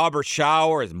that tub or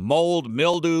shower, it's mold,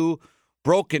 mildew,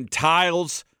 broken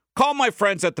tiles, call my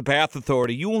friends at the Bath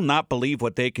Authority. You will not believe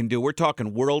what they can do. We're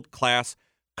talking world-class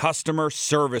customer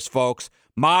service, folks.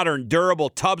 Modern, durable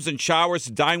tubs and showers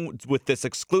designed with this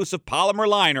exclusive polymer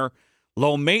liner.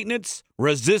 Low maintenance,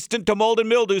 resistant to mold and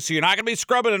mildew, so you're not going to be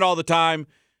scrubbing it all the time.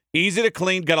 Easy to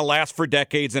clean, going to last for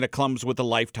decades, and it comes with a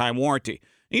lifetime warranty.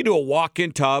 You do a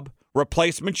walk-in tub,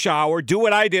 replacement shower, do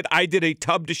what I did. I did a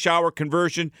tub-to-shower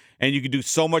conversion, and you can do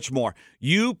so much more.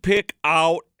 You pick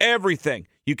out everything.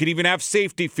 You can even have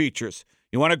safety features.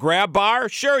 You want a grab bar?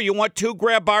 Sure. You want 2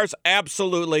 grab bars?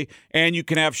 Absolutely. And you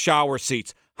can have shower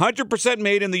seats. 100%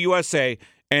 made in the USA,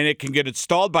 and it can get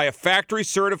installed by a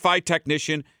factory-certified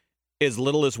technician as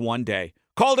little as 1 day.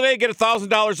 Call today, get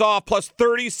 $1,000 off plus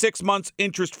 36 months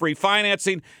interest-free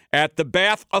financing at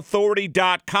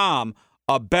thebathauthority.com.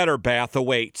 A better bath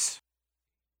awaits.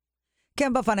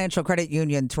 Kemba Financial Credit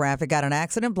Union traffic got an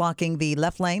accident blocking the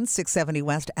left lane, 670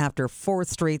 West after 4th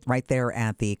Street, right there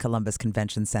at the Columbus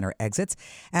Convention Center exits.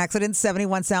 Accident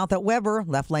 71 South at Weber,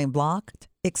 left lane blocked.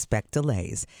 Expect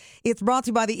delays. It's brought to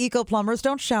you by the Eco Plumbers.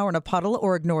 Don't shower in a puddle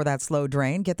or ignore that slow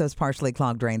drain. Get those partially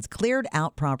clogged drains cleared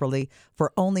out properly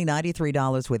for only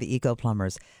 $93 with the Eco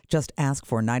Plumbers. Just ask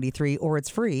for $93 or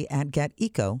it's free at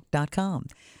geteco.com.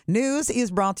 News is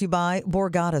brought to you by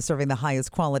Borgata, serving the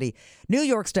highest quality New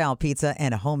York-style pizza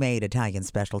and homemade Italian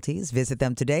specialties. Visit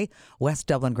them today, West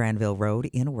Dublin Granville Road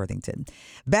in Worthington.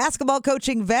 Basketball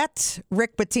coaching vet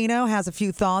Rick Pitino has a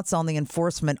few thoughts on the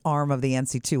enforcement arm of the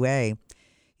NC2A.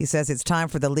 He says it's time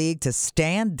for the league to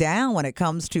stand down when it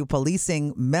comes to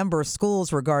policing member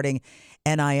schools regarding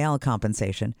NIL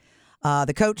compensation.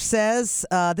 The coach says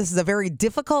this is a very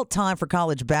difficult time for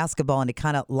college basketball, and he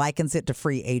kind of likens it to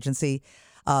free agency.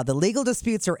 The legal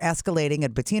disputes are escalating,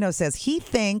 and Pitino says he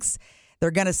thinks they're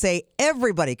going to say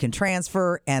everybody can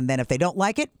transfer, and then if they don't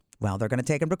like it, well, they're going to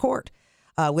take them to court.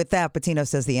 With that, Pitino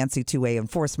says the NC2A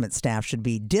enforcement staff should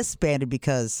be disbanded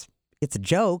because it's a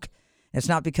joke. It's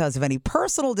not because of any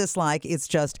personal dislike. It's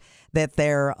just that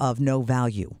they're of no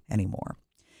value anymore.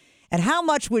 And how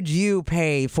much would you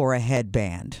pay for a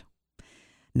headband?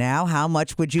 Now, how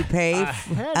much would you pay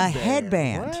a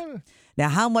headband? What? Now,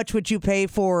 how much would you pay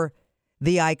for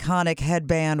the iconic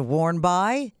headband worn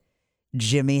by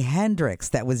Jimi Hendrix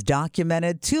that was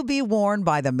documented to be worn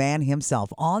by the man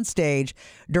himself on stage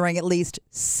during at least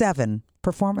 7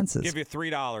 performances. Give you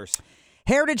 $3.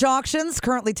 Heritage Auctions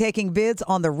currently taking bids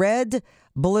on the red,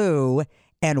 blue,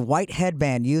 and white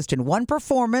headband used in one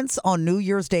performance on New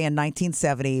Year's Day in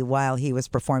 1970 while he was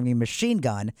performing Machine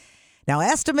Gun. Now,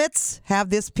 estimates have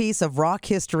this piece of rock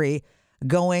history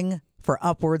going for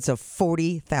upwards of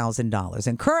 $40,000.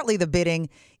 And currently the bidding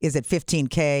is at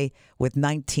 $15,000 with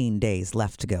 19 days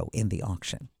left to go in the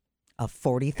auction. A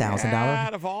 $40,000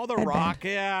 out of all the headband. rock,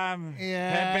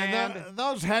 headband.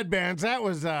 Those headbands, that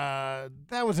was a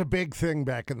big thing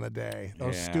back in the day.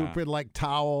 Those stupid like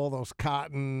towel, those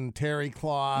cotton terry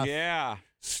cloth. Yeah.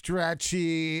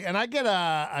 Stretchy. And I get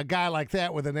a guy like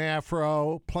that with an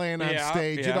afro playing on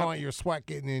stage. You don't want your sweat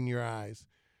getting in your eyes.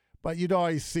 But you'd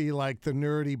always see, like, the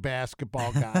nerdy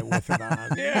basketball guy with it on.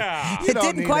 It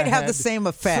didn't quite have the same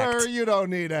effect. Sir, you don't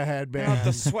need a headband. Let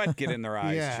the sweat get in their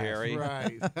eyes, Yes, Jerry.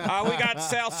 right. We got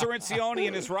Sal Cirincione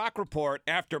in his rock report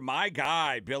after my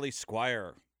guy, Billy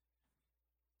Squire.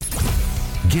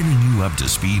 Getting you up to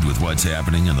speed with what's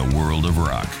happening in the world of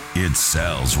rock. It's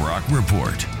Sal's Rock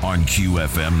Report on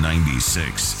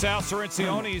QFM96. Sal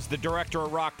Cirincione is the director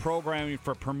of rock programming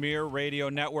for Premier Radio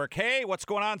Network. Hey, what's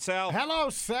going on, Sal? Hello,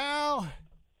 Sal.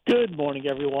 Good morning,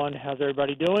 everyone. How's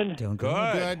everybody doing? Doing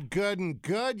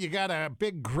good. You got a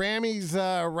big Grammys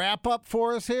wrap-up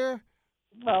for us here?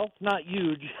 Well, it's not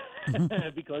huge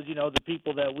because, the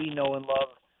people that we know and love,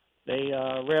 they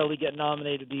rarely get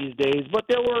nominated these days, but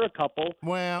there were a couple.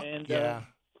 Well, the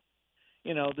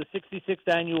 66th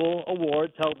Annual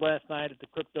Awards held last night at the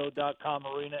Crypto.com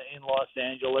Arena in Los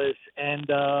Angeles. And,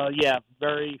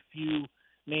 very few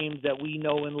names that we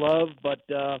know and love, but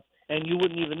and you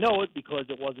wouldn't even know it because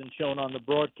it wasn't shown on the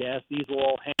broadcast. These were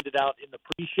all handed out in the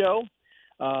pre-show.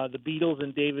 The Beatles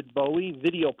and David Bowie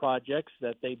video projects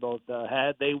that they both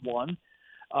had, they won.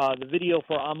 The video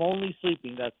for I'm Only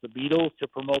Sleeping, that's the Beatles, to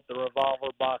promote the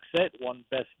Revolver box set, won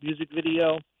Best Music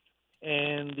Video.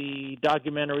 And the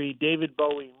documentary David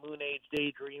Bowie, Moon Age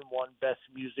Daydream, won Best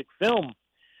Music Film.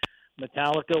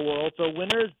 Metallica were also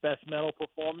winners, Best Metal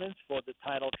Performance for the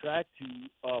title track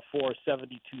for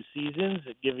 72 Seasons,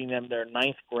 giving them their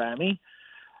 9th Grammy.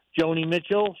 Joni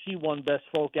Mitchell, she won Best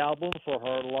Folk Album for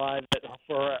her live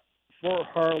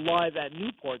at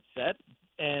Newport set.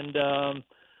 And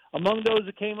among those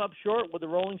that came up short were the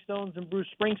Rolling Stones and Bruce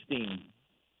Springsteen.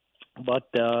 But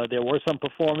there were some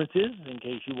performances, in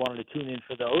case you wanted to tune in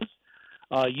for those.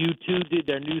 U2 did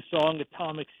their new song,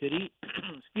 Atomic City,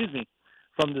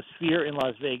 from the Sphere in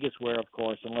Las Vegas, where, of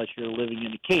course, unless you're living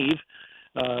in a cave,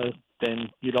 then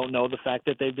you don't know the fact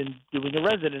that they've been doing a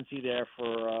residency there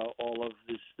for all of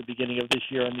this, the beginning of this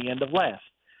year and the end of last.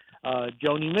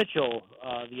 Joni Mitchell,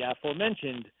 the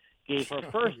aforementioned, gave her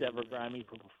first ever Grammy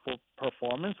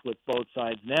performance with Both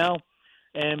Sides Now.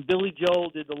 And Billy Joel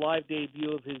did the live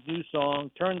debut of his new song,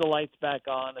 Turn the Lights Back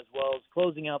On, as well as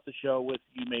closing out the show with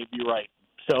You May Be Right.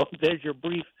 So there's your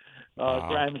brief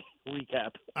Grammy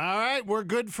recap. All right, we're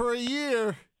good for a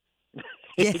year.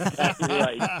 Exactly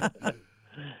right.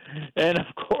 And,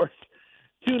 of course,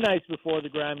 2 nights before the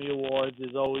Grammy Awards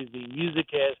is always the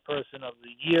Musiccast Person of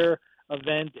the Year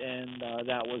event, and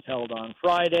that was held on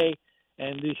Friday.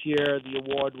 And this year, the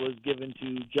award was given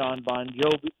to John Bon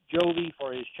Jovi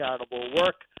for his charitable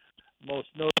work, most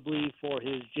notably for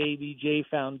his JBJ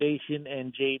Foundation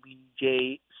and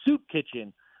JBJ Soup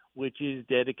Kitchen, which is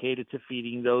dedicated to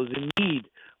feeding those in need.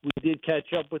 We did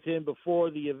catch up with him before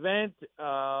the event,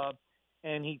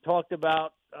 and he talked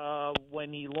about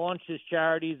when he launched his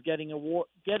charities, getting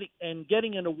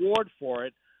an award for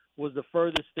it was the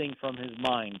furthest thing from his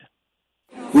mind.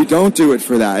 We don't do it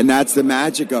for that, and that's the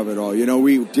magic of it all.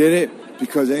 We did it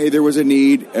because, A, there was a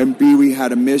need, and B, we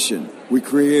had a mission. We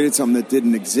created something that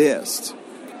didn't exist.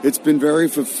 It's been very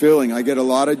fulfilling. I get a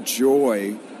lot of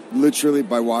joy literally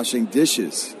by washing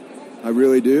dishes. I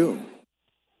really do.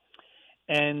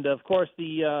 And, of course,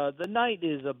 the night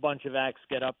is a bunch of acts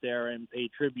get up there and pay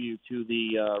tribute to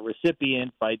the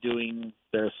recipient by doing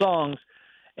their songs.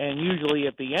 And usually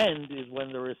at the end is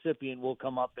when the recipient will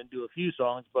come up and do a few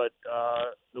songs. But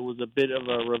there was a bit of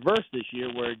a reverse this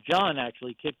year where John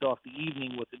actually kicked off the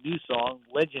evening with a new song,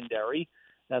 Legendary.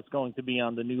 That's going to be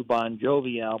on the new Bon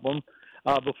Jovi album.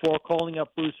 Before calling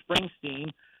up Bruce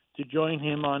Springsteen to join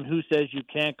him on Who Says You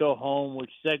Can't Go Home,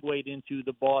 which segued into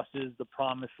the Boss's The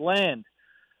Promised Land.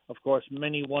 Of course,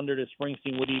 many wondered if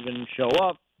Springsteen would even show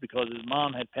up because his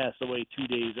mom had passed away 2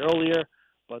 days earlier.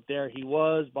 But there he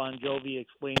was, Bon Jovi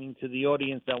explaining to the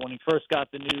audience that when he first got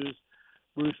the news,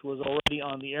 Bruce was already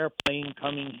on the airplane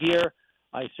coming here.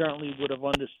 I certainly would have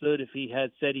understood if he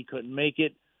had said he couldn't make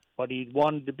it, but he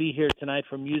wanted to be here tonight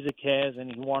for Music Has,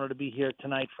 and he wanted to be here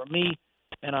tonight for me,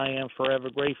 and I am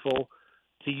forever grateful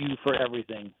to you for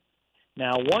everything.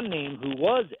 Now, one name who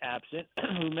was absent,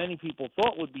 who many people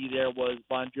thought would be there, was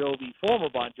former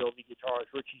Bon Jovi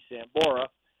guitarist Richie Sambora.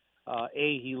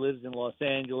 A, he lives in Los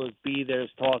Angeles. B, there's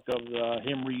talk of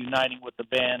him reuniting with the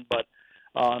band, but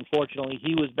unfortunately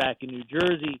he was back in New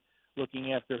Jersey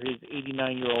looking after his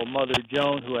 89-year-old mother,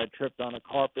 Joan, who had tripped on a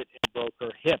carpet and broke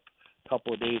her hip a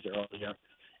couple of days earlier.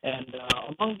 And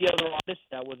among the other artists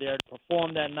that were there to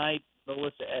perform that night,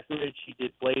 Melissa Etheridge, she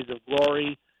did Blaze of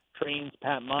Glory, Train's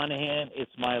Pat Monahan,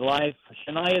 It's My Life,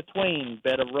 Shania Twain,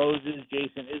 Bed of Roses,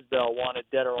 Jason Isbell, Wanted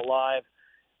Dead or Alive,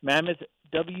 Mammoth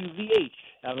WVH,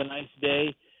 Have a Nice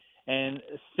Day, and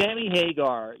Sammy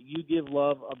Hagar, You Give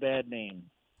Love a Bad Name.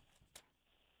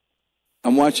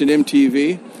 I'm watching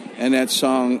MTV, and that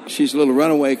song, She's a Little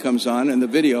Runaway, comes on in the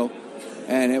video,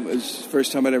 and it was the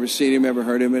first time I'd ever seen him, ever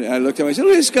heard him, and I looked at him and I said,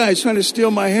 look, this guy's trying to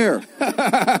steal my hair.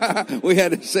 We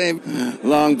had the same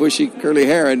long, bushy, curly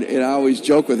hair, and I always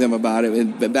joke with him about it,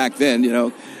 and back then,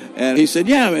 and he said,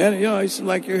 yeah, man, I used to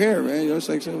like your hair, man, it's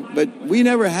like so. But we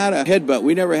never had a headbutt.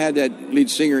 We never had that lead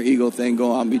singer ego thing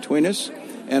go on between us,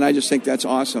 and I just think that's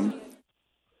awesome.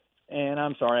 And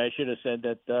I'm sorry, I should have said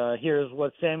that here's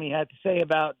what Sammy had to say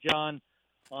about John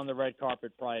on the red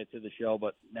carpet prior to the show,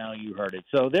 but now you heard it.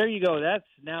 So there you go. That's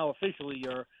now officially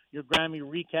your Grammy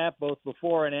recap, both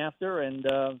before and after, and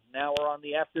now we're on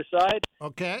the after side.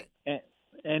 Okay.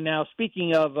 And now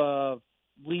speaking of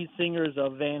lead singers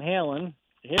of Van Halen,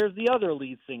 here's the other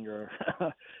lead singer.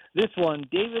 This one,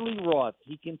 David Lee Roth.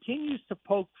 He continues to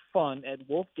poke fun at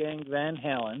Wolfgang Van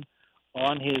Halen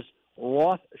on his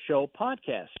Roth Show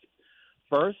podcast.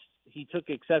 First, he took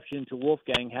exception to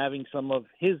Wolfgang having some of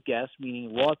his guests,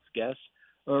 meaning Roth's guests,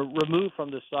 removed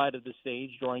from the side of the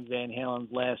stage during Van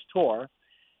Halen's last tour.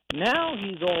 Now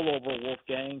he's all over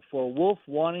Wolfgang for Wolf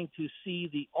wanting to see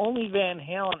the only Van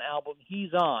Halen album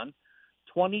he's on,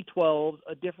 2012's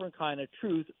A Different Kind of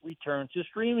Truth, return to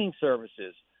streaming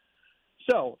services.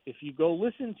 So, if you go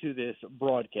listen to this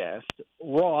broadcast,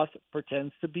 Roth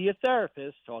pretends to be a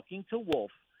therapist talking to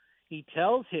Wolf. He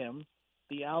tells him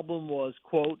the album was,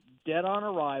 quote, dead on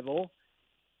arrival,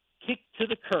 kicked to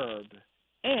the curb,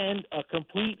 and a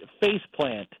complete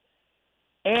faceplant,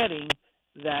 adding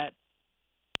that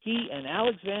he and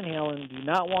Alex Van Halen do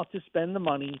not want to spend the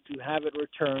money to have it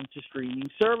returned to streaming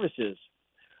services.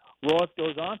 Roth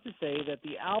goes on to say that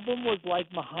the album was like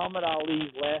Muhammad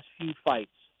Ali's last few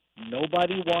fights.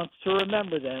 Nobody wants to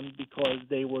remember them because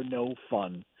they were no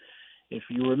fun. If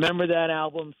you remember that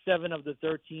album, 7 of the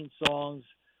 13 songs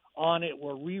on it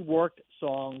were reworked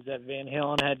songs that Van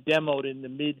Halen had demoed in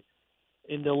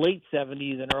the late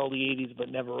 70s and early 80s but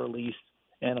never released.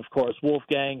 And, of course,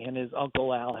 Wolfgang and his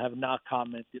Uncle Al have not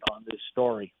commented on this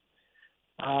story.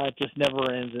 It just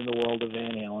never ends in the world of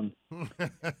Van Halen.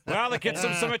 Well, it gets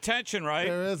them some attention, right?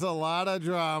 There is a lot of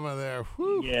drama there.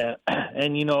 Whew. Yeah.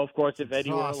 And, of course, if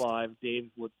Eddie were alive, Dave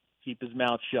would keep his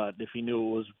mouth shut if he knew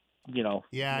it was,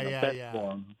 best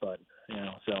for him. But,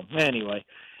 so anyway.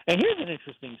 And here's an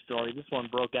interesting story. This one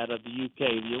broke out of the UK.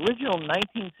 The original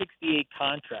 1968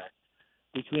 contract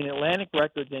between Atlantic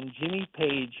Records and Jimmy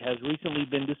Page has recently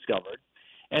been discovered,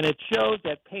 and it shows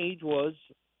that Page was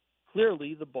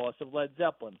clearly the boss of Led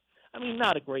Zeppelin. I mean,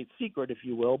 not a great secret, if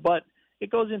you will, but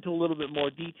it goes into a little bit more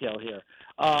detail here.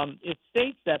 It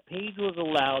states that Page was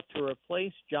allowed to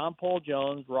replace John Paul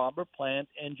Jones, Robert Plant,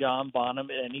 and John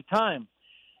Bonham at any time.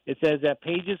 It says that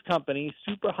Page's company,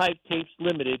 Super Hype Tapes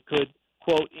Limited, could,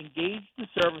 quote, engage the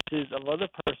services of other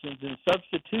persons in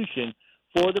substitution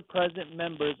for the present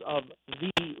members of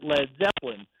the Led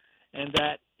Zeppelin, and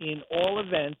that in all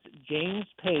events, James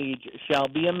Page shall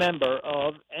be a member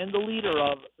of and the leader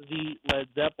of the Led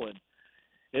Zeppelin.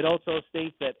 It also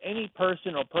states that any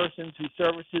person or persons whose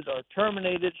services are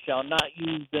terminated shall not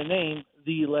use the name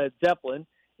the Led Zeppelin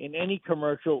in any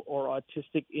commercial or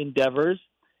artistic endeavors.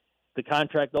 The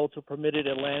contract also permitted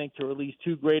Atlantic to release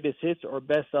 2 greatest hits or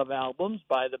best of albums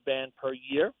by the band per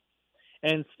year,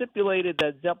 and stipulated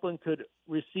that Zeppelin could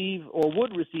receive or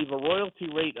would receive a royalty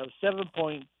rate of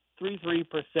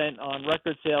 7.33% on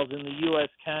record sales in the U.S.,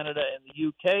 Canada, and the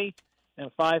U.K.,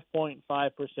 and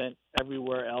 5.5%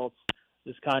 everywhere else.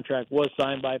 This contract was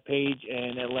signed by Page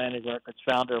and Atlantic Records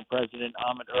founder and president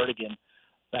Ahmet Ertegun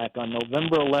back on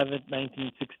November 11th,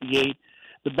 1968.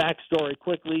 The backstory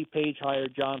quickly, Page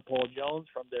hired John Paul Jones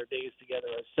from their days together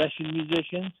as session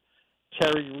musicians.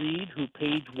 Terry Reid, who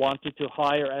Page wanted to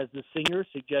hire as the singer,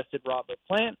 suggested Robert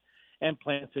Plant, and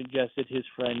Plant suggested his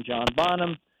friend John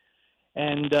Bonham.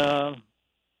 And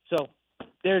so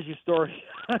there's your story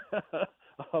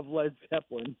of Led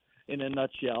Zeppelin in a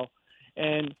nutshell.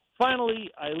 And finally,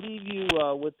 I leave you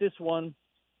with this one.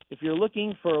 If you're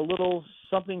looking for a little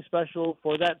something special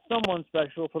for that someone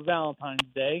special for Valentine's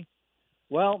Day,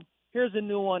 well, here's a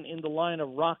new one in the line of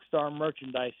Rockstar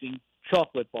merchandising,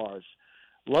 chocolate bars.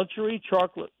 Luxury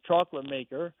chocolate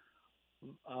maker,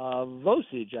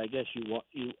 Vosage, I guess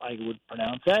I would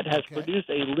pronounce that, has produced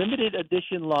a limited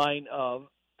edition line of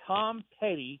Tom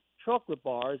Petty chocolate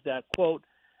bars that, quote,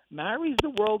 marries the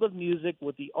world of music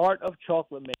with the art of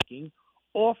chocolate making,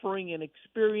 offering an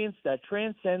experience that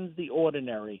transcends the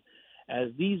ordinary. As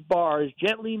these bars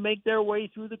gently make their way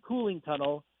through the cooling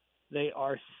tunnel, they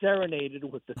are serenaded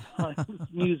with the timeless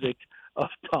music of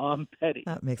Tom Petty.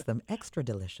 That makes them extra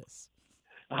delicious.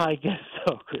 I guess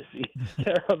so, Chrissy.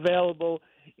 They're available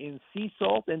in sea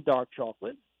salt and dark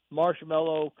chocolate,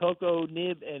 marshmallow, cocoa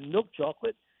nib and milk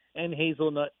chocolate, and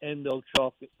hazelnut and milk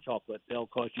chocolate. They'll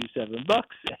cost you $7,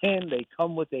 and they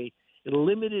come with a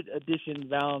limited edition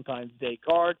Valentine's Day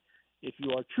card. If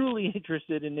you are truly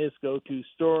interested in this, go to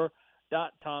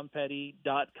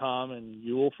store.tompetty.com and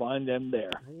you will find them there.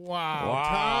 Wow.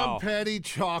 Tom Petty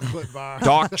chocolate bar.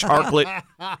 Dark chocolate.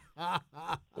 Yeah,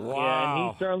 and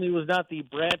he certainly was not the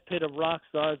Brad Pitt of rock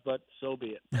stars, but so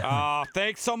be it.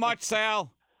 Thanks so much,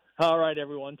 Sal. All right,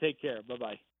 everyone. Take care.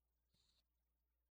 Bye-bye.